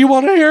Jesus. You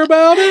want to hear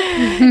about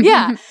it?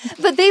 Yeah.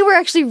 But they were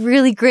actually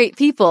really great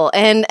people.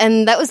 And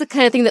that was the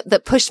kind of thing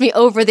that pushed me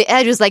over the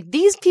edge. It was like,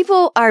 these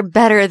people are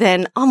better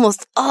than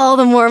almost all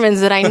the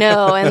Mormons that I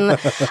know. And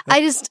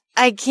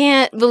I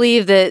can't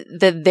believe that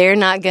they're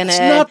not gonna. It's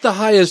not the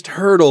highest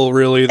hurdle,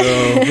 really,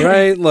 though,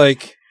 right?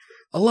 Like,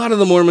 a lot of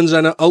the Mormons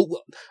I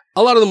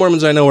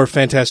know are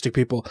fantastic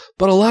people,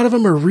 but a lot of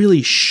them are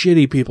really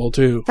shitty people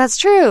too. That's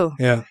true.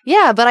 Yeah.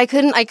 Yeah, but I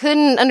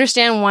couldn't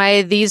understand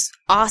why these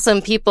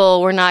awesome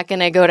people were not going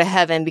to go to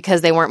heaven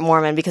because they weren't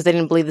Mormon, because they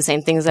didn't believe the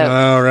same things that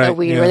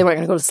we were. They weren't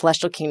going to go to the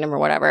celestial kingdom or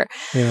whatever.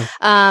 Yeah.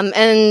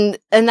 And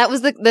that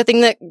was the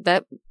thing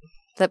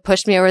that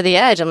pushed me over the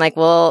edge. I'm like,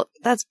 well,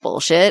 that's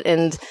bullshit.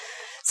 And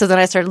so then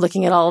I started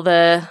looking at all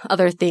the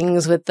other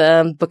things with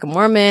the Book of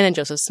Mormon and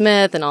Joseph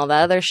Smith and all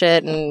that other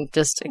shit, and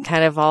just it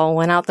kind of all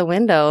went out the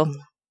window.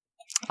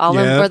 All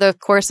in for the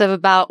course of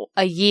about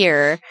a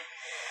year.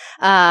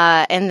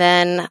 And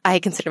then I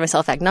considered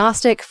myself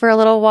agnostic for a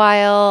little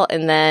while.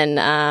 And then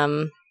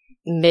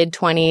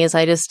mid-20s,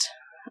 I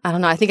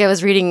don't know, I think I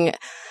was reading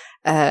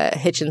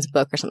Hitchens'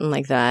 book or something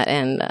like that,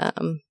 and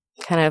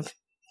kind of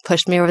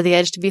pushed me over the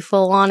edge to be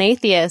full-on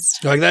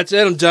atheist. Like, that's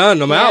it, I'm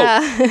done, I'm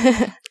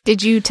out.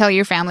 Did you tell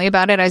your family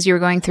about it as you were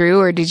going through,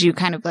 or did you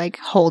kind of like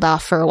hold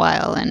off for a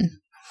while? And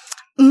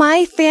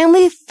my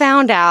family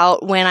found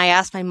out when I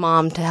asked my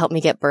mom to help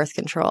me get birth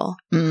control.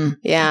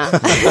 Yeah.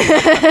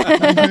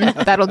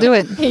 That'll do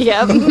it.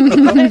 Yep.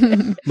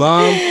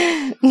 Mom,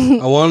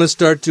 I want to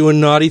start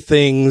doing naughty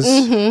things,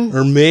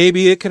 or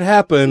maybe it could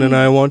happen, and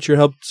I want your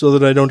help so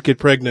that I don't get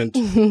pregnant.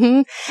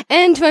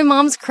 And to my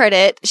mom's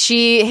credit,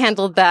 she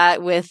handled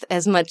that with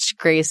as much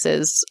grace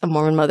as a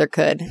Mormon mother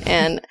could,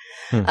 and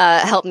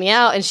helped me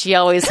out. And she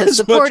always has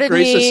supported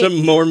me. As much grace as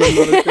a Mormon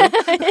mother could.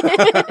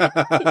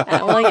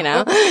 Yeah, well, you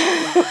know.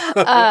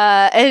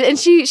 And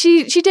she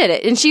did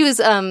it, and she was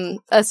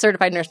a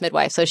certified nurse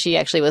midwife, so she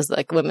actually was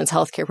like a women's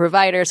healthcare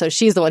provider. So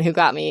she's the one who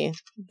got me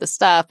the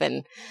stuff,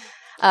 and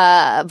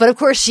but of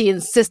course she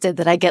insisted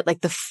that I get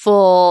like the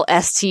full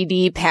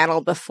STD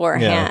panel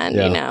beforehand,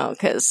 you know,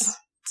 because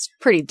it's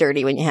pretty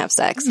dirty when you have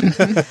sex.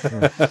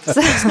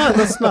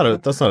 That's not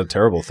a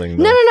terrible thing,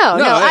 though. No.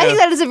 I think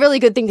that is a really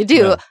good thing to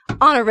do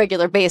on a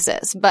regular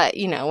basis. But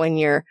you know, when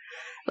you're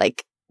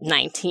like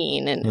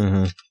 19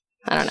 and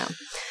I don't know.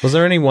 Was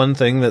there any one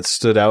thing that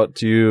stood out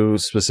to you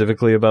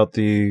specifically about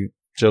the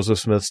Joseph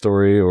Smith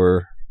story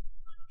or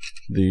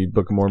the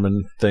Book of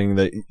Mormon thing?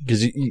 That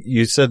because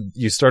you said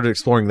you started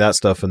exploring that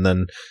stuff, and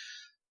then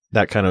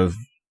that kind of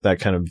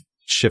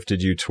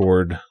shifted you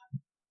toward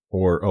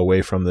or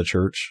away from the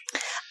church.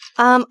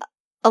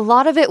 A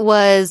lot of it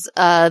was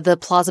the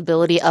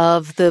plausibility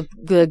of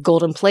the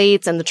golden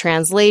plates and the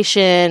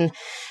translation,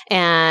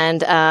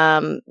 and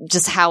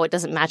just how it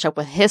doesn't match up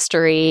with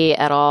history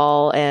at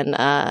all,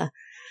 and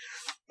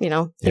you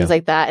know, things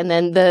like that. And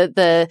then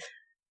the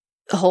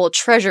whole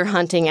treasure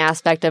hunting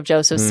aspect of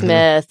Joseph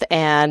Smith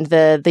and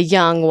the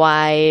young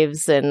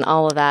wives and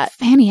all of that.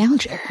 Fanny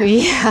Alger.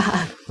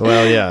 Yeah.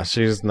 Well, yeah,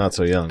 she's not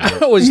so young. Right?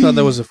 I always thought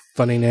that was a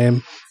funny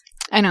name.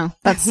 I know.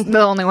 That's the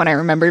only one I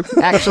remember,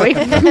 actually.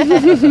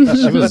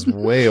 She was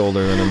way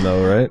older than him,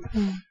 though, right?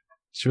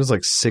 She was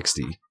like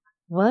 60.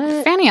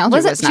 What? Fanny Alger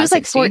was not She was 60.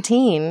 like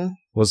 14.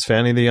 Was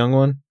Fanny the young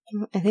one?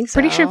 I think so.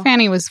 Pretty sure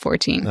Fanny was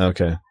 14.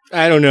 Okay.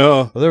 I don't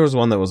know. Well, there was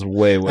one that was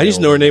way I just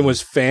know her name was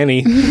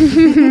Fanny.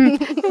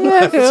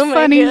 That's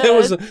funny.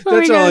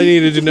 That's all I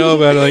needed to know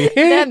about it. Like,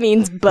 that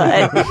means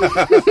butt.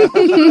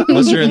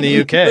 Unless you're in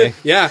the UK.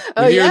 Yeah.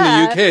 If you're in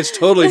the UK, it's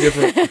totally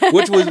different.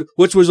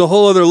 Which was a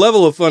whole other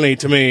level of funny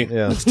to me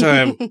this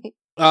time.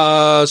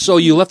 So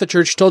you left the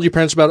church, told your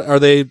parents about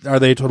it. Are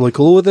they totally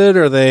cool with it?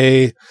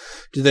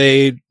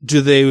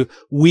 Do they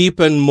weep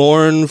and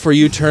mourn for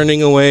you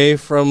turning away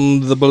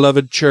from the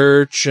beloved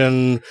church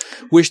and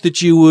wish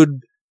that you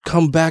would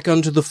come back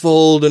unto the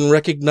fold and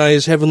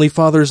recognize Heavenly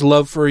Father's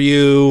love for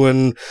you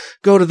and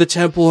go to the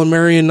temple and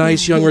marry a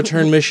nice young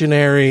return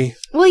missionary?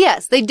 Well,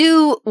 yes, they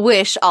do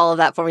wish all of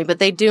that for me, but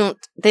they don't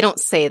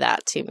say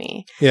that to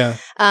me. Yeah.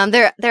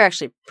 They're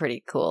actually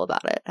pretty cool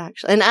about it,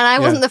 actually. And I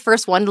wasn't the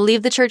first one to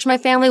leave the church in my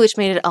family, which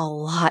made it a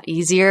lot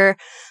easier.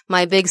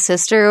 My big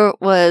sister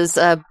was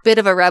a bit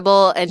of a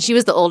rebel, and she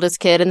was the oldest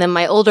kid. And then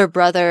my older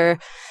brother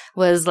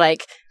was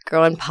like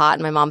growing pot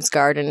in my mom's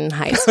garden in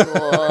high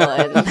school.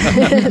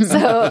 And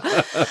so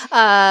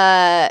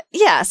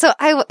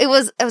it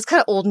was kind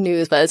of old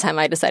news by the time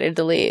I decided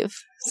to leave.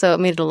 So it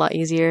made it a lot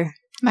easier.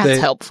 That's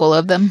helpful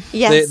of them.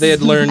 Yes. They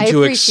had learned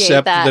to appreciate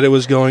accept that it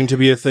was going to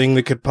be a thing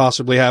that could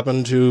possibly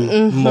happen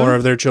to more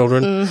of their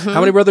children. How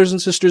many brothers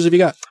and sisters have you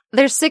got?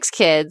 There's 6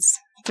 kids,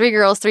 3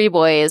 girls, 3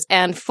 boys,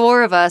 and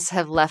 4 of us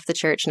have left the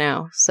church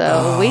now.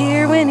 So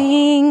we're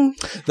winning.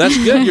 That's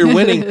good. You're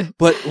winning.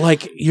 But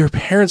like your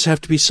parents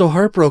have to be so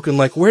heartbroken.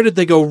 Like, where did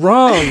they go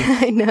wrong?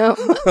 I know.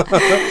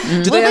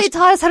 They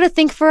taught us how to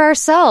think for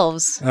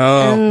ourselves.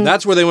 Oh,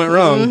 that's where they went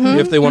wrong.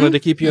 If they wanted to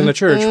keep you in the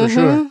church, for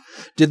sure.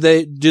 Do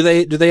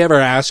they ever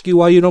ask you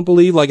why you don't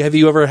believe? Like, have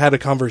you ever had a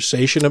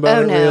conversation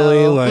about it? No.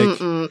 Really?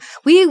 Like,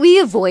 we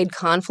avoid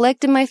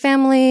conflict in my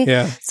family.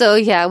 Yeah. So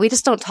yeah, we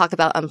just don't talk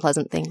about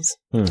unpleasant things.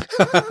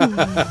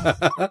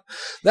 That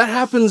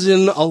happens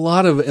in a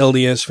lot of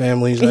LDS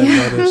families, I've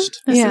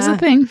noticed. This is a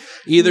thing.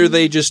 Either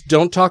they just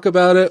don't talk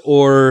about it,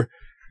 or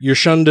you're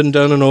shunned and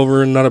done and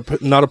over and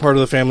not a part of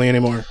the family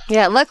anymore.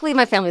 Yeah, luckily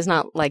my family's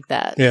not like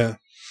that. Yeah.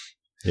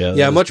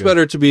 Yeah. Much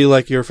better to be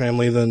like your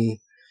family than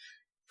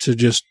to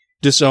just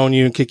disown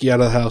you and kick you out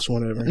of the house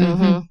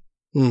whenever.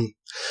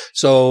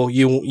 So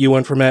you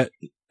went from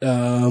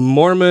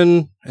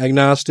Mormon,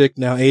 agnostic,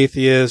 now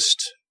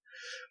atheist.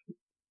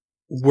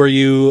 Were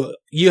you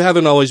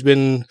haven't always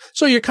been,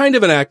 so you're kind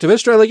of an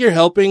activist, right? Like you're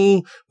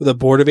helping with the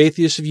Board of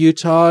Atheists of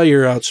Utah.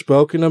 You're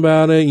outspoken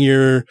about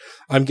it.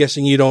 I'm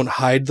guessing you don't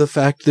hide the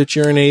fact that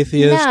you're an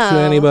atheist to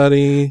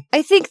anybody.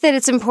 I think that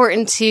it's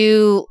important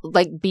to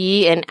like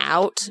be an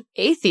out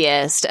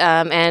atheist,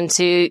 and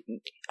to,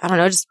 I don't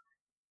know, just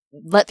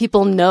let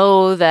people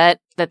know that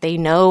they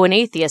know an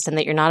atheist and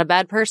that you're not a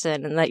bad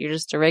person and that you're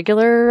just a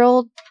regular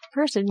old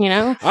person, you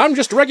know? I'm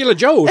just a regular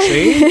Joe,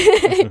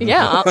 see?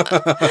 Yeah.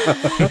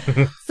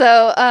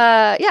 So,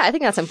 I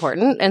think that's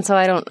important. And so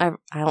I don't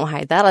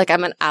hide that. Like,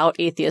 I'm an out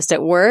atheist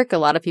at work. A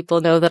lot of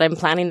people know that I'm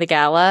planning the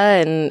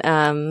gala. And,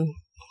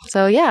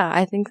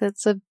 I think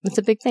it's a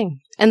big thing.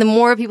 And the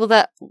more people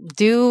that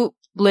do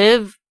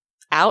live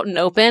out and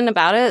open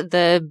about it,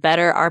 the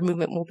better our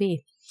movement will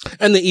be.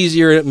 And the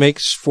easier it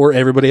makes for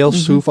everybody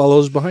else who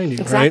follows behind you,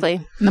 exactly.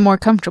 Right? The more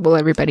comfortable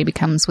everybody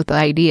becomes with the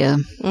idea.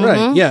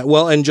 Right, yeah.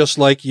 Well, and just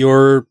like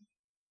your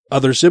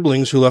other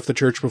siblings who left the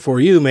church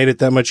before you made it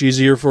that much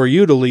easier for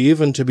you to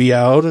leave and to be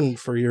out, and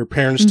for your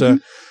parents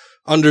to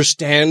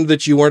understand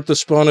that you weren't the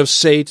spawn of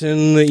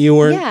Satan, that you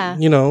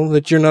weren't,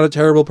 that you're not a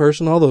terrible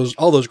person, all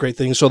those great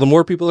things. So the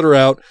more people that are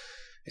out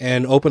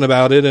and open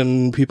about it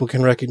and people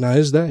can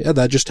recognize that,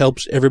 that just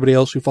helps everybody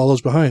else who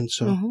follows behind,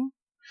 so...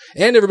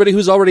 And everybody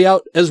who's already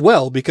out as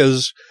well,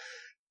 because,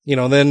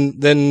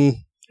 then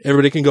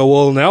everybody can go,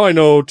 well, now I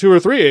know 2 or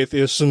 3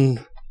 atheists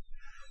and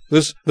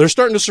they're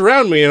starting to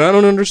surround me and I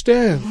don't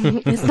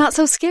understand. It's not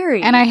so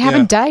scary. And I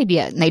haven't died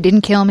yet and they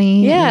didn't kill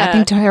me. Yeah.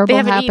 Nothing terrible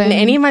happened. They haven't eaten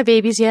any of my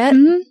babies yet.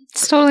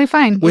 It's totally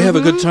fine. We have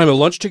a good time at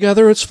lunch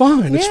together. It's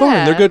fine. It's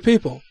fine. They're good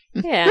people.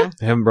 Yeah.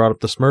 They haven't brought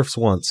up the Smurfs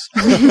once.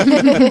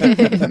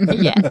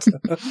 Yet.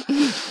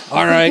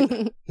 All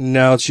right.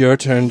 Now it's your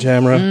turn,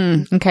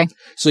 Tamara. Okay.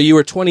 So you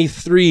were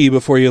 23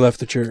 before you left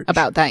the church.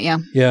 About that, yeah.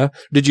 Yeah.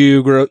 Did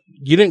you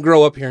didn't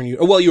grow up here in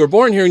Utah. Well, you were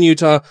born here in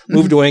Utah,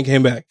 moved away and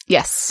came back.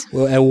 Yes.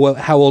 Well, and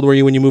how old were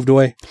you when you moved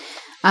away?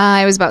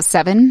 I was about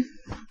 7.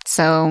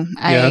 So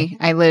I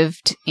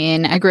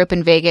grew up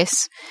in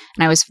Vegas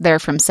and I was there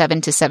from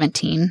 7 to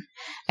 17.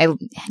 I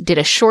did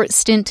a short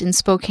stint in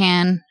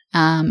Spokane.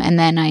 And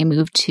then I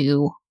moved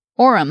to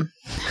Orem.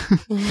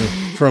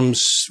 From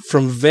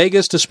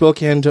Vegas to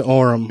Spokane to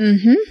Orem.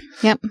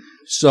 Yep.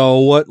 So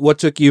what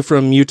took you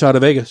from Utah to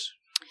Vegas?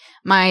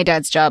 My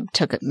dad's job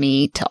took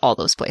me to all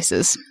those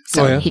places.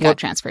 So he got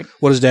transferred.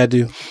 What does Dad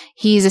do?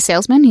 He's a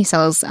salesman. He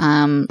sells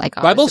like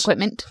office Bibles?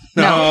 Equipment.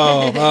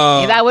 No.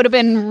 That would have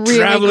been really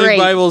Traveling great.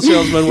 Bible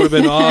salesman would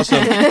have been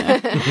awesome.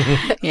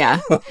 Yeah.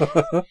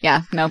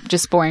 Yeah. No,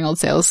 just boring old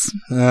sales.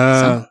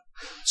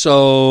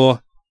 So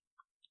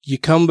you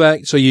come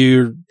back, so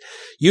you're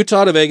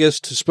Utah to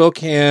Vegas to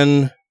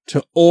Spokane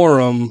to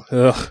Orem.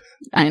 Ugh.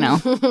 I know.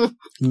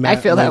 I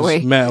feel that way.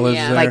 Matt lives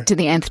there. Like to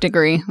the nth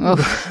degree.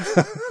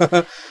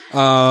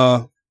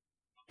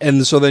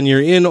 And so then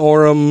you're in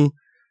Orem,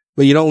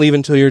 but you don't leave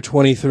until you're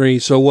 23.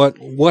 So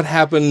what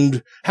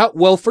happened?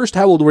 First,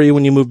 how old were you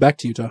when you moved back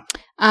to Utah?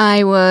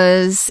 I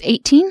was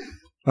 18.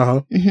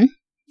 Uh-huh.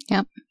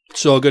 Yep.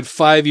 So a good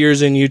 5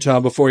 years in Utah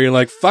before you're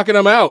like, fuck it,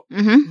 I'm out.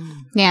 Mm-hmm.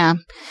 Yeah.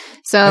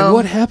 So. And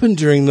what happened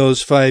during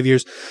those 5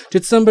 years?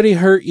 Did somebody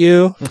hurt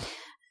you?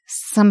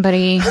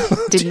 Somebody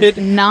did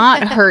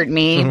not hurt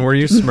me. Were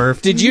you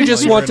smurfed? Did you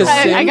just want to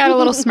sin? I got a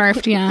little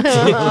smurfed, yeah.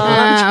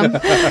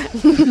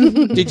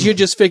 Did you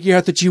just figure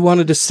out that you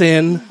wanted to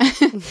sin?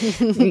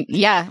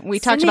 Yeah, we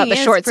talked about the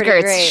is short pretty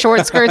skirts. great.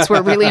 Short skirts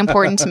were really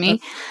important to me.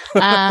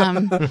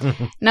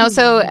 No,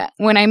 so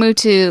when I moved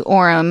to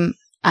Orem,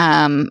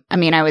 I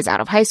mean, I was out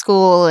of high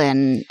school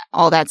and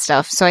all that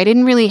stuff. So I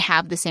didn't really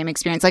have the same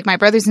experience. Like my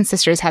brothers and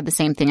sisters had the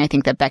same thing I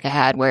think that Becca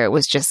had, where it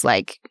was just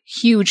like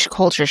huge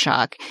culture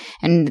shock.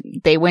 And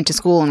they went to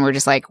school and were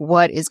just like,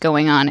 what is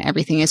going on?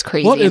 Everything is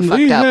crazy What and in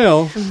fucked the up.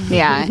 hell?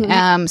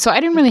 Yeah. So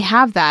I didn't really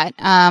have that.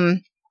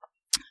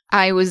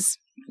 I was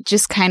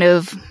just kind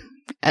of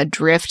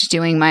adrift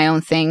doing my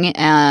own thing.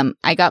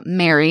 I got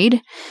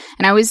married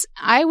and I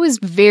was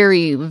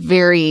very,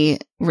 very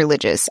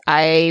religious.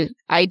 I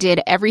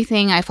did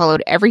everything. I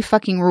followed every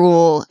fucking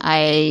rule.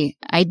 I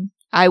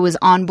was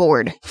on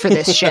board for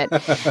this shit.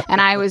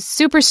 And I was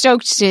super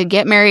stoked to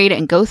get married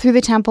and go through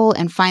the temple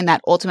and find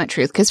that ultimate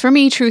truth. Because for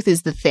me, truth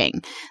is the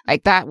thing.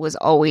 Like that was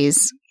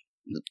always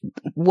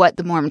what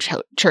the Mormon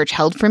church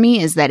held for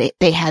me, is that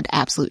they had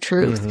absolute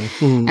truth.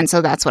 Mm-hmm. And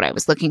so that's what I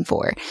was looking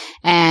for.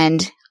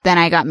 And then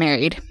I got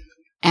married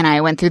and I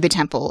went through the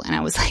temple and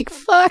I was like,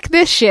 fuck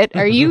this shit.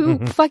 Are you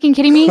fucking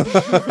kidding me?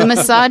 The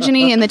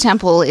misogyny in the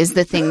temple is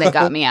the thing that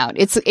got me out.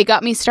 It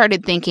got me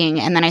started thinking,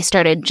 and then I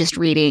started just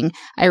reading.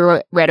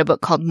 I read a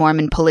book called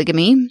Mormon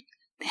Polygamy,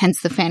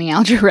 hence the Fanny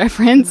Alger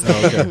reference.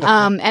 Oh, okay.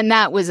 And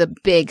that was a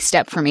big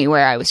step for me,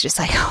 where I was just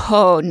like,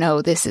 oh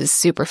no, this is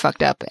super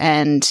fucked up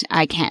and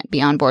I can't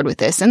be on board with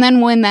this. And then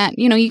when that,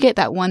 you get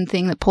that one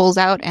thing that pulls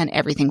out and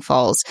everything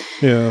falls.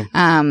 Yeah.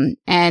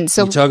 And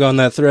so you tug on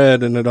that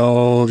thread and it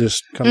all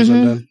just comes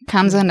undone.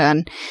 Comes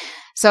undone.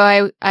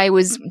 So I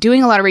was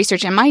doing a lot of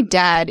research, and my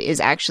dad is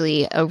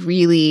actually a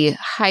really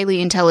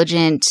highly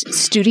intelligent,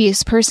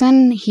 studious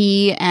person.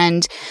 He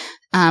and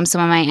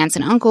some of my aunts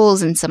and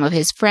uncles and some of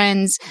his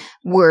friends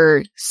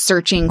were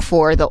searching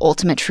for the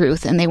ultimate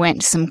truth, and they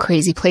went to some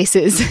crazy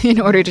places in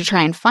order to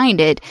try and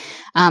find it.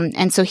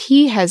 And so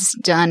he has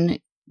done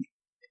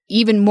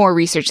even more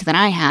research than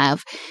I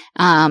have.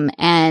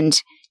 And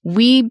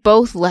we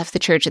both left the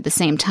church at the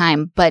same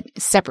time, but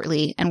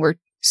separately, and we're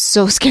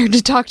so scared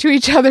to talk to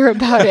each other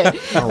about it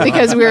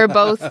because we were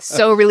both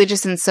so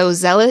religious and so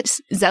zealous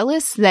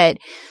that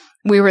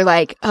we were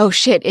like, oh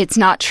shit, it's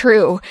not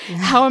true.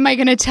 How am I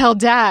going to tell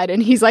Dad?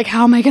 And he's like,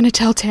 how am I going to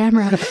tell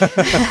Tamara?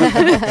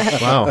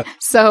 Wow.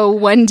 So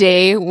one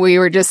day we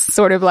were just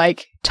sort of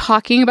like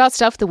talking about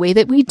stuff the way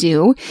that we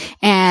do.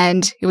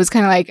 And it was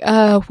kind of like,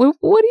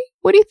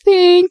 what do you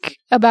think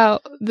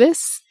about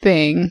this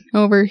thing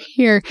over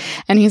here?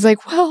 And he's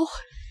like, well,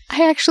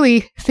 I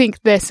actually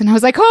think this. And I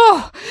was like,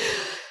 oh,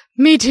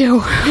 me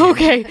too.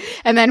 Okay.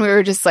 And then we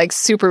were just like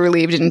super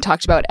relieved and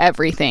talked about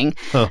everything.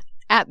 Huh.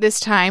 At this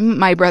time,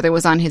 my brother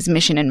was on his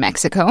mission in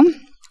Mexico.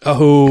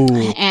 Oh.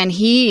 And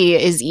he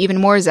is even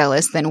more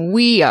zealous than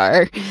we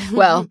are.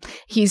 Well,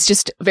 he's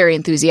just very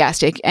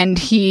enthusiastic. And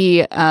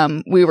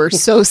we were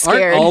so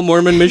scared. Aren't all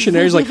Mormon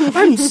missionaries like,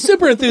 I'm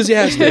super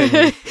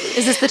enthusiastic?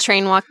 Is this the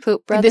train walk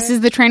poop brother? This is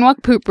the train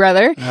walk poop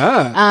brother.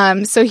 Ah.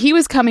 So he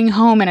was coming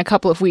home in a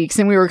couple of weeks,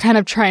 and we were kind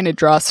of trying to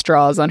draw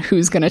straws on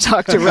who's going to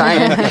talk to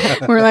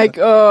Ryan. We're like,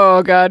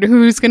 oh God,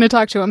 who's going to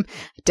talk to him?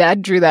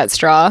 Dad drew that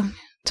straw.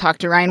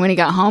 Talked to Ryan when he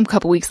got home. A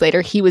couple weeks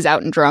later, he was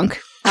out and drunk.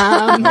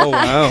 Oh,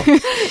 wow.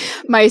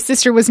 My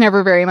sister was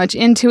never very much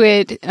into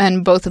it,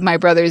 and both of my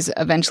brothers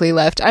eventually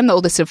left. I'm the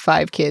oldest of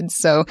 5 kids,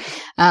 so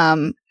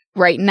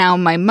right now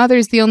my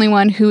mother's the only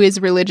one who is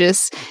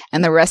religious,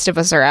 and the rest of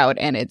us are out,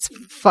 and it's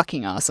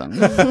fucking awesome.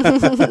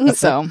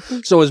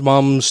 So is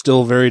Mom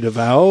still very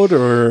devout,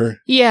 or?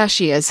 Yeah,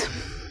 she is.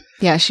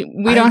 Yeah,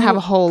 we don't have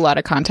a whole lot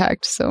of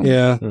contact, so.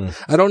 Yeah.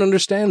 I don't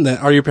understand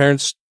that. Are your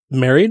parents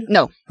married?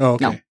 No. Oh,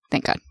 okay. No,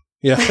 thank God.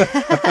 Yeah.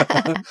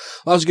 I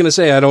was going to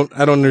say, I don't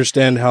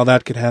understand how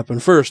that could happen.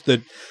 First,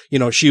 that,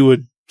 she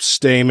would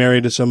stay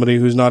married to somebody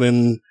who's not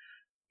in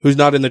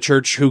the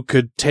church, who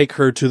could take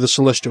her to the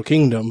celestial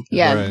kingdom.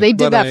 Yeah, right. They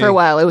did that for a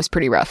while. It was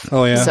pretty rough.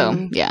 Oh, yeah.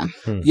 So, yeah.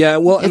 Yeah,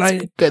 well,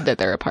 it's good that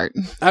they're apart.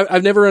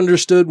 I've never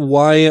understood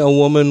why a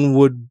woman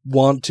would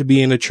want to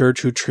be in a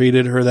church who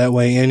treated her that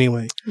way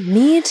anyway.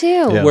 Me too.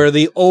 Yeah. Where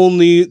the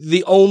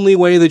only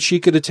way that she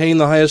could attain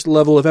the highest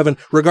level of heaven,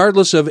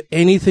 regardless of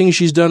anything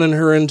she's done in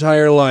her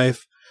entire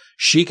life,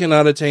 she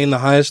cannot attain the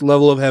highest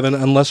level of heaven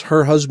unless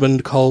her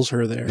husband calls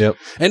her there. Yep.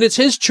 And it's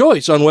his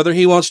choice on whether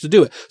he wants to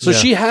do it. So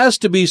she has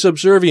to be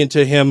subservient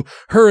to him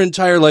her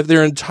entire life,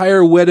 their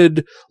entire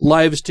wedded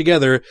lives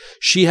together.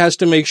 She has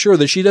to make sure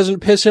that she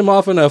doesn't piss him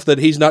off enough that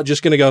he's not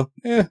just going to go,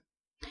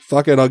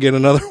 fuck it, I'll get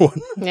another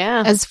one.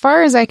 Yeah. As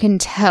far as I can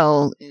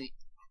tell,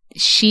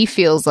 she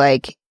feels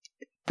like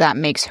that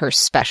makes her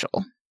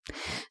special.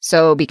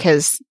 So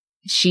because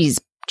she's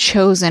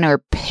chosen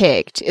or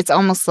picked, it's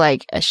almost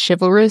like a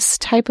chivalrous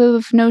type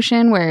of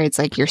notion where it's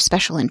like you're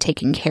special and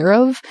taken care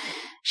of.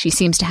 she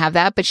seems to have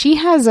that, but she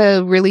has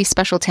a really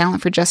special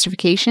talent for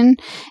justification.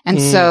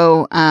 And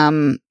so,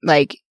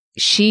 like,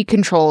 she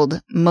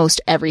controlled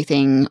most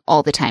everything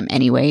all the time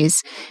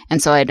anyways.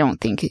 And so I don't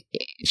think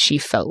she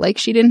felt like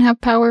she didn't have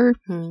power.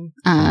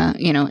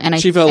 You know, and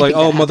she felt like,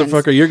 oh,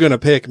 motherfucker, you're going to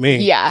pick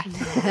me. Yeah.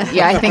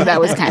 Yeah. I think that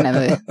was kind of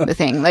the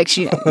thing. Like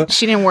she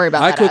didn't worry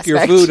about I that cook aspect.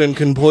 your food and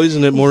can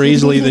poison it more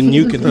easily than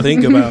you can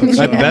think about.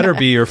 I better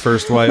be your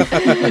first wife.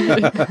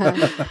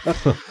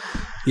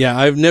 Yeah.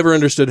 I've never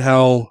understood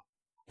how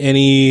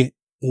any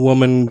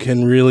woman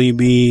can really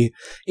be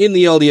in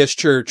the LDS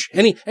Church.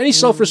 Any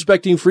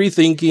self-respecting,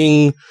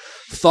 free-thinking,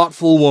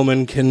 thoughtful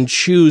woman can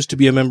choose to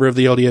be a member of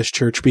the LDS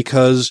Church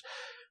because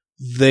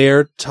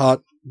they're taught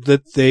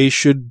that they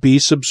should be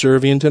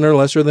subservient and are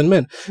lesser than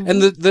men.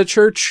 And the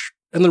church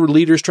and the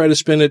leaders try to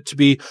spin it to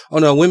be, oh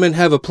no, women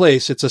have a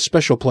place. It's a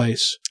special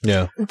place.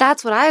 Yeah.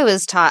 That's what I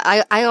was taught.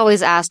 I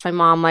always asked my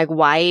mom, like,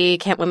 why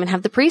can't women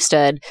have the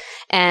priesthood?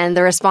 And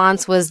the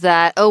response was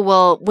that, oh,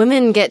 well,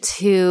 women get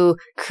to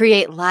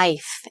create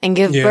life and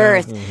give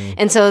birth.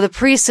 And so the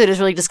priesthood is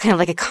really just kind of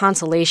like a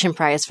consolation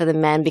prize for the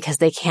men because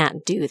they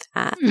can't do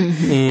that.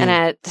 And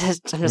I'm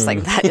just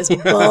like, that is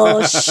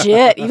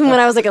bullshit. Even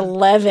when I was like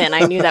 11,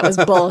 I knew that was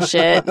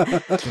bullshit.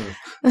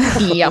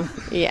 Yep.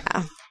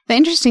 Yeah. The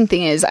interesting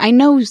thing is, I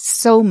know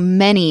so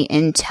many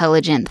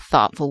intelligent,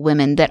 thoughtful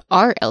women that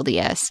are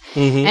LDS,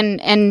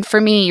 and for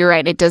me, you're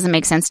right. It doesn't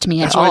make sense to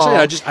me at all. That's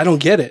why I say I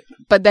don't get it.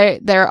 But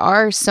there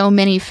are so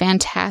many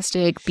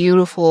fantastic,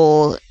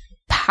 beautiful,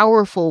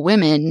 powerful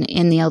women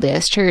in the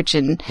LDS Church,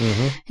 and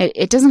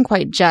it doesn't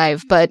quite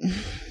jive. But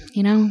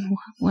you know,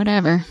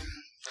 whatever.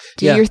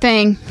 Do your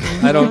thing.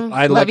 I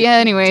love you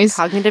anyways.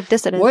 Cognitive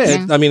dissonance.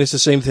 Well, I mean, it's the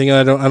same thing.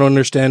 I don't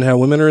understand how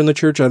women are in the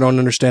church. I don't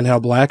understand how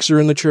blacks are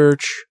in the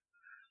church.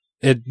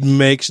 It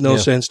makes no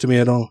sense to me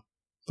at all.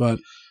 But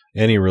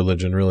any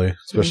religion, really,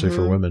 especially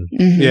for women.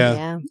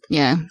 Yeah.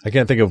 I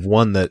can't think of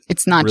one that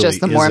it's not really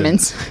just the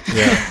Mormons.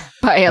 Yeah.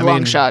 By a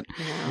long shot.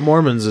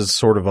 Mormons is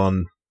sort of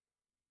on,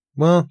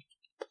 well,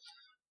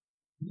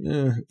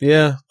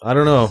 yeah, I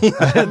don't know.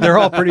 They're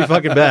all pretty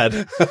fucking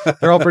bad.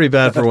 They're all pretty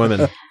bad for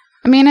women.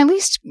 I mean, at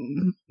least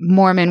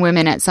Mormon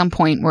women at some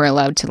point were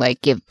allowed to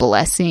like give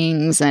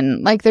blessings,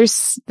 and like there's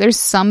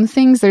some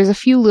things. There's a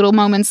few little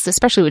moments,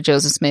 especially with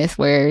Joseph Smith,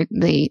 where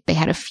they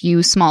had a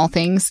few small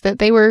things that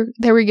they were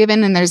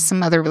given, and there's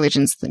some other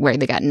religions where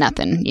they got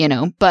nothing, you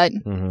know. But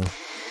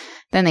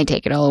then they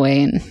take it all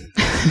away, and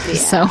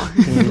so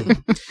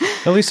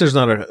at least there's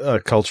not a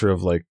culture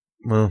of like,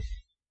 well,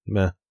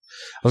 meh.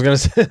 I was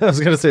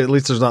gonna say at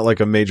least there's not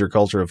like a major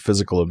culture of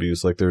physical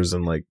abuse like there's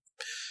in like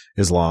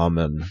Islam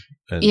and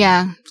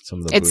yeah, some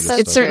of the it's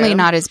Buddhist certainly stuff.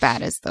 not as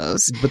bad as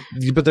those.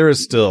 But there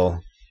is still,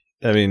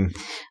 I mean,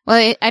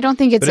 well, I don't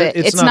think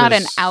it's not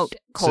an out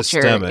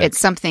culture. Systemic. It's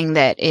something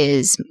that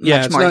is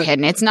much more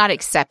hidden. It's not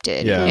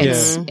accepted. Yeah.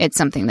 It's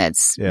something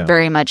that's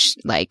very much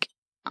like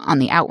on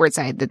the outward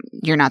side that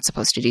you're not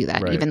supposed to do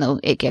that, even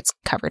though it gets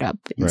covered up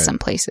in some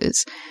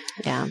places.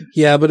 Yeah.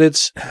 Yeah,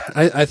 but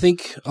I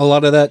think a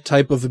lot of that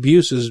type of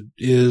abuse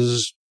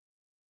is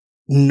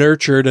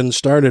nurtured and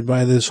started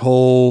by this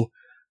whole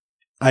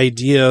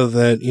idea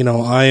that, you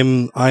know,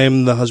 I'm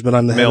the husband,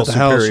 I'm the head of the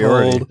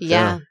household.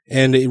 Yeah.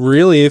 And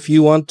really, if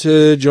you want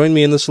to join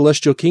me in the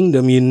celestial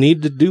kingdom, you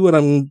need to do what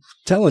I'm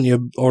telling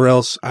you, or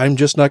else I'm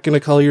just not going to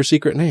call your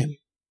secret name.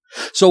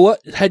 So what,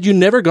 had you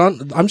never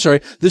gone, I'm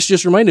sorry, this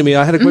just reminded me,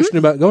 I had a question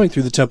about going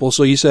through the temple.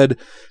 So you said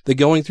that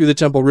going through the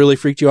temple really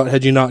freaked you out.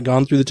 Had you not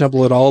gone through the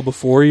temple at all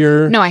before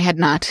No, I had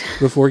not.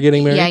 Before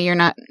getting married?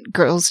 Yeah,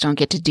 girls don't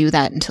get to do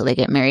that until they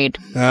get married.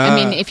 I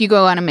mean, if you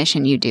go on a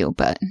mission, you do,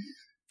 but.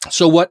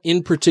 So what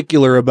in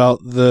particular about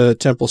the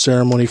temple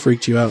ceremony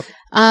freaked you out?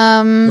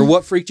 Or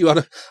what freaked you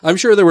out? I'm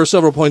sure there were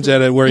several points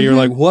at it where you're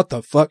like, what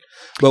the fuck?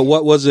 But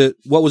what was it?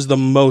 What was the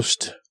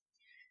most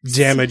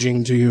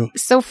damaging to you?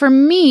 So for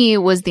me, it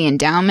was the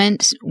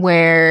endowment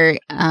where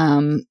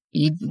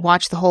you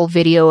watch the whole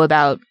video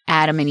about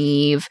Adam and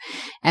Eve,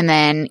 and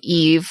then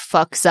Eve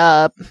fucks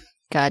up.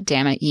 God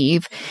damn it,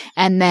 Eve.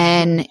 And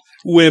then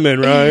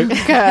women, right?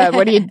 God,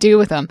 what do you do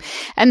with them?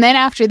 And then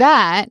after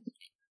that,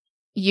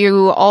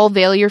 you all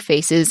veil your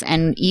faces,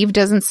 and Eve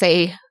doesn't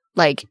say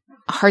like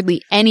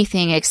hardly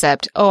anything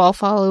except, "Oh, I'll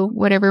follow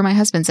whatever my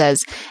husband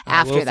says."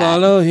 After that,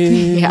 follow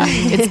him. Yeah,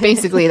 it's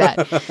basically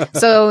that.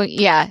 So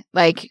yeah,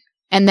 like,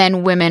 and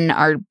then women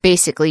are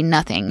basically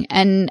nothing.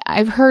 And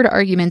I've heard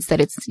arguments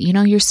that it's, you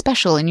know, you're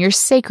special and you're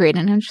sacred,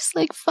 and I'm just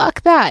like,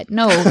 fuck that.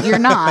 No, you're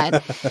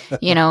not.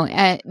 You know,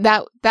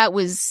 that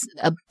was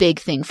a big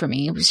thing for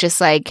me. It was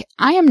just like,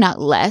 I am not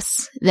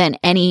less than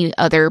any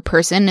other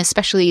person,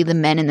 especially the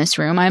men in this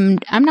room. I'm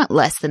not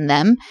less than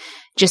them.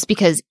 Just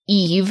because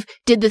Eve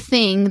did the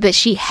thing that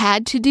she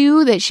had to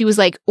do, that she was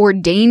like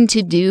ordained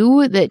to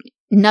do, that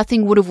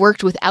nothing would have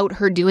worked without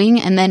her doing,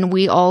 and then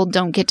we all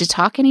don't get to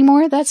talk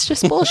anymore. That's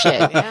just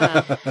bullshit.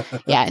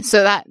 Yeah.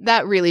 So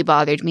that really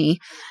bothered me.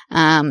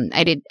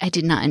 I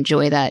did not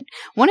enjoy that.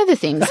 One of the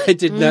things I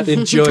did not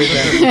enjoy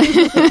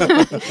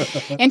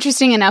that.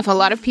 Interesting enough, a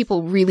lot of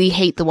people really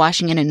hate the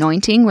washing and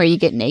anointing where you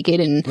get naked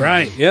and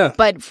right. Yeah.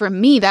 But for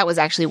me, that was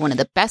actually one of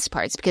the best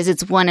parts because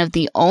it's one of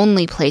the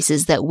only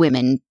places that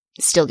women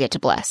still get to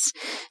bless.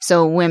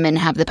 So women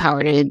have the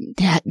power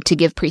to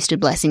give priesthood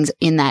blessings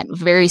in that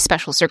very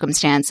special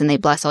circumstance, and they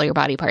bless all your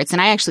body parts.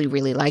 And I actually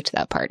really liked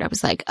that part. I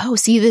was like, oh,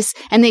 see this?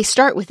 And they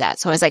start with that.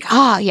 So I was like,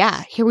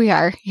 yeah, here we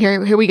are.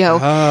 Here we go.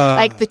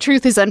 Like the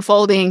truth is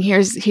unfolding.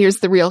 Here's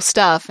the real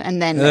stuff.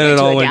 And then it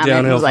all went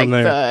downhill from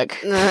there. Fuck,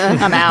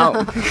 I'm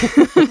out.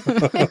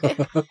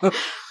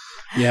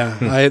 Yeah,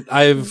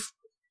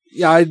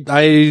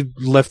 I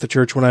left the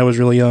church when I was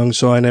really young,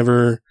 so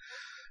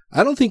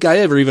I don't think I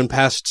ever even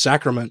passed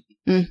sacrament.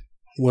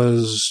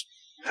 Was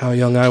how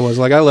young I was.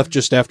 Like I left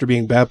just after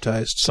being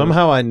baptized. So.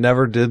 Somehow I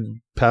never did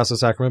pass a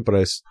sacrament, but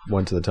I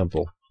went to the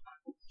temple.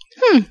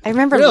 I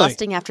remember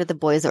lusting after the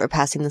boys that were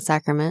passing the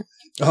sacrament.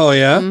 Oh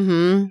yeah?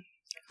 Mm-hmm.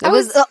 That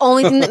was the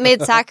only thing that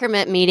made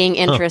sacrament meeting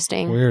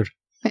interesting. Weird.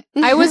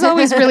 I was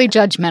always really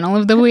judgmental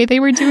of the way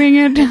they were doing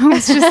it. I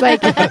was just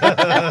like,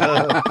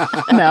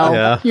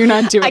 no, you're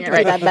not doing it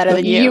right. That better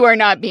than you. You are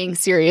not being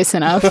serious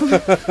enough.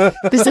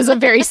 This is a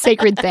very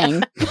sacred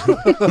thing.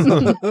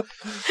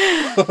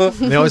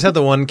 They always had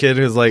the one kid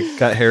who's like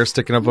got hair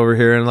sticking up over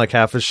here and like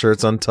half his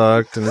shirt's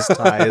untucked and his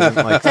tie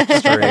isn't like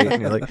straight.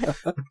 And you're like,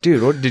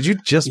 dude, what did you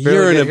just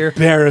barely You're an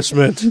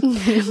embarrassment.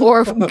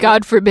 Or,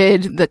 God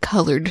forbid, the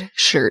colored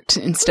shirt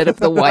instead of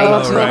the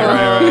white.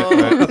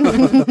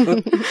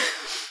 Right.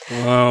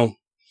 Wow.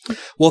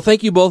 Well,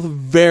 thank you both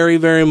very,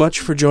 very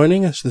much for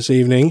joining us this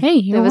evening. Hey,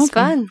 it was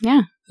fun.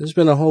 Yeah. It's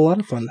been a whole lot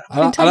of fun.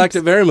 I liked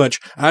it very much.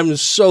 I'm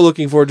so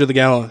looking forward to the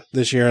gala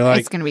this year. Like,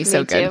 it's going to be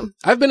so good. Too.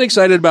 I've been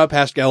excited about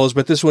past galas,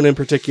 but this one in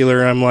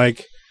particular, I'm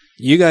like,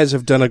 you guys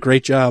have done a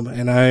great job,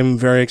 and I'm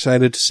very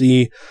excited to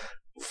see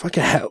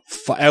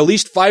at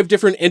least 5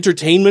 different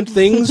entertainment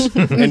things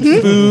and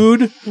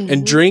food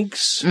and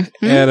drinks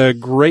at a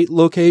great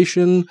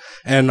location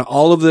and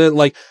all of the,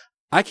 like,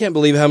 I can't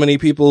believe how many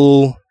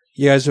people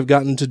you guys have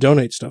gotten to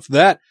donate stuff.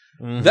 That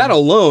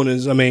alone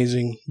is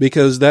amazing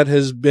because that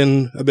has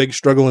been a big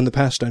struggle in the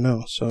past, I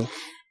know. So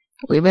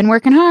we've been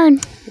working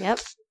hard. Yep.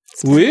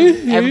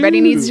 Everybody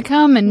needs to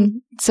come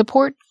and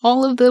support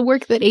all of the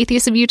work that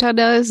Atheists of Utah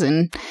does.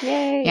 And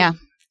yeah,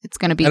 it's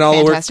going to be fantastic.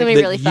 All the work that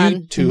really fun.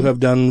 You two have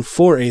done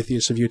for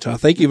Atheists of Utah.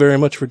 Thank you very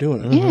much for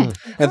doing it. Yeah.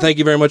 And thank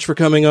you very much for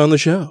coming on the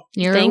show.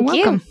 You're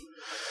welcome.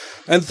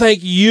 And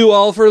thank you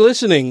all for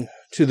listening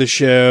to the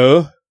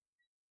show.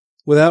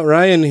 Without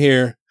Ryan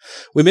here.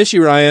 We miss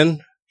you,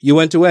 Ryan. You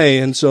went away,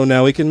 and so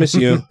now we can miss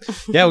you.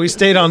 Yeah, we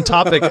stayed on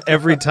topic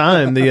every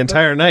time the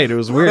entire night. It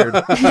was weird.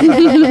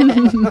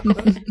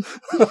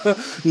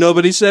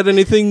 Nobody said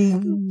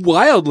anything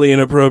wildly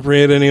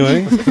inappropriate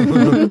anyway.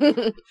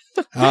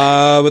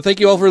 But thank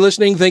you all for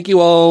listening. Thank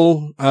you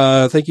all.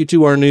 Thank you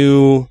to our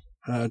new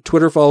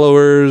Twitter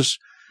followers,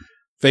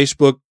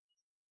 Facebook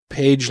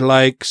page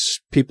likes,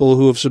 people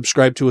who have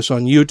subscribed to us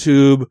on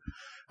YouTube,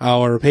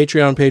 our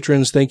Patreon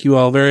patrons. Thank you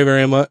all very,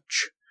 very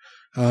much.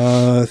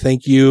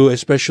 Thank you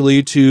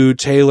especially to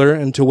Taylor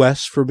and to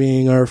Wes for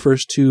being our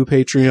first 2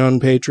 Patreon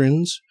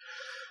patrons.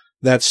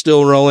 That's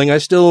still rolling. I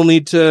still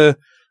need to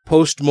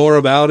post more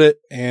about it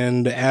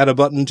and add a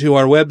button to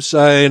our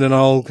website and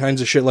all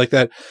kinds of shit like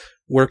that.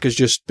 Work has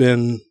just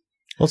been...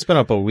 Well, it's been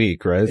up a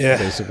week, right? Yeah.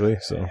 Basically,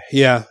 so.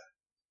 Yeah.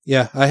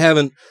 I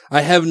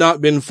have not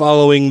been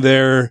following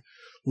their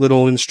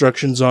little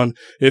instructions on,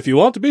 if you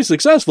want to be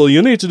successful,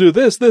 you need to do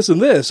this, this, and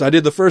this. I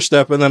did the first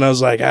step, and then I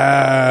was like,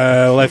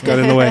 life got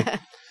in the way.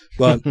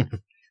 But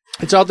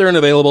it's out there and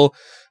available.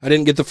 I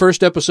didn't get the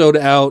first episode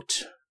out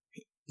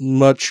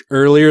much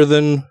earlier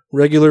than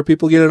regular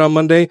people get it on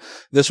Monday.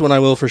 This one I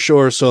will for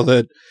sure, so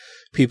that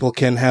people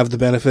can have the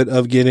benefit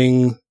of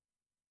getting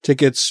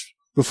tickets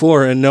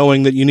before and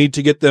knowing that you need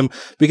to get them,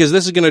 because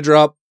this is going to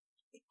drop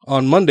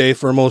on Monday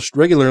for most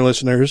regular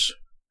listeners,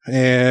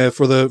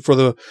 for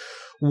the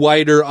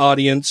wider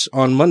audience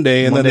on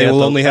Monday, and then they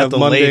will only have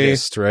Monday,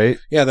 latest, right?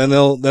 Yeah, then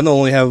they'll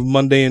only have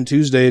Monday and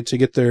Tuesday to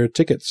get their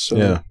tickets. So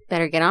yeah,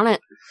 better get on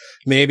it.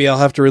 Maybe I'll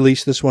have to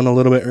release this one a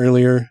little bit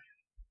earlier,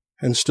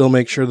 and still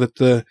make sure that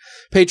the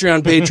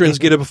Patreon patrons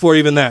get it before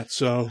even that.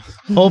 So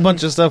whole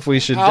bunch of stuff we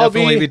should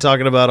definitely be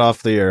talking about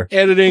off the air.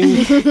 Editing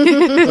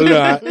a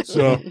lot.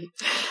 So,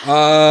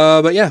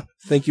 but yeah,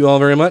 thank you all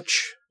very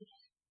much.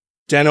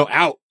 Dano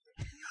out.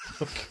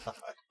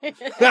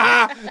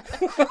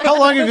 How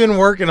long have you been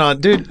working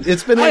on, dude?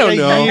 It's been like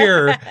a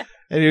year,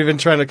 and you've been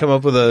trying to come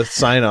up with a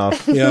sign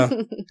off. Yeah.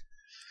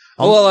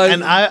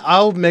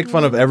 I'll make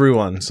fun of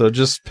everyone, so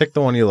just pick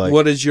the one you like.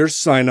 What is your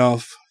sign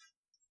off?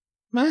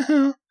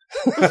 All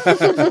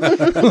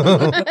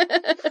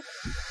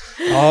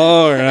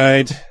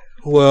right.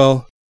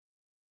 Well,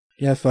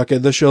 yeah, fuck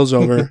it. The show's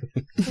over.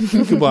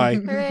 Goodbye.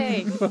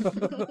 Hooray.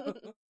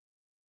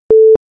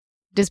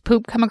 Does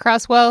poop come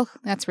across well?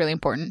 That's really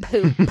important.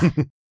 Poop.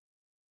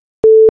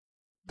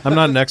 I'm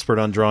not an expert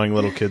on drawing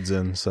little kids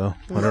in, so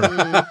I don't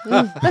know.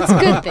 That's a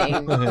good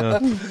thing.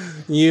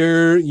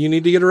 Yeah. You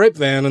need to get a rape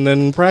van and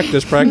then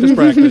practice.